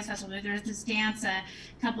Southern Vermont Dance Festival. There's this dance a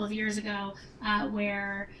couple of years ago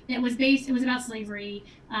where it was about slavery,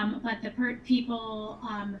 but the people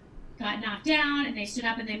got knocked down and they stood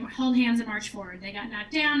up and they held hands and marched forward. They got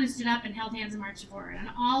knocked down and stood up and held hands and marched forward. On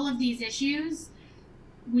all of these issues,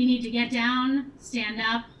 we need to get down, stand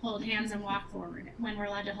up, hold hands, and walk forward when we're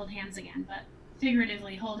allowed to hold hands again, but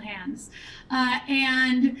figuratively hold hands.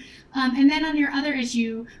 And then on your other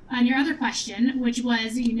issue, on your other question, which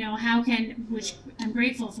was, which I'm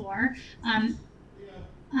grateful for, how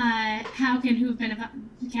can you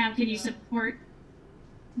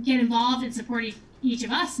get involved and support each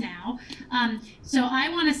of us now? So I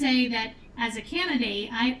want to say that as a candidate,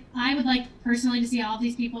 I would like personally to see all of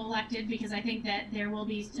these people elected, because I think that there will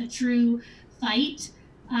be a true fight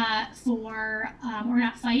or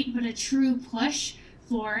not fight, but a true push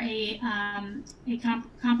for a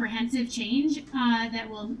comprehensive change that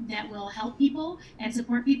will help people and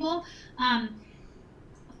support people.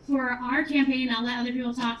 For our campaign, I'll let other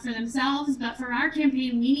people talk for themselves, but for our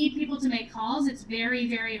campaign, we need people to make calls. It's very,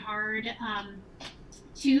 very hard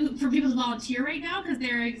for people to volunteer right now because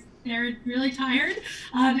they're really tired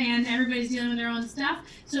and everybody's dealing with their own stuff.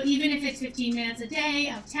 So even if it's 15 minutes a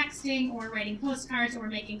day of texting or writing postcards or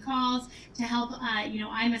making calls to help,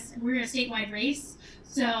 we're a statewide race.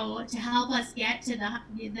 So to help us get to the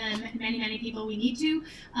many, many people we need to,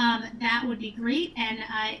 that would be great.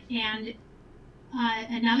 And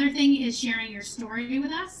another thing is sharing your story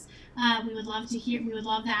with us. We would love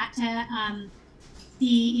that to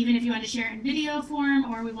even if you want to share it in video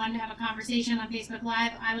form, or we wanted to have a conversation on Facebook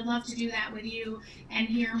Live, I would love to do that with you and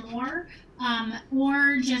hear more,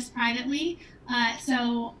 or just privately.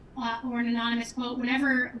 Or an anonymous quote,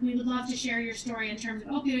 whatever. We would love to share your story in terms of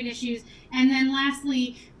opioid issues. And then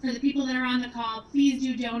lastly, for the people that are on the call, please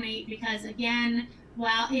do donate, because again,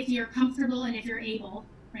 if you're comfortable and if you're able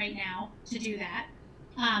right now to do that,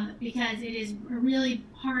 because it is a really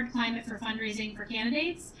hard climate for fundraising for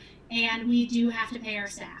candidates. And we do have to pay our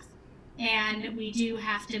staff, and we do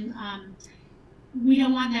have to. We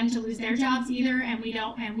don't want them to lose their jobs either, and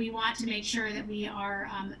we want to make sure that we are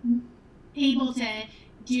able to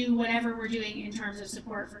do whatever we're doing in terms of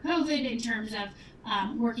support for COVID, in terms of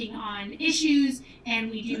working on issues, and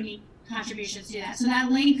we do need contributions to that. So that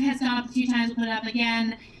link has gone up a few times. We'll put it up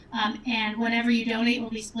again. And whatever you donate will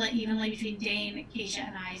be split evenly between Dane, Keisha,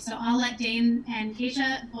 and I. So I'll let Dane and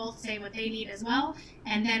Keisha both say what they need as well,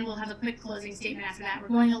 and then we'll have a quick closing statement after that. We're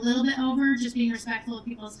going a little bit over, just being respectful of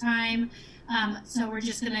people's time. So we're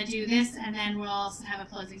just going to do this, and then we'll also have a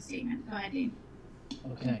closing statement. Go ahead, Dane.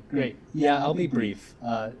 Okay, great. Yeah, I'll be brief.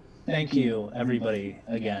 Thank you, everybody,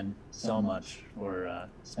 again, so much for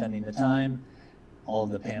spending the time, all of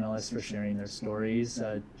the panelists for sharing their stories,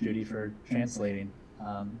 Judy for translating.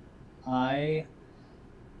 I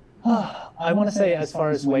want to say, as far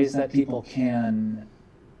as ways that people can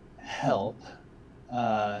help,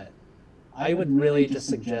 I would really just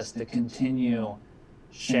suggest to continue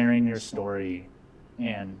sharing your story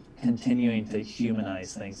and continuing to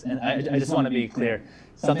humanize things. And I just want to be clear,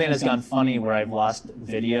 something has gone funny where I've lost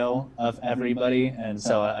video of everybody, and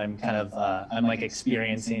so I'm kind of I'm like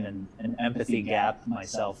experiencing an empathy gap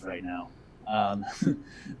myself right now.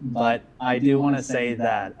 But I do want to say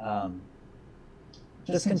that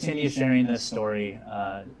just continue sharing this story,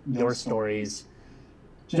 your stories,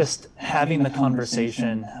 just having the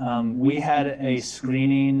conversation. We had a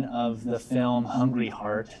screening of the film Hungry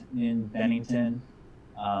Heart in Bennington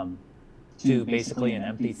to basically an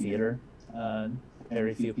empty theater.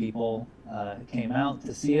 Very few people came out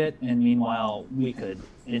to see it, and meanwhile we could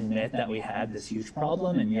admit that we had this huge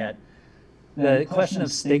problem, and yet the question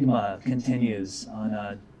of stigma continues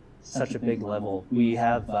on such a big level. We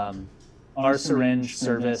have our syringe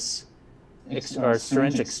service, our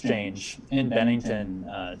syringe exchange in Bennington.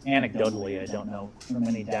 Anecdotally, I don't know from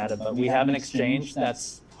any data, but we have an exchange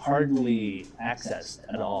that's hardly accessed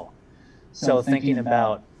at all. So thinking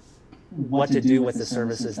about what to do with the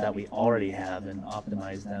services that we already have and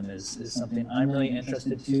optimize them is something I'm really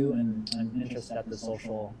interested to, and I'm interested at the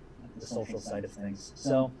social side of things.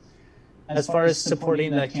 So as far as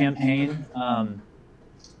supporting the campaign,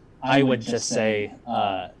 I would just say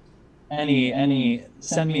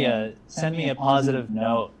send me a positive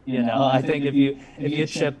note. You know, I think if you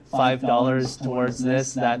chip $5 towards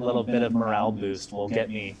this, that little bit of morale boost will get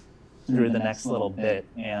me through the next little bit,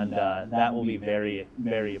 and that will be very,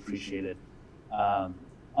 very appreciated.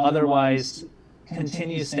 Otherwise,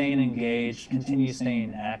 continue staying engaged, continue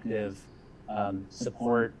staying active,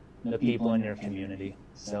 support the people in your community.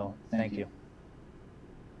 So thank you.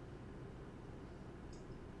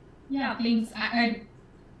 Yeah, thanks.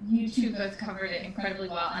 You two both covered it incredibly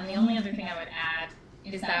well. And the only other thing I would add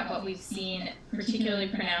is that what we've seen, particularly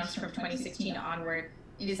pronounced from 2016 onward,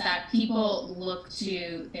 is that people look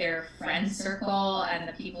to their friend circle and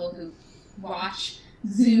the people who watch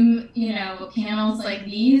Zoom, you know, panels like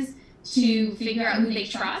these to figure out who they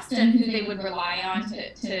trust and who they would rely on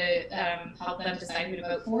to help them decide who to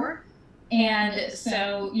vote for. And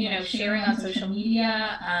so, you know, sharing on social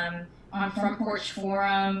media, on Front Porch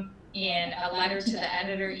Forum, in a letter to the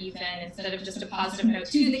editor, even instead of just a positive note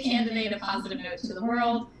to the candidate, a positive note to the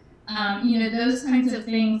world. You know, those kinds of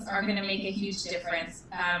things are going to make a huge difference.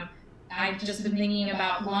 I've just been thinking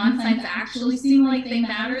about lawn signs actually seem like they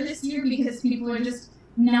matter this year because people are just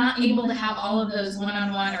not able to have all of those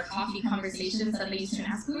one-on-one or coffee conversations that they used to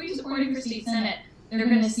ask, who are you supporting for state senate? They're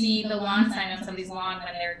going to see the lawn sign on somebody's lawn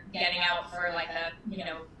when they're getting out for like a, you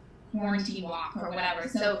know, quarantine walk or whatever.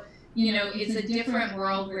 So, you know, it's a different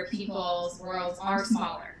world where people's worlds are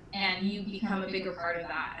smaller and you become a bigger part of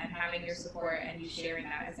that, and having your support and you sharing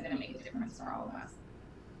that is going to make a difference for all of us.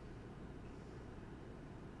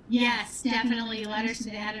 Yes, definitely. Letters to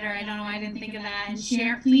the editor. I don't know why I didn't think of that. And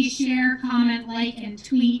share, please share, comment, like, and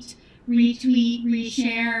tweet, retweet,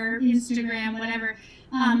 reshare, Instagram, whatever.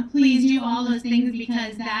 Please do all those things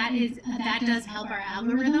because that does help our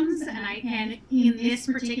algorithms. And in this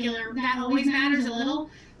particular, that always matters a little,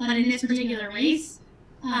 but in this particular race,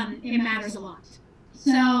 it matters a lot.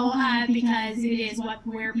 So because it is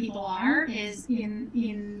where people are is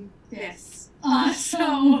in this. And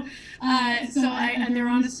they're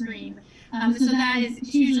on the screen. So that is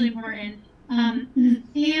hugely important. And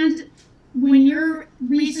when you're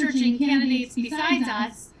researching candidates besides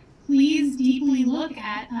us, please deeply look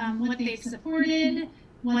at what they've supported,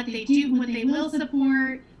 what they do, what they will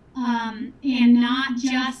support, and not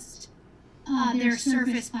just their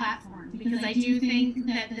surface platform. Because I do think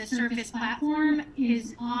that the surface platform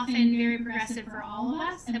is often very progressive for all of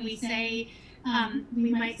us, and we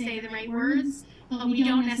might say the right words, but we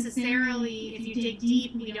don't necessarily, if you dig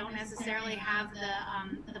deep, we don't necessarily have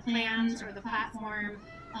the plans or the platform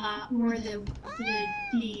or the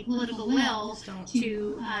political will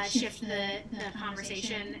to shift the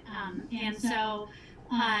conversation. And so,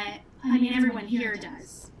 I mean, everyone here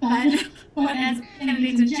does, but as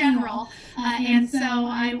candidates in general. And so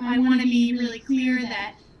I want to be really clear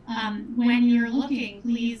that when you're looking,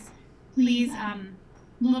 please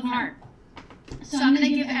look hard. So I'm going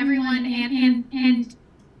to give everyone and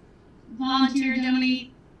volunteer,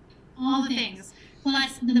 donate, all the things.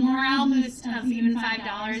 Plus, the morale boost of even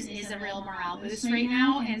 $5 is a real morale boost right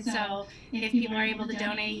now. And so if people are able to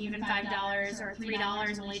donate even $5 or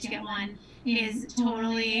 $3 and we each get one, is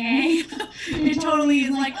totally it totally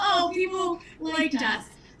is like, oh, people liked us.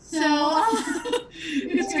 So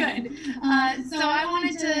it's good. So I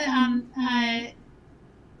wanted to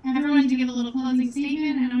everyone to give a little closing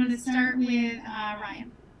statement, and I'm going to start with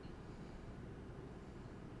Ryan.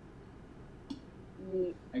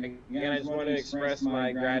 Again, I just want to express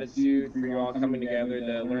my gratitude for you all coming together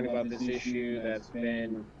to learn about this issue that's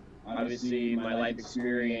been obviously my life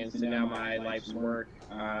experience and now my life's work.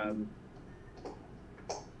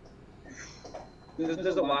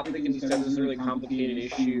 There's a lot that can be said. This is a really complicated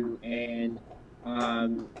issue, and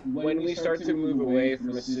when we start to move away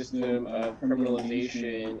from a system of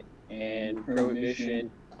criminalization and prohibition,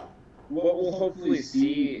 what we'll hopefully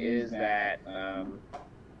see is that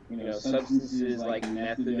you know, substances like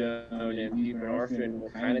methadone and buprenorphine will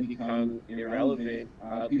kind of become irrelevant.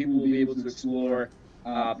 People will be able to explore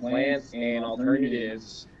plants and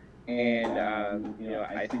alternatives, and you know,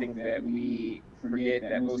 I think that we forget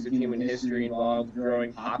that most of human history involved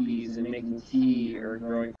growing poppies and making tea, or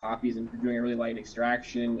growing poppies and doing a really light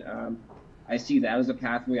extraction. I see that as a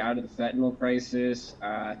pathway out of the fentanyl crisis,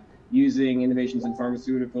 using innovations in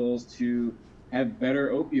pharmaceuticals to have better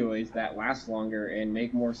opioids that last longer and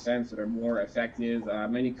make more sense, that are more effective.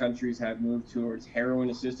 Many countries have moved towards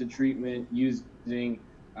heroin-assisted treatment using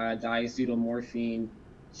diacetylmorphine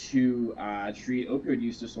to treat opioid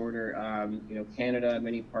use disorder. You know, Canada,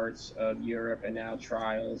 many parts of Europe, and now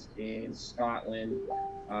trials in Scotland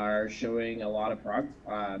are showing a lot of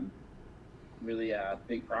really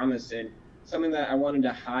big promise. And something that I wanted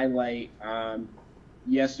to highlight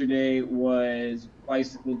yesterday was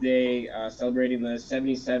Bicycle Day, celebrating the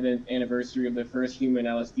 77th anniversary of the first human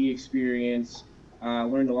LSD experience.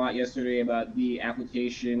 Learned a lot yesterday about the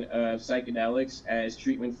application of psychedelics as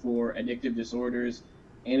treatment for addictive disorders.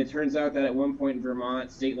 And it turns out that at one point in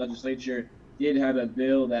Vermont, state legislature did have a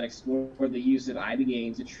bill that explored the use of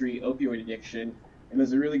ibogaine to treat opioid addiction. And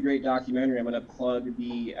there's a really great documentary, I'm going to plug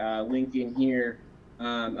the link in here,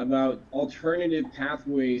 about alternative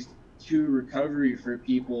pathways to recovery for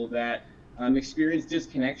people that experience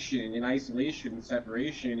disconnection and isolation and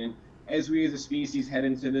separation. And as we as a species head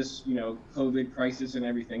into this, COVID crisis and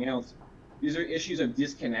everything else, these are issues of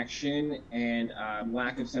disconnection and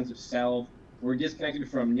lack of sense of self. We're disconnected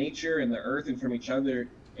from nature and the earth and from each other.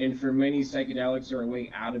 And for many, psychedelics are a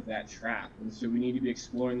way out of that trap. And so we need to be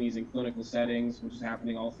exploring these in clinical settings, which is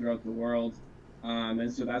happening all throughout the world.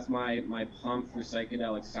 And so that's my pump for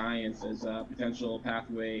psychedelic science as a potential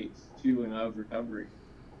pathway to and of recovery.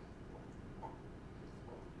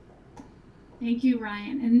 Thank you,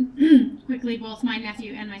 Ryan. And quickly, both my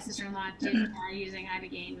nephew and my sister-in-law did using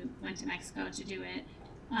ibogaine. We went to Mexico to do it,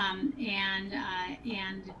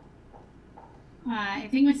 I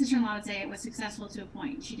think my sister-in-law would say it was successful to a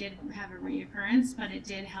point. She did have a reoccurrence, but it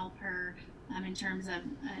did help her in terms of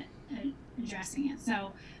addressing it.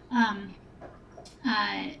 So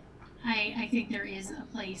I think there is a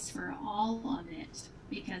place for all of it,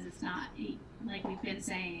 because it's not, like we've been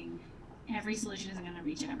saying, every solution isn't going to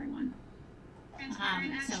reach everyone.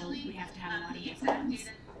 So we have to have a lot of different ones.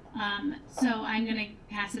 So I'm going to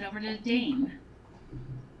pass it over to Dane.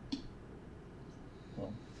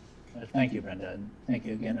 Well, thank you, Brenda, and thank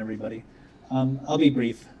you again, everybody. I'll be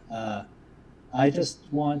brief. I just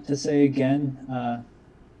want to say again,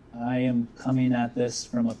 I am coming at this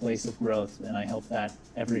from a place of growth, and I hope that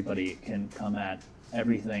everybody can come at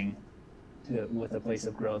everything with a place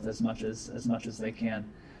of growth as much as they can.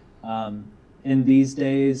 In these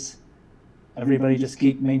days, everybody just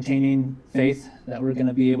keep maintaining faith that we're going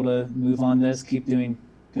to be able to move on this, keep doing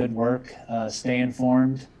good work, stay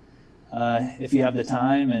informed. If you have the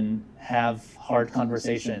time, and have hard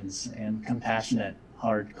conversations, and compassionate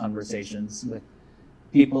hard conversations with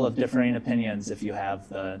people of differing opinions, if you have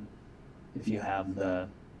the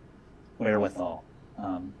wherewithal,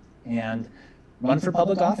 and run for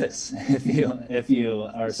public office if you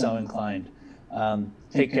are so inclined.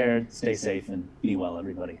 Take care, stay safe, and be well,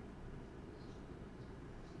 everybody.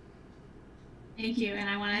 Thank you, and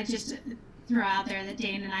I want to just throw out there that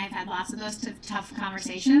Dane and I have had lots of those tough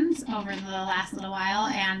conversations over the last little while,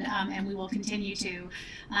 and we will continue to,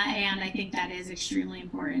 and I think that is extremely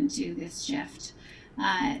important to this shift.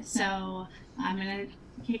 So I'm going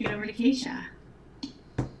to kick it over to Keisha.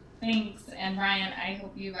 Thanks, and Ryan, I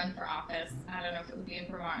hope you run for office. I don't know if it would be in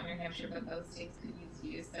Vermont or New Hampshire, but both states could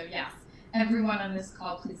use you. So yes, everyone on this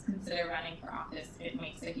call, please consider running for office. It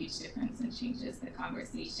makes a huge difference and changes the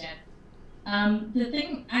conversation. The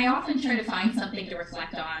thing, I often try to find something to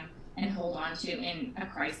reflect on and hold on to in a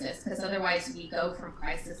crisis, because otherwise we go from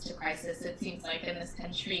crisis to crisis, it seems like, in this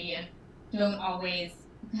country, and don't always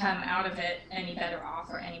come out of it any better off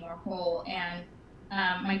or any more whole. And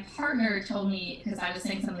my partner told me, because I was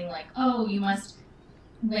saying something like, oh, you must,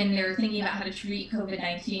 when they're thinking about how to treat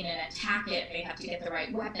COVID-19 and attack it, they have to get the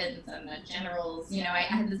right weapons and the generals. I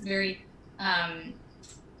had this very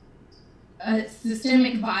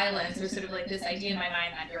systemic violence, or sort of like this idea in my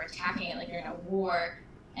mind that you're attacking it like you're in a war.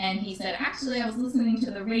 And he said, actually, I was listening to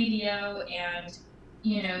the radio, and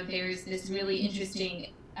there's this really interesting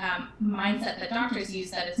mindset that doctors use,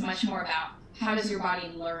 that it's much more about how does your body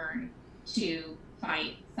learn to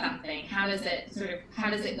fight something? How does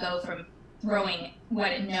it go from throwing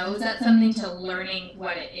what it knows at something to learning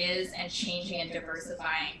what it is and changing and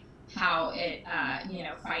diversifying how it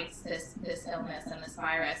fights this illness and this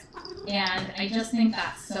virus. And I just think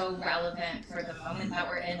that's so relevant for the moment that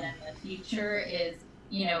we're in, and the future is,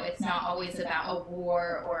 it's not always about a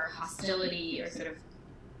war or hostility or sort of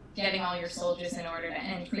getting all your soldiers in order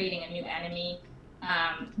and creating a new enemy.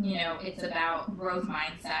 It's about growth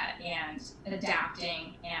mindset and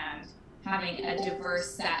adapting and having a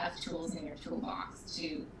diverse set of tools in your toolbox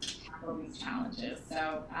to tackle these challenges.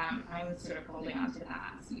 So I'm sort of holding on to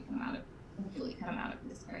that as we hopefully come out of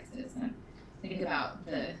this crisis and think about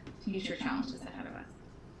the future challenges ahead of us.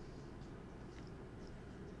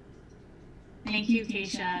 Thank you,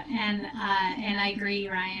 Keisha, and I agree,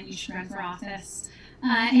 Ryan, you should run for office.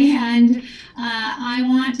 And I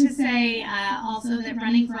want to say also that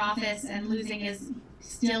running for office and losing is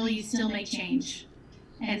you still make change.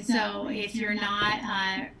 And so if you're not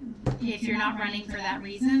running for that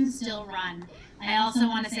reason, still run. I also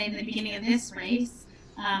want to say at the beginning of this race,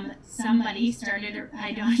 somebody started,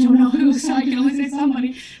 I don't know who, so I can only say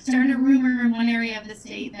somebody, started a rumor in one area of the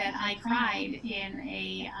state that I cried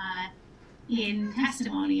in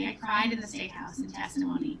testimony. I cried in the State House in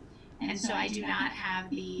testimony. And so I do not have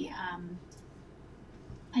the,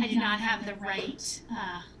 right,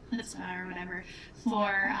 chutzpah or whatever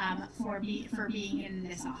for being in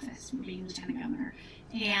this office, for being Lieutenant Governor.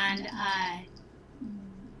 And I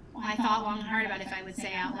thought long and hard about if I would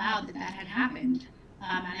say out loud that had happened.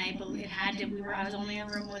 And I believe it had to. I was only in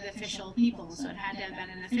a room with official people, so it had to have been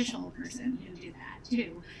an official person who did that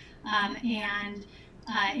too.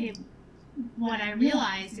 What I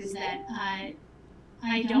realized is that I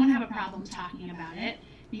don't have a problem talking about it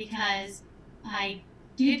because I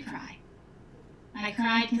did cry. I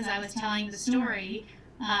cried because I was telling the story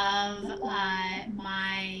of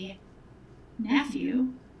my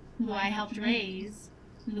nephew, who I helped raise,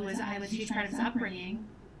 I was a huge part of his upbringing,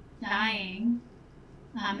 dying,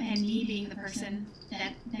 and me being the person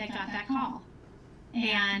that got that call.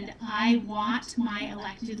 And I want my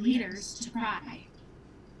elected leaders to cry.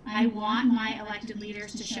 I want my elected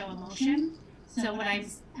leaders to show emotion. So what I'm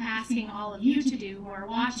asking all of you to do who are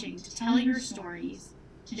watching, to tell your stories,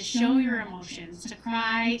 to show your emotions, to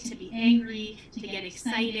cry, to be angry, to get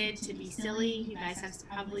excited, to be silly. You guys have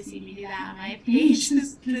probably seen me do that on my page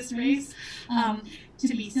this race. To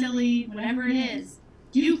be silly, whatever it is,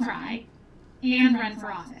 do cry and run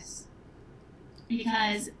for office.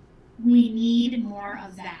 Because we need more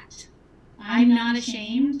of that. I'm not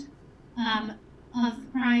ashamed of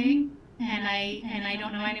crying, and I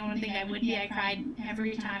don't know anyone would think I would be. I cried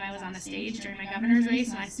every time I was on the stage during my governor's race,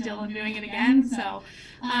 and I still am doing it again. So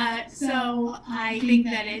I think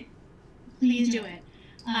that please do it.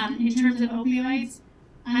 In terms of opioids,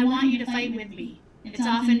 I want you to fight with me. It's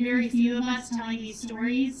often very few of us telling these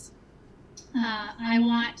stories. I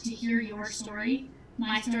want to hear your story.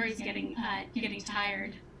 My story is getting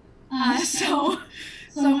tired. So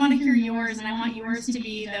I want to hear yours, and I want yours to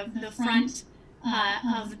be the front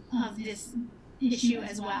of this issue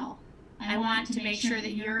as well. I want to make sure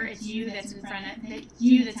that it's you that's in front of, that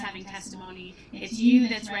you that's having testimony. It's you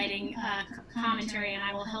that's writing commentary, and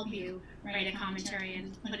I will help you write a commentary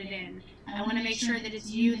and put it in. I want to make sure that it's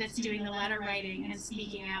you that's doing the letter writing and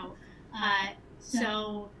speaking out.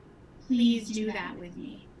 So please do that with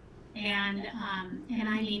me. And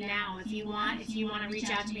I mean now, if you want to reach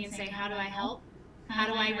out to me and say, how do I help? How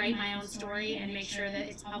do I write my own story and make sure that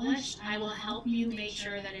it's published? I will help you make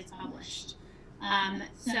sure that it's published.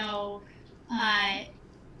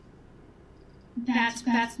 That's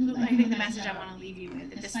I think the message I want to leave you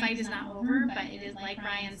with. This fight is not over, but it is, like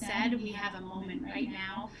Ryan said, we have a moment right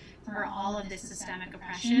now for all of this systemic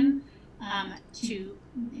oppression to,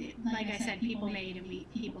 like I said, people made, and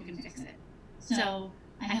people can fix it. So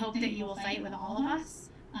I hope that you will fight with all of us.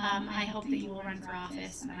 I hope that you will run for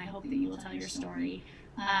office, and I hope that you will tell your story.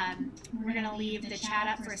 We're going to leave the chat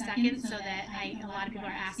up for a second so that a lot of people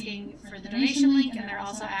are asking for the donation link, and they're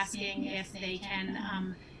also asking if they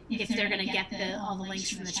can, if they're going to get all the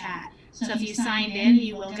links from the chat. So if you signed in,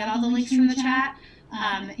 you will get all the links from the chat,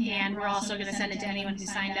 and we're also going to send it to anyone who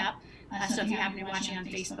signed up. So if you happen to be watching on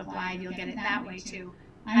Facebook Live, you'll get it that way too.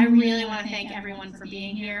 I really want to thank everyone for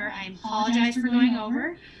being here. I apologize for going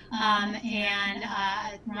over, and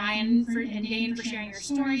Ryan and Dane for sharing your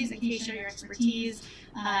stories, Acacia, your expertise,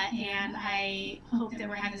 and I hope that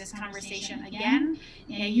we're having this conversation again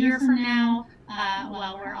in a year from now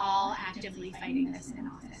while we're all actively fighting this in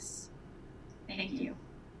office. Thank you.